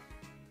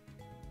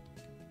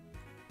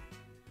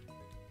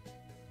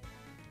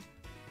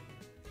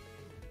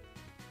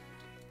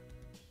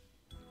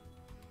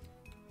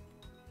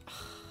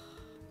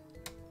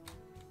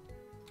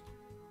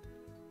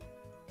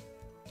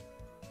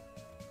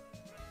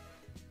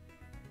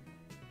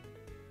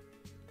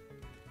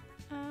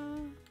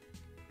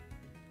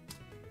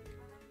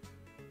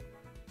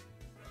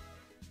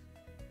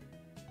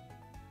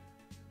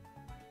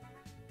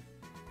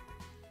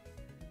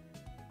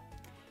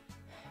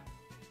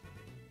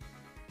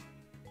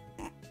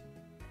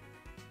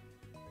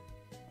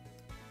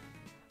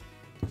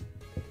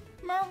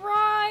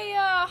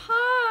 Mariah,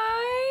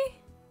 hi!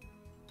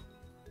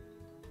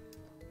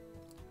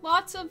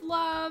 Lots of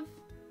love.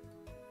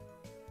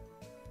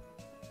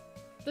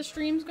 The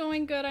stream's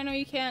going good. I know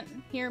you can't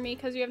hear me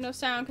because you have no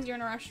sound because you're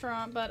in a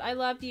restaurant, but I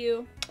love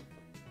you.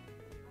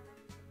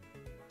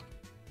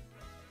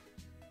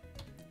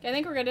 Okay, I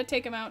think we're gonna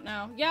take him out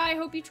now. Yeah, I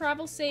hope you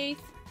travel safe.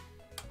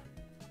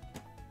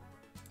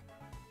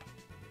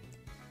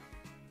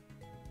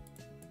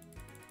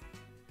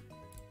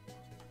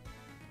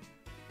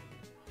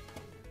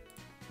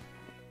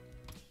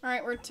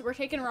 Alright, we're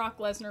taking Brock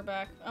Lesnar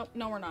back. Oh,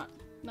 no we're not.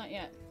 Not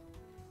yet.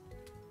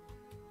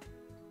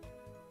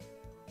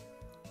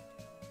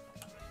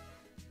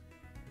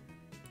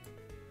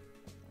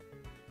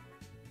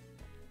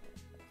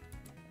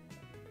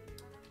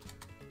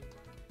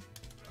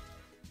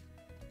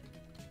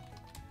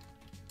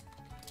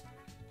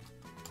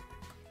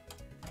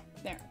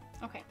 There.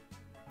 Okay.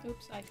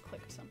 Oops, I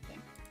clicked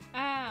something.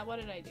 Ah, what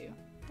did I do?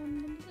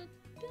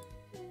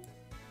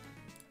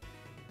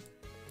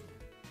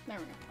 There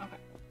we go. Okay.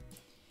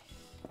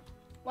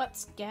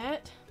 Let's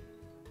get...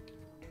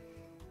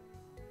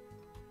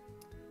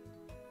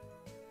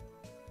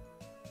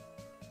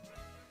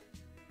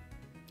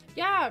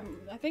 Yeah,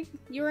 I think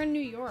you were in New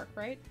York,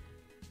 right?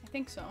 I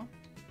think so.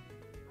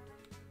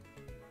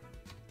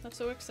 That's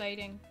so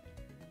exciting.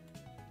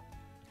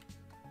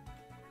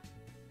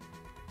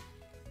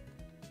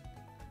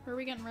 Who are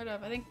we getting rid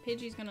of? I think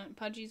Pudgy's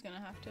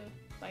gonna have to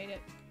fight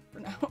it for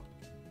now.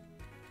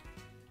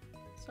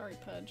 Sorry,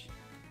 Pudge.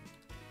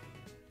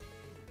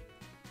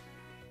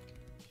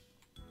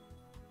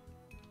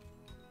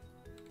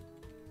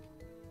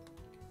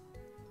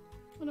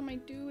 What am I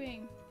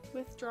doing?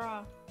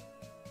 Withdraw.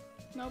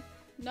 Nope.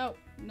 No.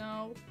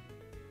 No.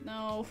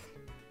 No.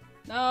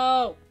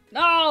 No.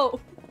 No!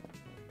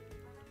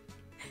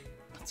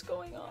 What's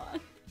going on?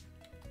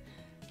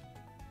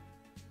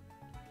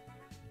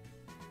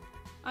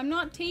 I'm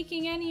not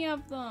taking any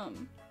of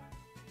them.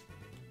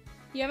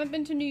 You haven't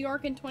been to New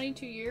York in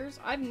 22 years?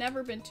 I've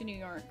never been to New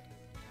York.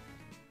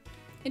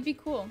 It'd be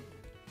cool.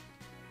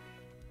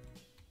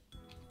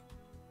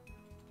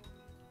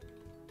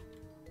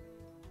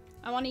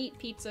 I want to eat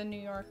pizza in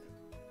New York.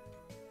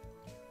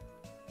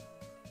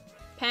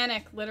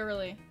 Panic,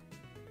 literally.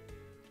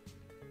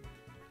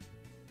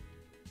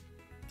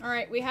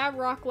 Alright, we have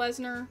Brock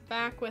Lesnar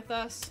back with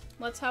us.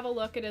 Let's have a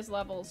look at his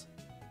levels.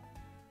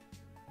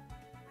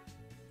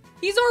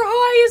 He's our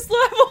highest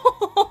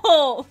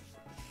level!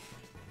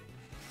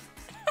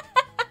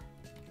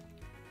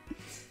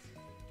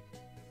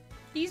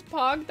 He's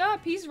pogged up.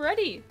 He's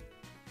ready.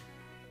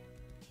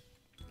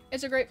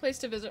 It's a great place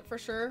to visit for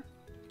sure.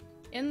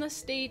 In the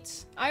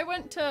States. I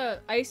went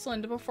to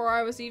Iceland before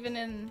I was even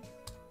in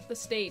the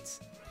States.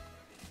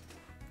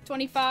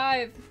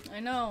 25. I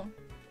know.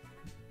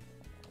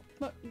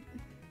 What?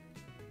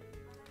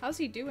 How's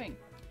he doing?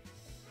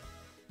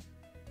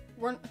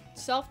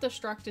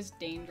 Self-destruct is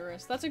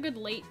dangerous. That's a good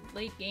late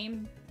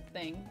game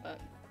thing, but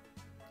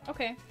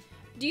okay.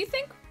 Do you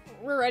think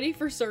we're ready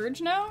for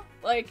Surge now?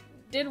 Like,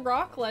 did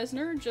Brock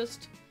Lesnar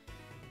just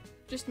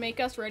make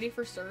us ready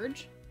for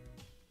Surge?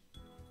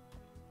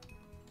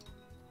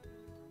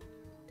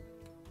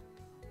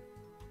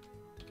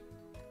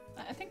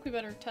 I think we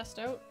better test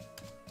out.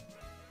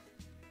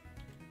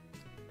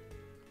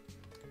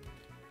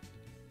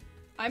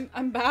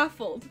 I'm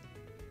baffled.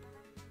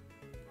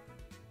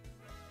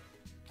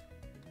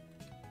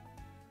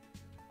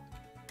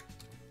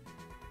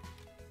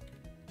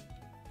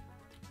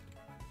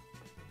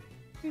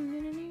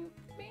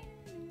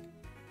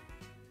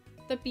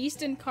 The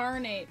Beast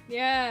Incarnate,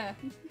 yeah.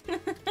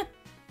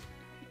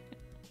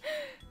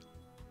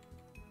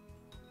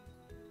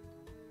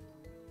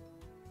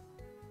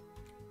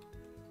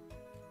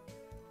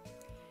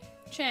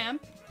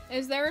 Champ,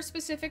 is there a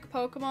specific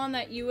Pokemon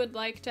that you would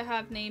like to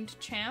have named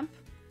Champ?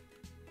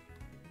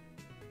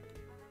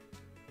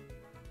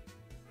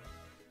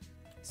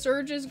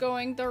 Surge is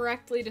going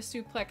directly to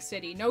Suplex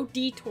City. No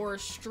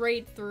detours,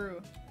 straight through.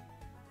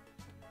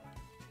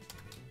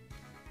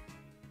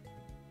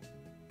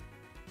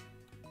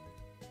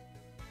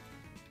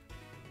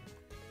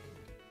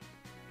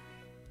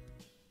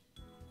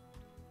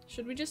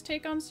 Should we just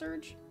take on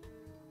Surge?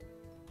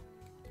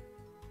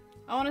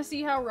 I want to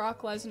see how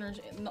Brock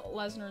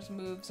Lesnar's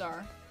moves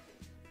are.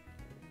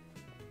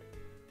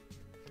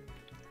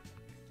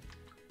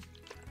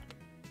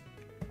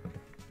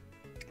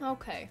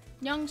 Okay,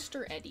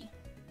 youngster Eddie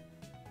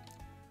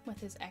with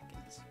his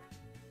Ekans.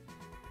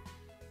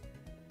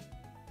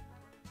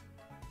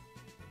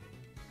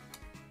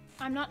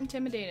 I'm not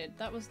intimidated.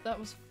 That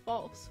was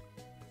false.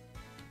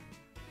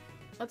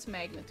 Let's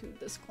magnitude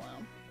this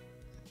clown.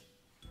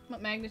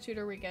 What magnitude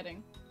are we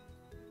getting?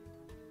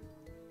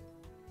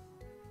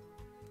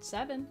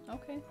 7.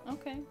 Okay,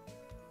 okay.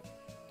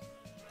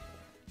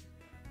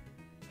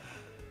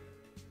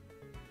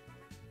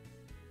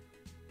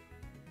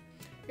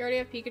 You already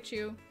have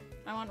Pikachu.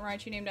 I want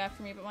Raichu named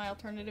after me, but my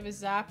alternative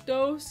is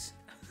Zapdos.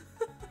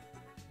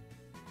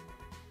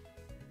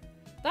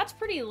 That's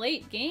pretty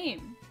late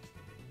game.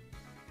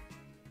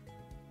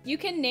 You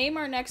can name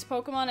our next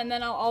Pokemon and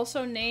then I'll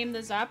also name the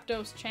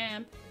Zapdos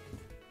champ.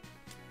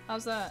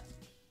 How's that?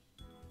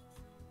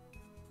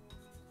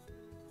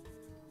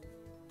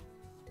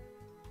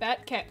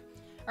 Bet? Okay.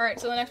 Alright,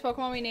 so the next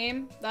Pokemon we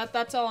name,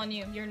 that's all on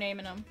you. You're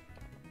naming them.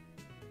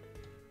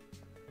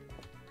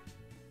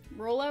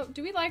 Rollout?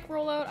 Do we like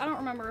Rollout? I don't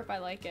remember if I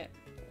like it.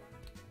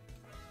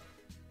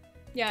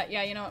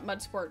 Yeah, you know what?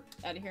 Mudsport,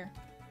 out of here.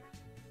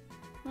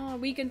 Oh,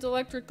 weakens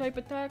electric type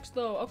attacks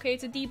though. Okay,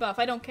 it's a debuff.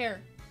 I don't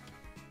care.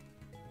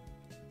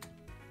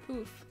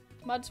 Poof.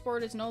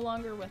 Mudsport is no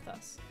longer with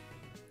us.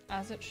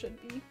 As it should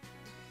be.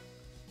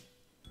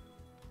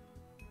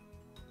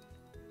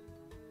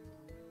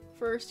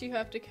 First, you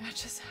have to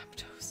catch a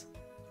Zapdos.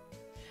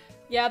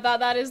 Yeah,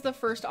 that is the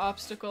first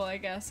obstacle, I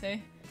guess, eh?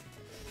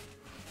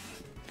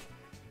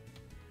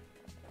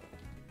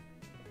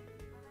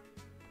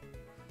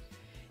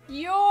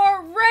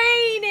 You're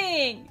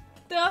reigning!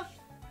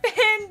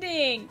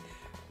 Defending!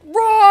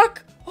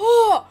 Rock!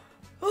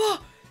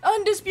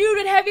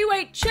 Undisputed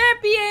heavyweight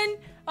champion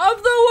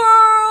of the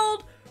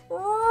world!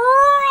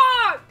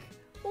 Brock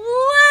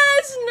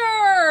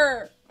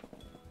Lesnar!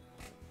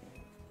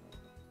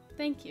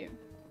 Thank you.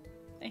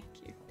 Thank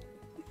you.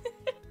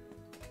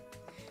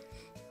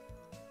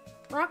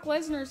 Brock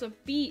Lesnar's a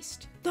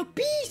beast. The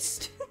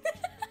beast!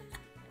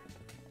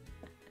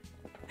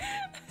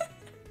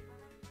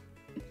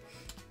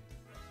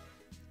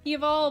 He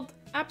evolved.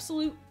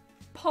 Absolute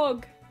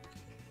pug.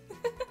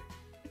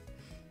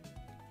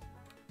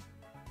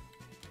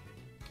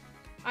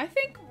 I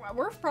think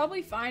we're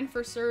probably fine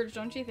for Surge,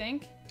 don't you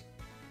think?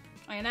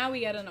 Alright, now we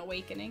get an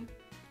awakening.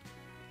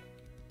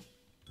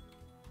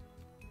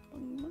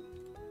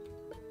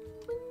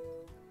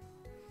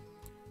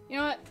 You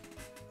know what?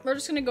 We're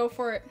just gonna go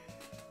for it.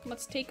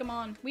 Let's take him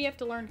on. We have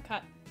to learn to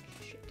cut.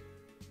 Shit.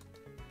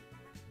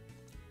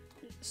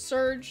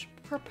 Surge,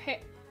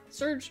 prepare.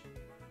 Surge,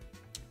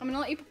 I'm gonna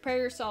let you prepare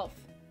yourself.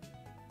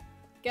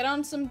 Get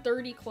on some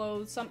dirty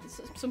clothes,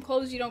 some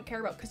clothes you don't care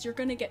about, because you're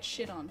gonna get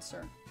shit on,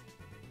 sir.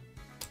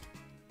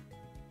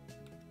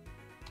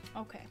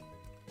 Okay.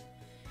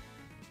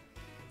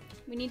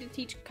 We need to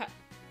teach cut,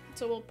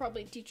 so we'll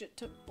probably teach it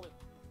to blue.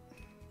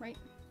 Right?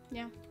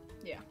 Yeah?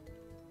 Yeah.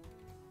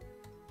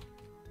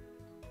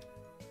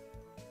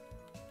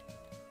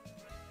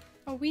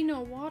 Oh, we know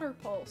water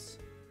pulse.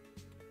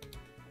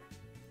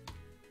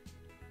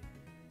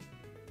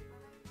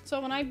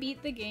 So when I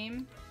beat the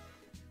game,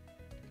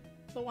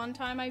 the one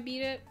time I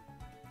beat it,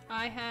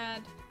 I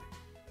had...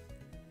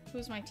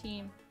 Who's my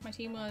team? My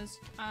team was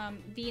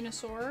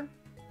Venusaur,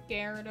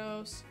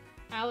 Gyarados,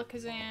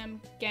 Alakazam,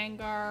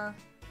 Gengar,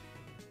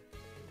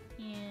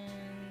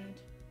 and...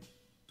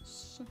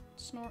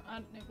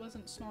 it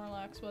wasn't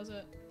Snorlax, was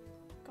it?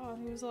 God,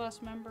 who was the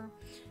last member?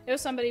 It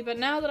was somebody, but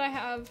now that I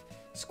have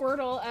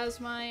Squirtle as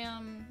my,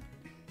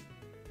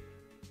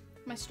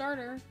 my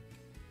starter,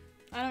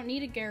 I don't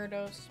need a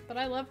Gyarados, but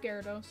I love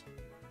Gyarados.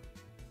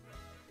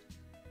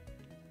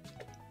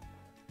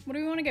 What do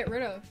we want to get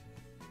rid of?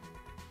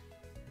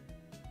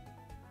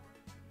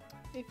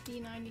 50,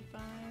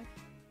 95.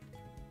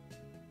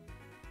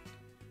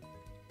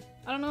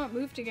 I don't know what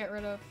move to get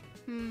rid of.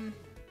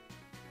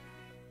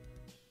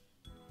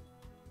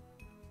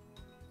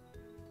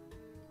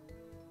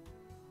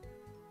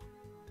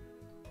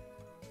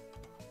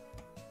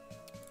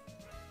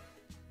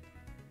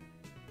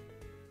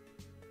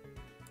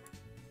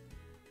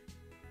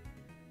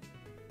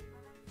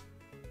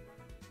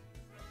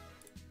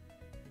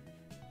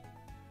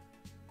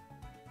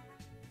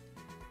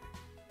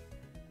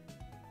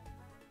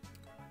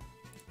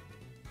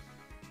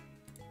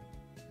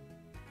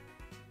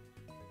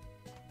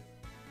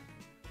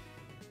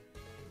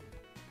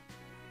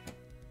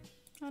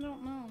 I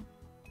don't know.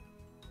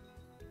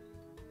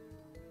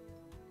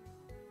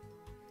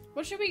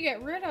 What should we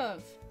get rid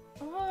of?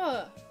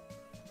 Ugh.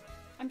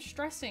 I'm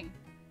stressing.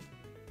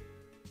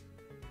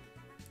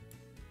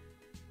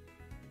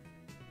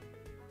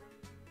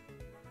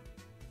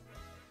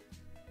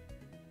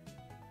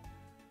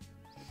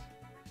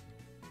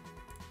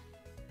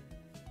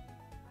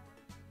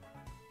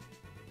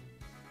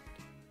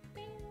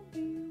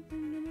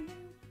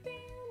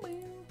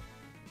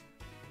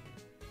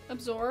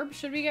 Absorb?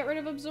 Should we get rid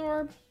of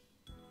Absorb?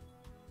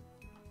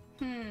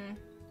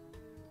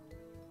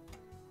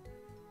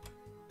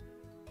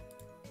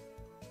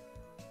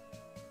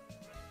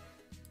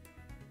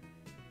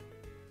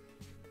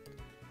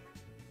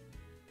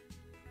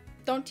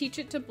 Don't teach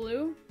it to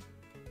blue?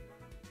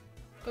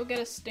 Go get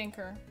a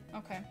stinker.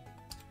 Okay.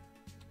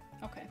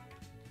 Okay.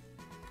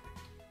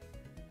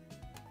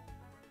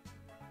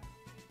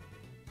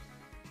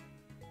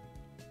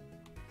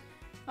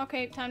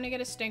 Okay, time to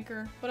get a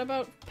stinker. What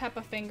about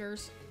Peppa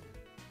Fingers?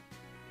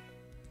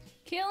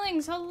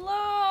 Killings,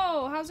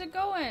 hello! How's it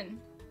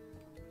going?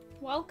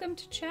 Welcome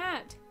to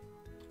chat.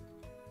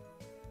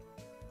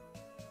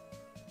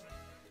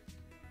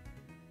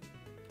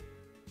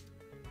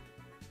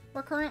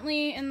 We're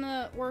currently in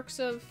the works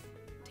of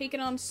taking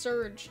on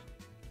Surge.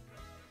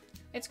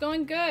 It's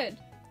going good.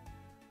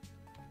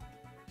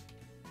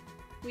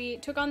 We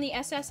took on the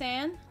SS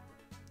Anne.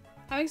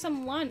 Having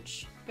some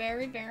lunch.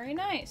 Very, very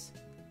nice.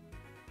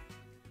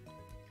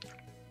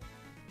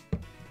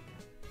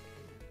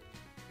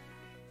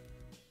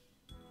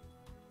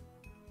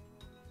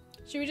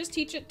 Should we just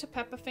teach it to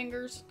Peppa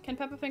Fingers? Can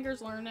Peppa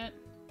Fingers learn it?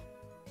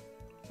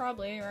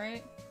 Probably,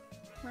 right?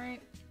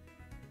 Right?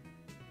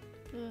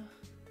 Ugh.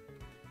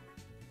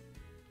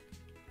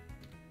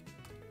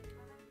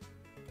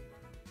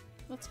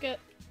 Let's get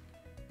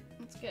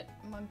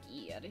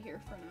Monkey out of here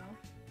for now.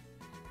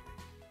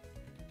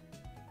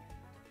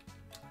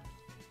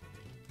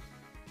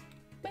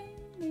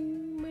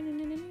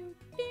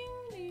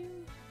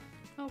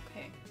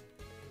 Okay.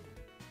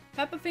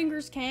 Peppa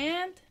Fingers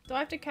can't? Do I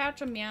have to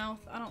catch a Meowth?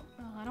 I don't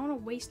want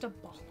to waste a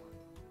ball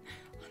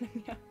on a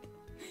Meowth.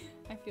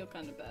 I feel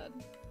kind of bad.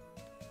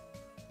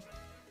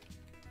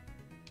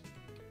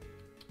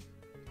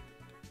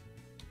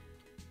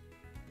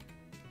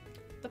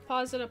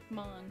 Deposit a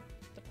Mon.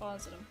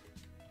 Deposit him.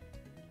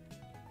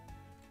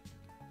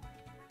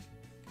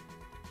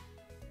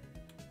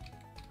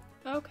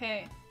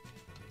 Okay.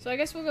 So I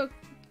guess we'll go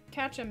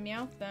catch a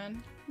Meowth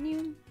then.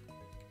 Mew.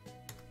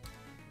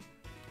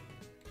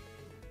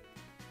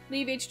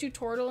 Leave H2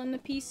 Tortle in the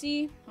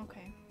PC?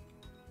 Okay.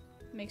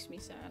 Makes me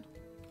sad.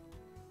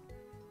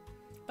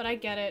 But I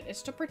get it.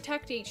 It's to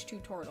protect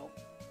H2 Tortle.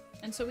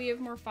 And so we have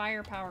more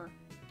firepower.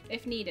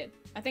 If needed.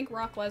 I think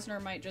Brock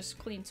Lesnar might just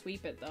clean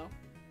sweep it though.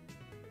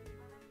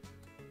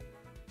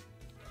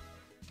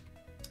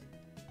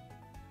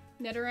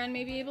 Nidoran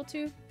may be able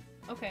to?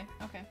 Okay,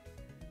 okay.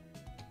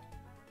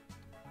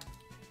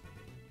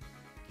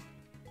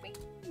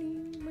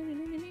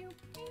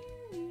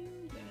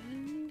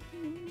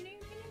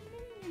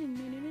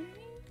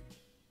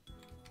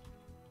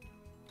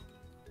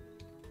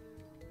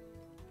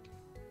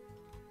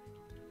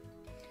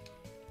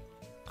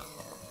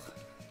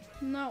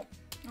 No.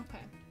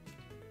 Okay.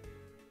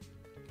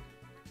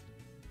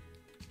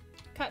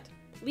 Cut.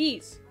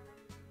 Please.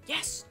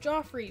 Yes!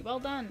 Joffrey, well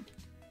done.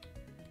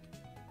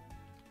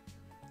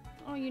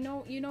 Oh, you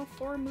know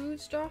 4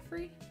 moves,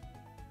 Joffrey?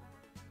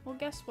 Well,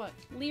 guess what?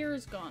 Lear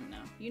is gone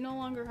now. You no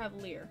longer have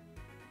Lear.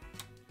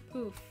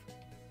 Poof.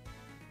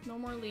 No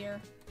more Lear.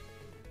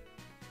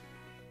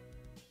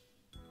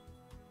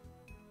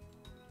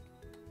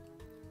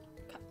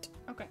 Cut.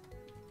 Okay.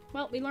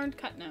 Well, we learned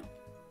cut now.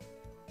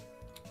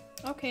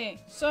 Okay,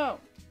 so.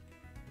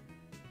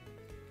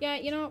 Yeah,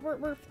 you know what?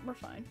 We're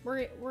fine.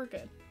 We're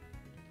good.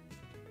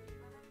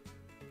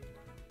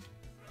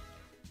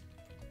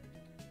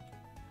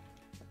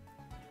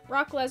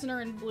 Brock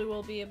Lesnar and Blue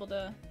will be able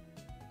to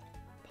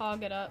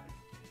pog it up.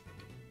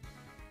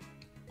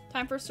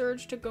 Time for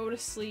Surge to go to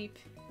sleep.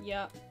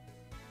 Yep.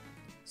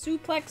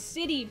 Suplex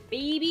City,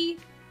 baby!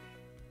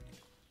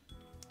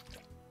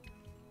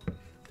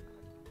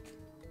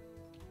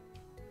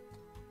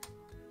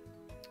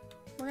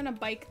 We're gonna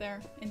bike there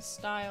in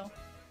style.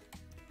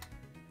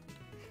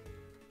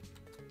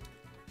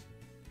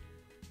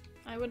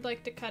 I would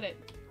like to cut it.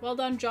 Well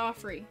done,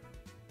 Joffrey.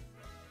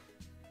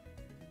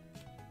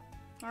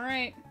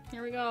 Alright,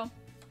 here we go.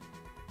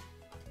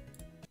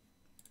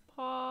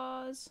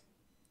 Pause.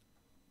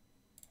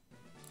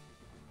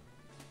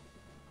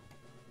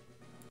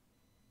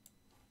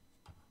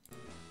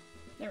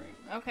 There we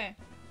go. Okay.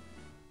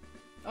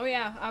 Oh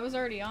yeah, I was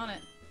already on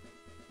it.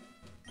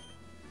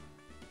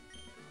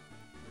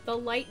 The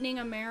Lightning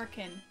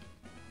American.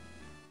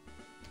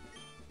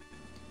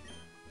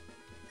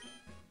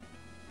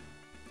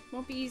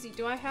 Won't be easy.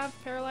 Do I have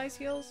paralyzed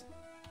heals?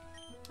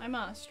 I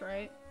must,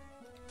 right?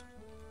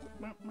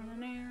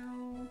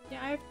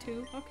 Yeah, I have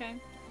 2.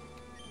 Okay.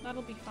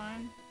 That'll be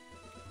fine.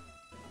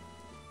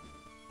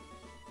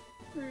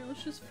 Alright,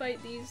 let's just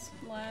fight these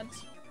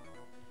lads.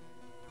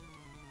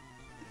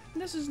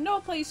 This is no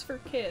place for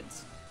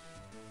kids.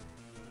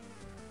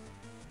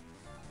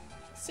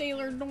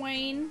 Sailor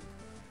Dwayne.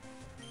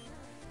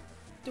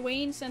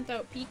 Dwayne sent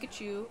out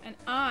Pikachu, and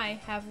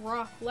I have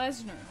Brock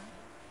Lesnar.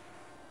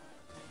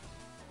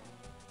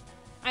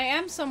 I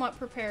am somewhat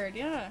prepared,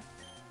 yeah.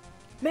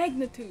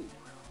 Magnitude.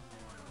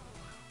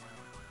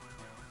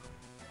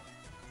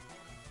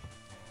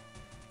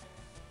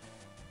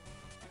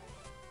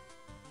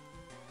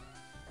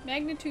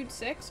 Magnitude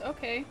 6?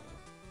 Okay.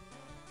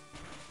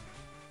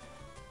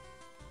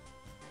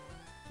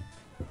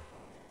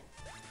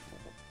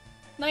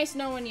 Nice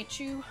knowing you,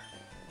 Chew.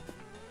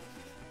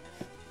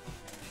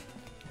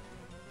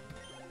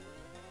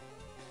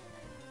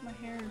 My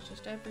hair is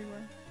just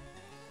everywhere.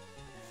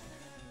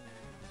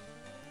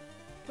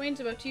 Dwayne's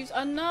about to use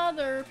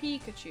another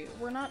Pikachu.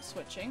 We're not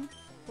switching.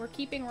 We're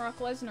keeping Brock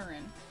Lesnar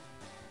in.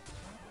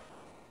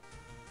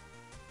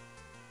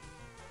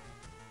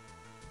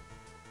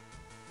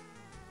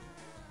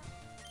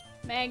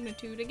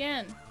 Magnitude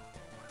again.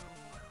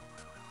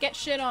 Get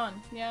shit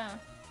on, yeah.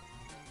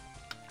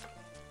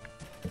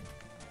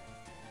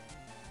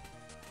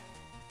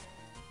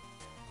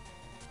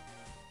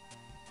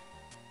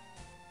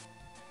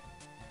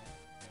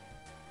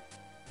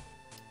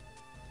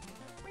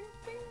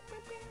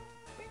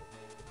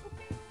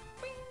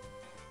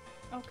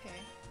 Okay.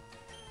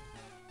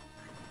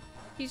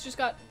 He's just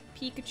got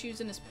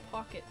Pikachus in his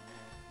pocket.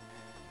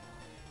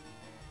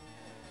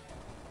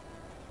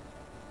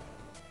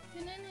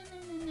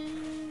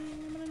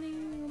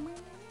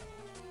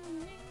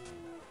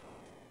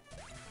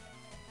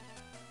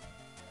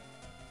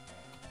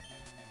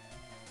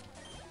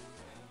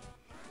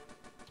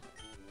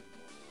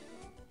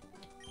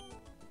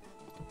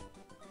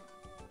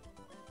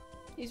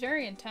 He's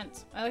very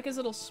intense. I like his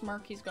little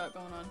smirk he's got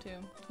going on too.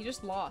 He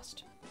just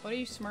lost. What are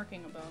you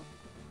smirking about?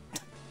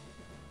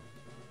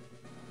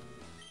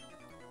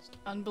 Just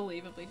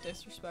unbelievably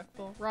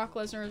disrespectful. Brock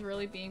Lesnar is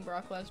really being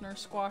Brock Lesnar,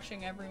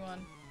 squashing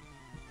everyone.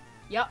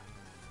 Yup.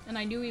 And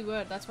I knew he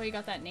would. That's why he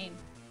got that name.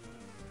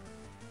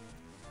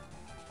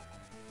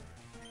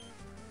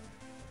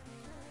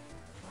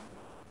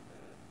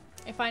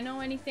 If I know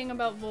anything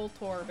about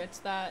Voltorb, it's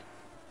that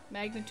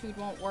Magnitude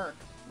won't work,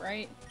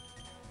 right?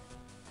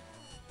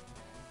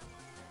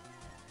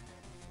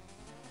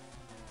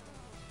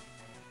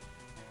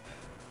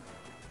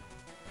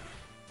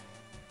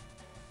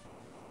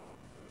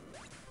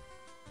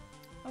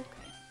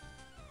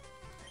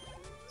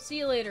 See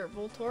you later,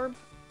 Voltorb.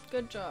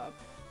 Good job.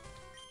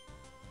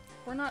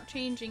 We're not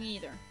changing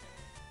either.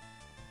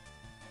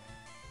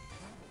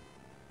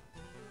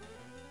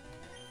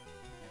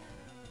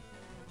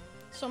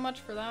 So much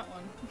for that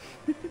one.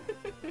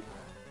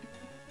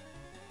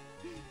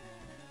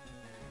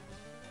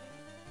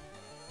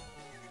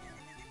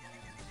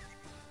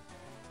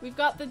 We've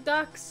got the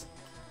ducks.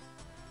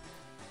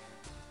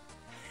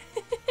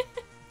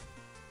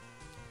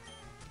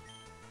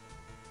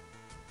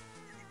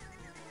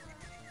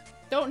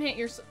 Don't hit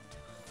your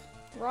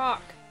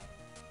rock.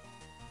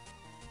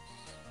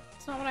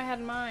 That's not what I had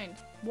in mind.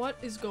 What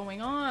is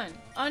going on?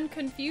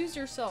 Unconfuse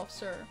yourself,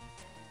 sir.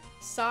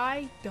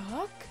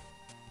 Psyduck?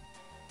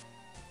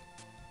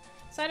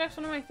 Psyduck's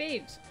one of my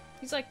faves.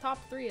 He's like top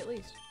 3 at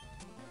least.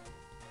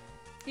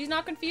 He's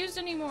not confused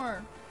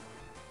anymore.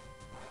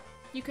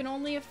 You can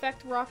only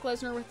affect Brock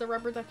Lesnar with the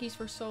rubber duckies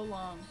for so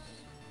long.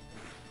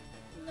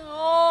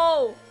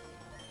 No!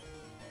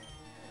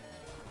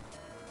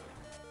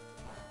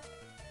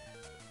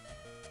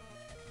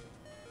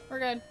 We're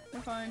good.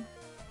 We're fine.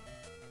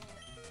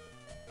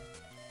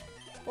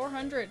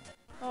 400.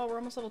 Oh, we're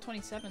almost level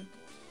 27.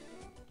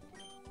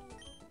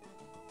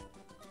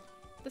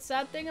 The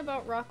sad thing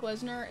about Brock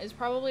Lesnar is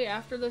probably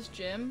after this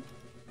gym,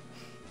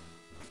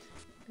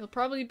 he'll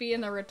probably be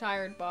in the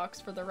retired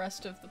box for the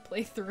rest of the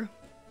playthrough.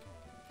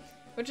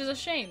 Which is a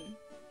shame.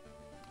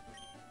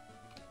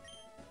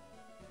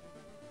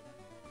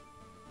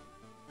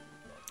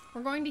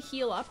 We're going to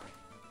heal up.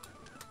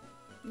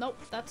 Nope,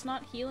 that's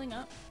not healing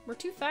up. We're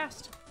too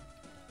fast.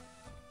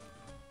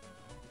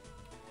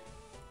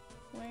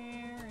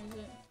 Where is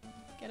it?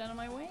 Get out of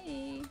my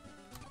way.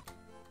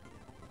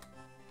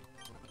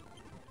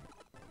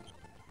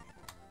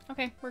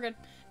 Okay, we're good.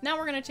 Now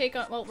we're gonna take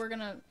on- well, we're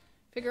gonna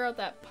figure out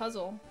that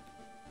puzzle.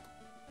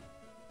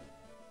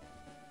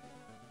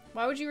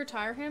 Why would you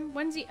retire him?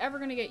 When's he ever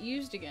gonna get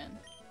used again?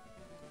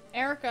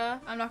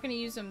 Erica, I'm not gonna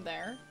use him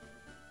there.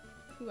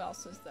 Who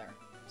else is there?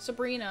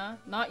 Sabrina,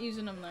 not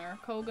using him there.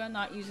 Koga,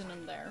 not using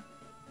him there.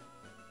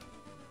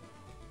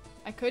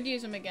 I could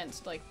use him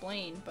against, like,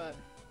 Blaine, but...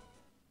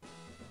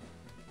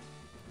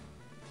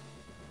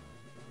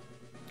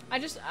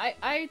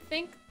 I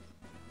think...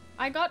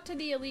 I got to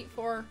the Elite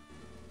Four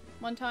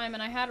one time,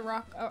 and I had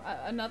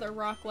another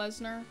Brock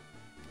Lesnar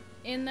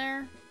in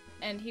there,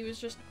 and he was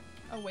just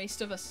a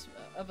waste of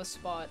a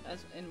spot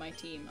as in my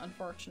team,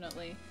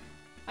 unfortunately.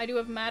 I do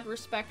have mad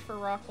respect for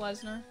Brock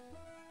Lesnar.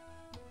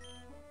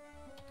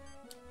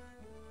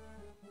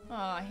 Oh,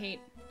 I hate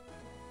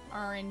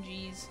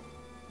RNGs.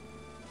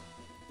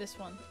 This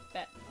one,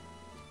 bet.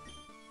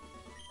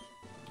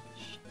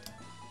 Shit.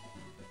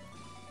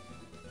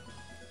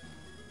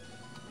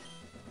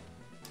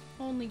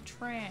 Only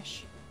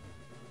trash.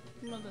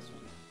 No, this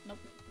one. Nope.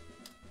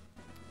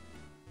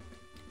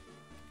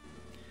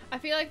 I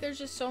feel like there's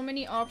just so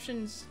many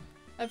options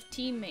of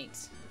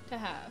teammates to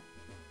have.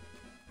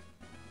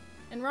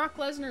 And Brock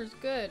Lesnar is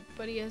good,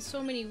 but he has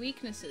so many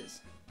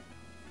weaknesses.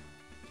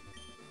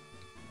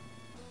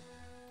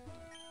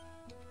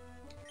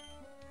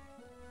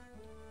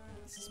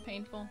 This is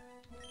painful.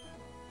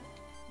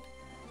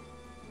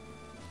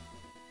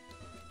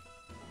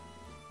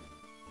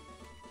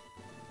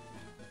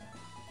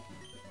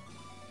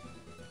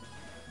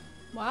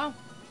 Wow,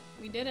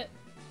 we did it.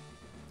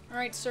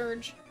 Alright,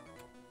 Surge.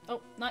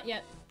 Oh, not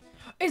yet.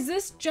 Is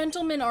this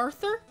Gentleman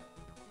Arthur?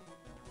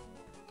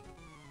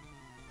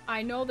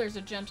 I know there's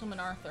a Gentleman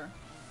Arthur.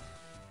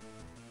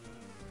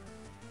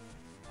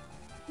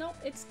 Nope,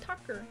 it's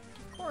Tucker.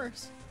 Of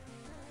course.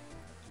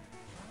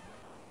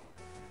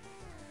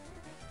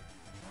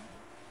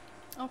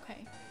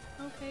 Okay.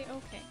 Okay,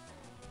 okay.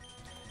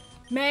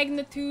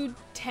 Magnitude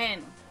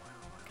 10.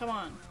 Come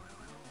on.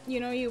 You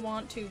know you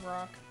want to,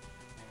 Brock.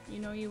 You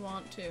know you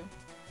want to.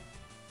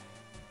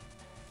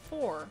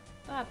 4.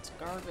 That's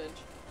garbage.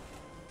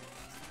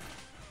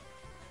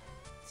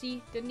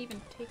 See, didn't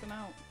even take him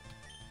out.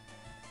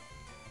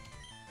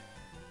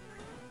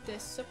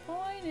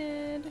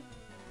 Disappointed.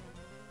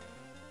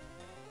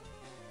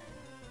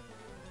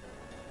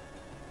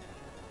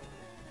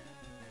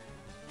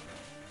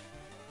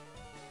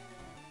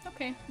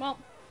 Okay, well,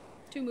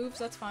 2 moves,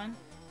 that's fine.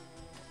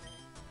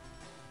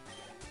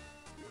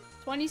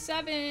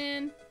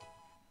 27!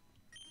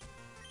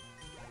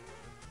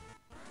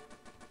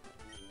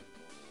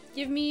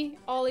 Give me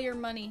all your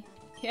money.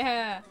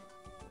 Yeah!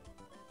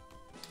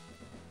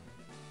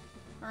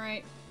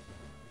 Alright.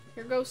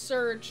 Here goes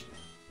Surge.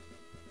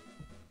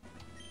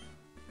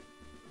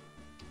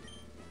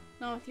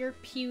 Not with your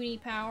puny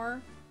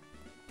power.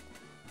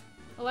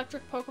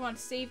 Electric Pokemon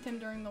saved him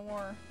during the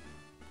war.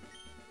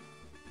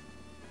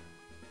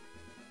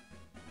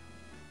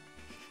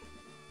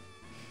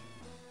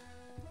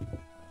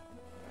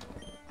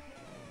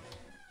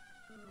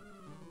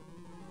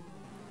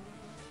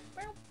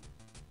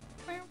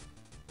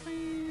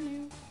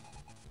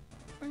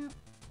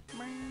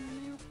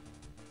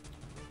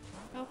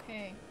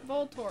 Okay,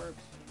 Voltorb.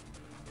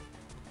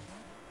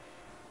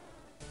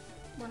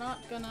 We're not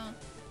gonna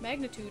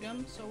magnitude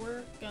him, so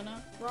we're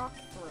gonna rock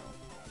throw.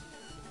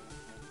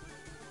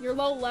 You're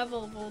low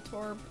level,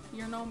 Voltorb.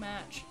 You're no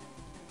match.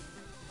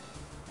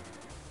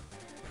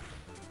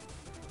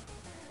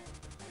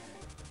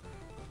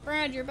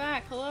 Brad, you're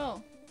back.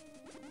 Hello.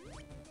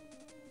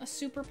 A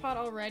super pot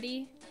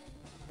already?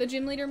 The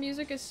gym leader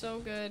music is so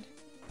good.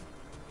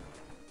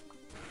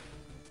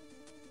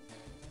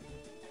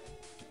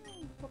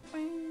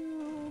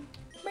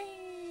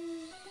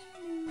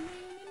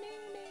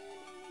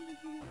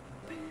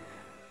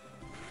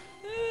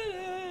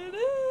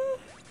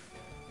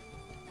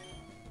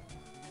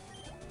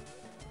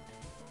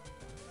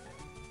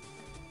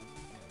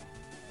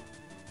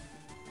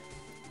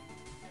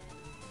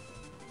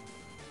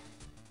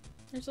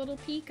 There's little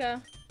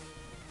Pika.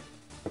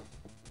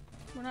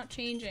 We're not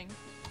changing.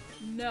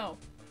 No.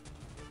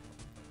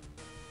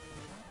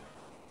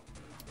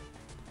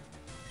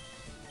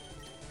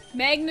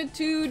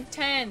 Magnitude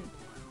 10.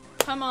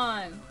 Come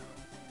on.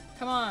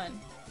 Come on.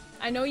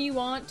 I know you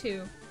want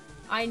to.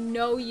 I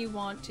know you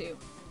want to.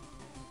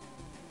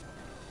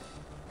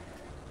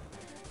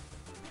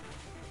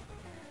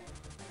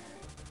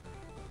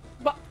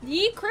 But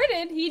he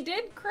critted. He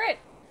did crit.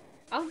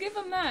 I'll give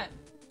him that.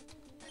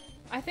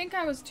 I think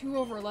I was too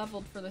over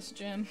leveled for this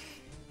gym.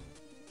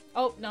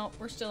 Oh, no.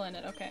 We're still in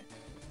it. Okay.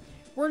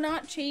 We're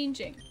not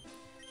changing.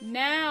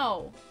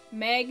 Now.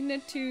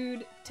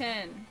 Magnitude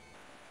 10.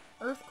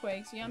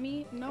 Earthquakes.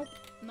 Yummy. Nope.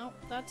 Nope.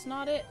 That's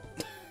not it.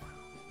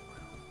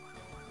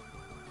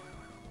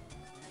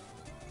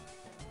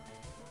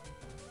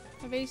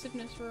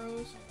 Evasiveness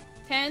rose.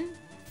 10?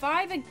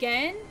 5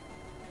 again?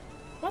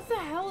 What the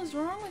hell is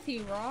wrong with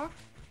you, Rock?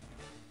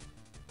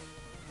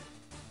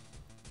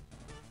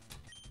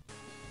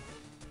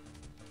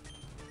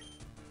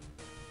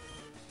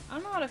 I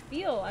don't know how to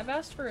feel. I've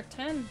asked for a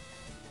 10.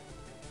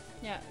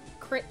 Yeah,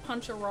 crit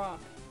punch a rock.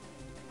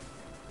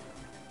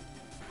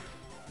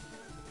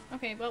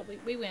 Okay, well,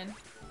 we win.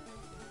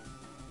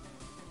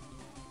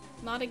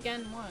 Not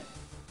again, what?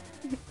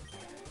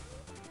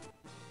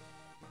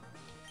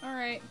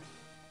 Alright.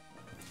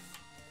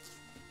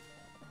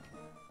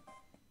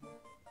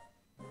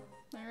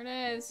 There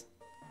it is.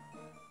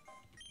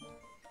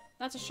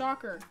 That's a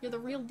shocker. You're the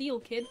real deal,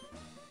 kid.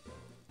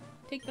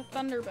 Take the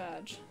Thunder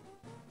Badge.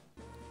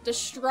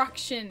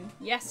 Destruction.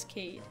 Yes,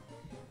 Cade.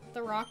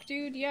 The Rock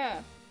dude?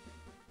 Yeah.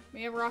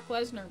 We have Brock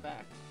Lesnar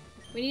back.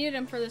 We needed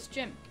him for this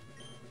gym.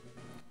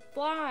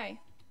 Fly.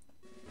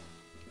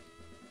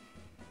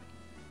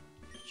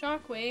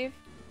 Shockwave.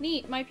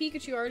 Neat. My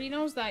Pikachu already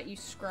knows that, you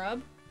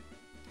scrub.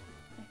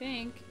 I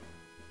think.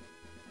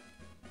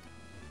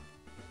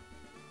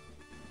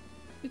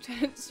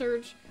 Lieutenant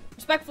Surge.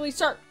 Respectfully,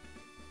 sir.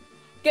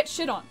 Get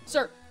shit on,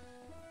 sir.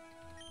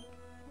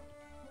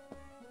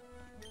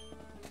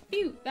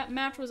 Phew, that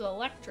match was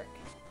electric.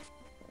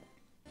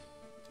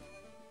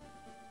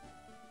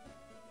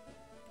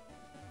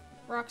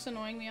 Rock's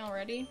annoying me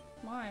already?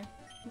 Why?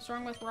 What's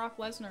wrong with Brock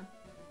Lesnar?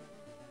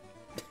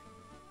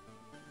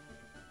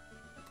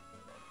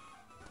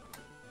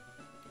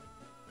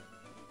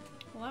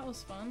 Well, that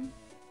was fun.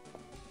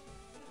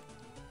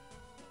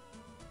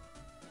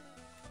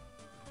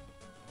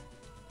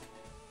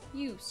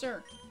 You,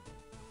 sir.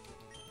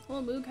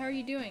 Hello, Moog. How are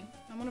you doing?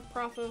 I'm one of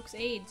Prof Oak's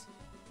aides.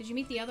 Did you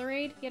meet the other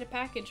aide? He had a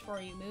package for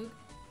you, Moog.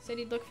 Said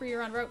he'd look for you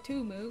on Route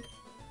 2, Moog.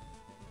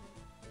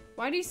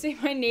 Why do you say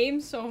my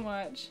name so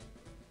much?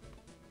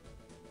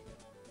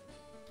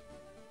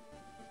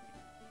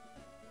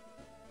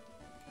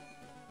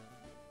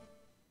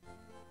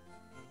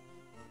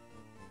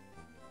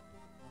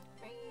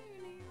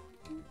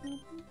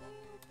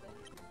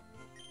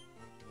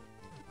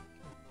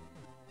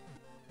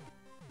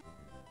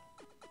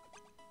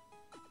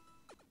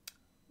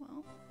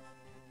 Well,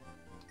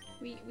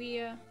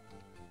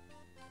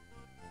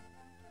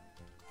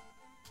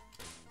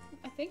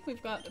 I think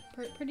we've got a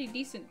pretty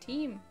decent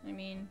team. I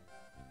mean,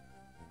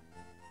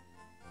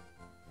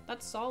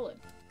 that's solid.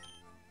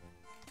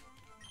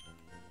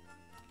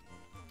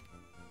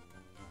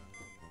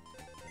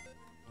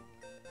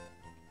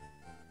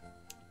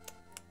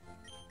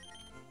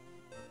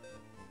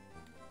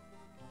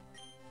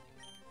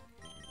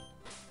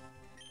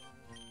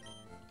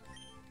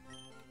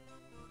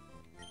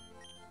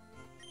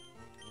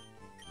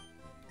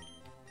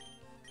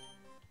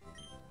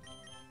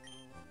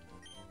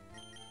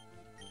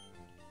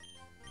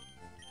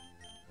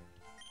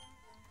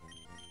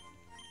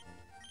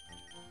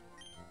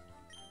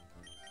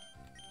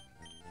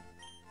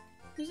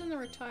 Who's in the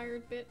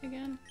retired bit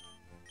again?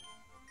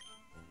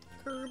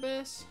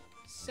 Kerbis,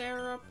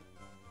 Syrup,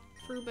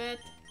 Frubet,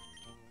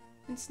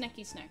 and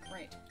Snecky Snack,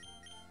 right.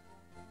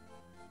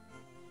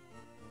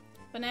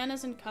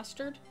 Bananas and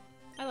custard?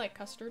 I like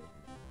custard,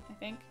 I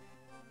think.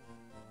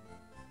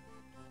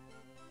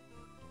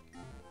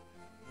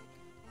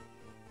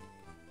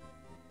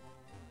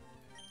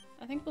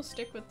 I think we'll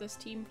stick with this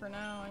team for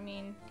now. I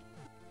mean,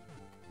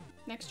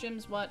 next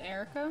gym's what,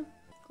 Erica?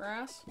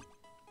 Grass?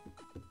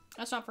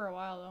 That's not for a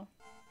while, though.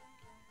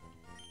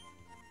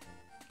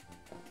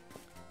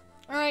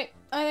 Alright,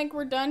 I think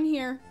we're done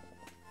here.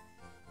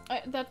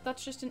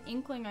 That's just an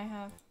inkling I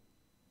have.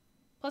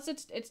 Plus,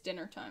 it's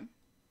dinner time.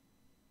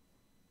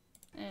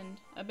 And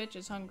a bitch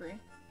is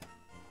hungry.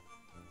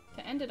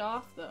 To end it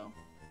off, though,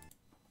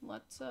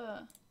 let's,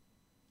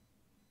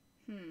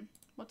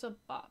 what's a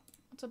bop?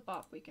 What's a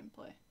bop we can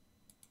play?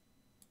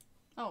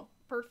 Oh,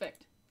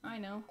 perfect. I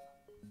know.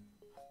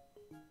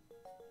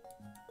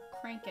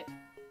 Crank it.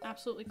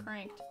 Absolutely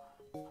cranked.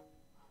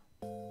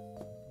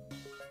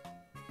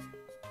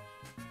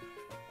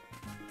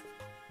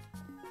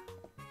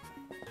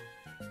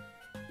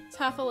 It's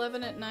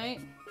 11:30 at night.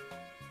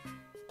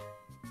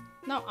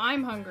 No,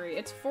 I'm hungry.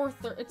 It's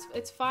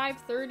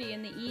 5:30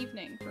 in the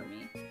evening for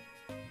me.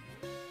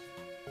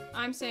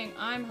 I'm saying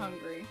I'm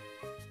hungry.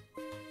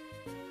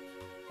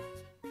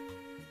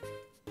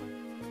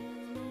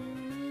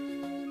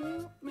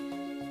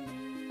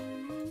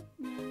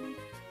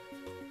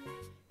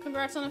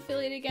 Congrats on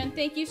affiliate again.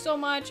 Thank you so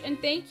much.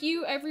 And thank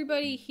you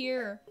everybody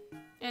here.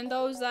 And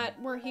those that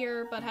were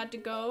here but had to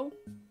go.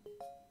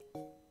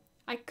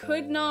 I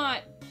could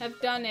not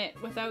have done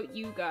it without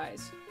you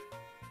guys.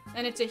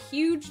 And it's a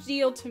huge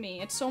deal to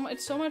me. It's so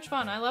much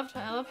fun. I love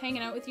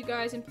hanging out with you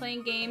guys and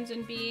playing games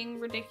and being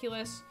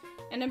ridiculous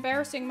and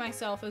embarrassing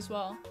myself as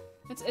well.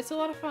 It's a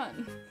lot of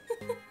fun.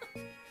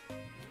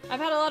 I've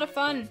had a lot of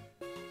fun.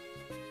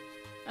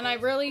 And I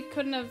really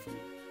couldn't have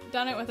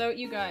done it without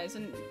you guys.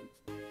 And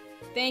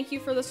thank you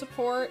for the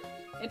support.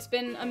 It's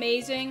been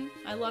amazing.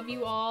 I love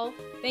you all.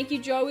 Thank you,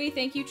 Joey.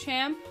 Thank you,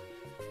 Champ.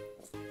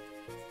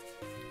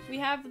 We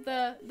have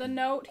the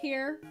note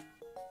here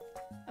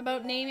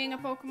about naming a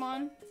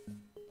Pokemon.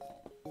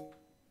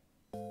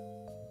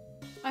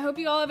 I hope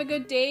you all have a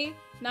good day,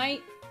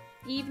 night,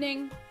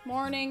 evening,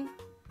 morning,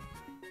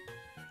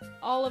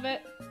 all of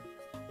it.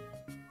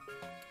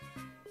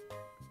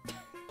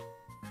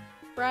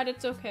 Brad,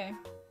 it's okay.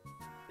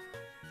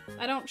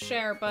 I don't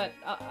share, but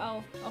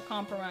I'll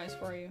compromise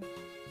for you.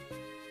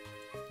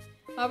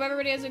 I hope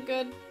everybody has a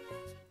good,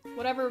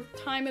 whatever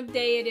time of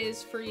day it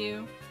is for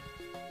you.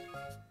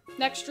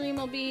 Next stream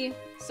will be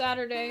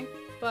Saturday,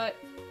 but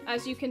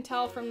as you can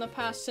tell from the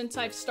past, since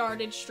I've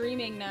started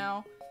streaming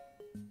now,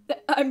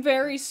 I'm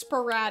very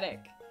sporadic.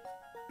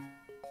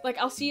 Like,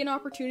 I'll see an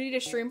opportunity to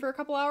stream for a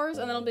couple hours,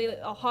 and then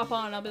I'll hop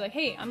on and I'll be like,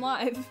 hey, I'm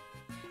live.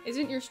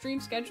 Isn't your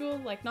stream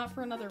scheduled, like, not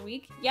for another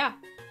week? Yeah.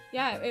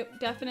 Yeah, it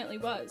definitely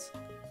was.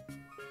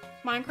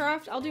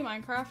 Minecraft? I'll do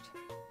Minecraft.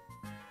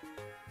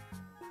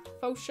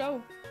 Faux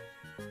show.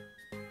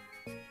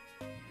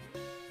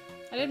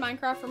 I did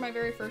Minecraft for my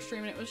very first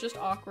stream and it was just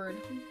awkward.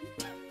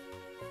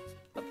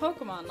 But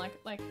Pokemon,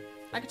 like,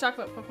 I could talk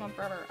about Pokemon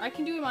forever. I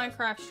can do a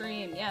Minecraft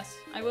stream, yes,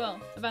 I will,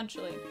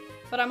 eventually.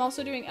 But I'm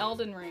also doing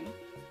Elden Ring.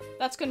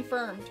 That's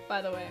confirmed,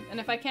 by the way. And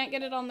if I can't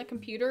get it on the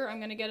computer, I'm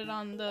gonna get it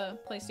on the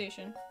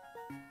PlayStation.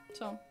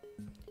 So,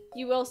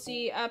 you will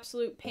see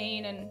absolute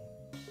pain and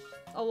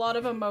a lot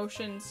of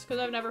emotions, because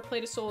I've never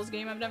played a Souls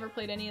game, I've never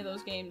played any of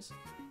those games.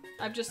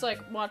 I've just, like,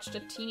 watched a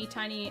teeny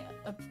tiny,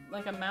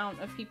 like, amount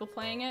of people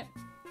playing it.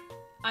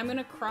 I'm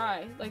gonna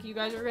cry. Like, you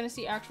guys are gonna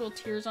see actual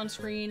tears on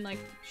screen, like,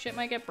 shit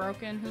might get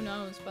broken, who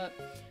knows, but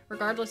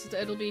regardless,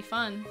 it'll be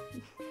fun.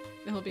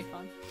 It'll be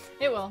fun.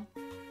 It will.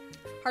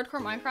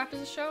 Hardcore Minecraft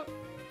is a show?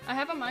 I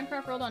have a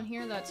Minecraft world on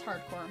here that's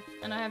hardcore,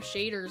 and I have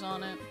shaders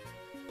on it.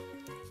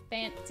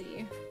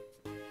 Fancy.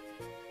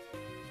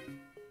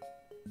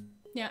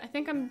 Yeah, I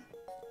think I'm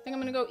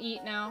gonna go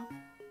eat now.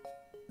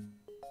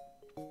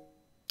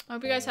 I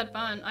hope you guys had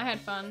fun. I had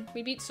fun.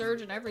 We beat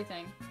Surge and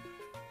everything.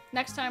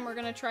 Next time we're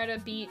gonna try to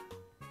beat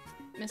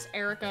Miss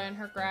Erica and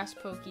her grass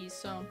pokies,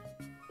 so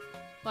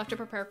we'll have to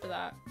prepare for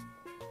that.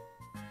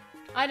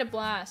 I had a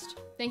blast.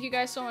 Thank you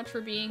guys so much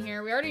for being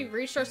here. We already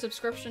reached our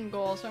subscription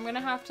goal, so I'm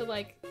gonna have to,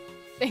 like,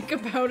 think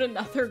about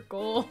another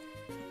goal.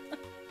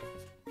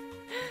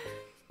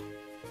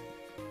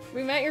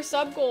 We met your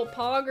sub goal,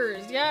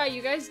 Poggers. Yeah,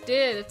 you guys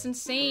did. It's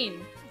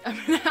insane. I'm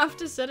gonna have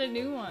to set a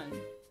new one.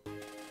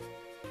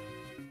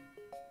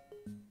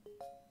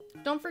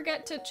 Don't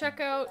forget to check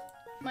out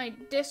my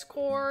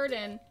Discord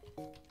and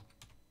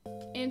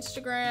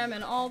Instagram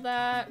and all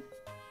that.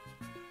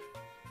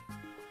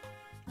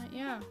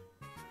 Yeah.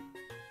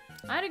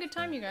 I had a good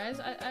time, you guys.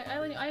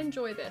 I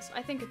enjoy this.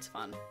 I think it's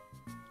fun.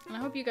 And I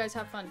hope you guys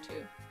have fun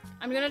too.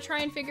 I'm gonna try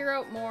and figure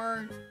out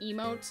more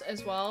emotes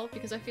as well,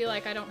 because I feel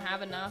like I don't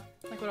have enough.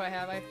 Like, what do I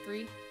have? I have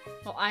 3?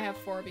 Well, I have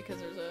 4 because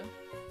there's a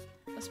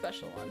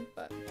special one,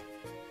 but...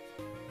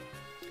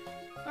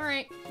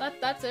 Alright,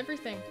 that's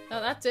everything.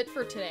 That's it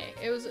for today.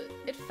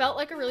 It felt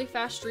like a really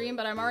fast stream,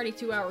 but I'm already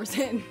 2 hours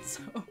in,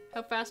 so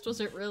how fast was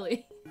it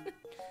really?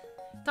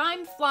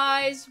 Time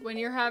flies when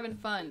you're having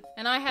fun.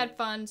 And I had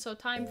fun, so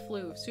time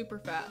flew super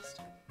fast.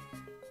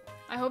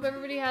 I hope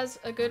everybody has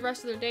a good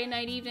rest of their day,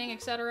 night, evening,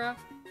 etc.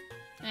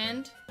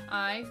 And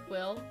I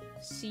will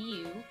see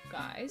you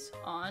guys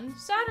on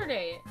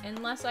Saturday,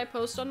 unless I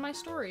post on my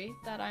story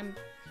that I'm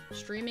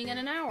streaming in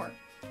an hour,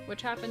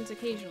 which happens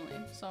occasionally,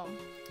 so.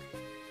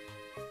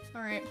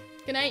 Alright.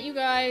 Good night, you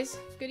guys.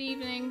 Good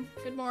evening,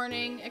 good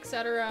morning,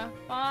 etc.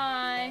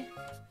 Bye!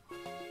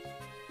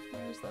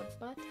 There's the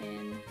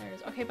button.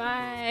 Okay,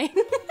 bye!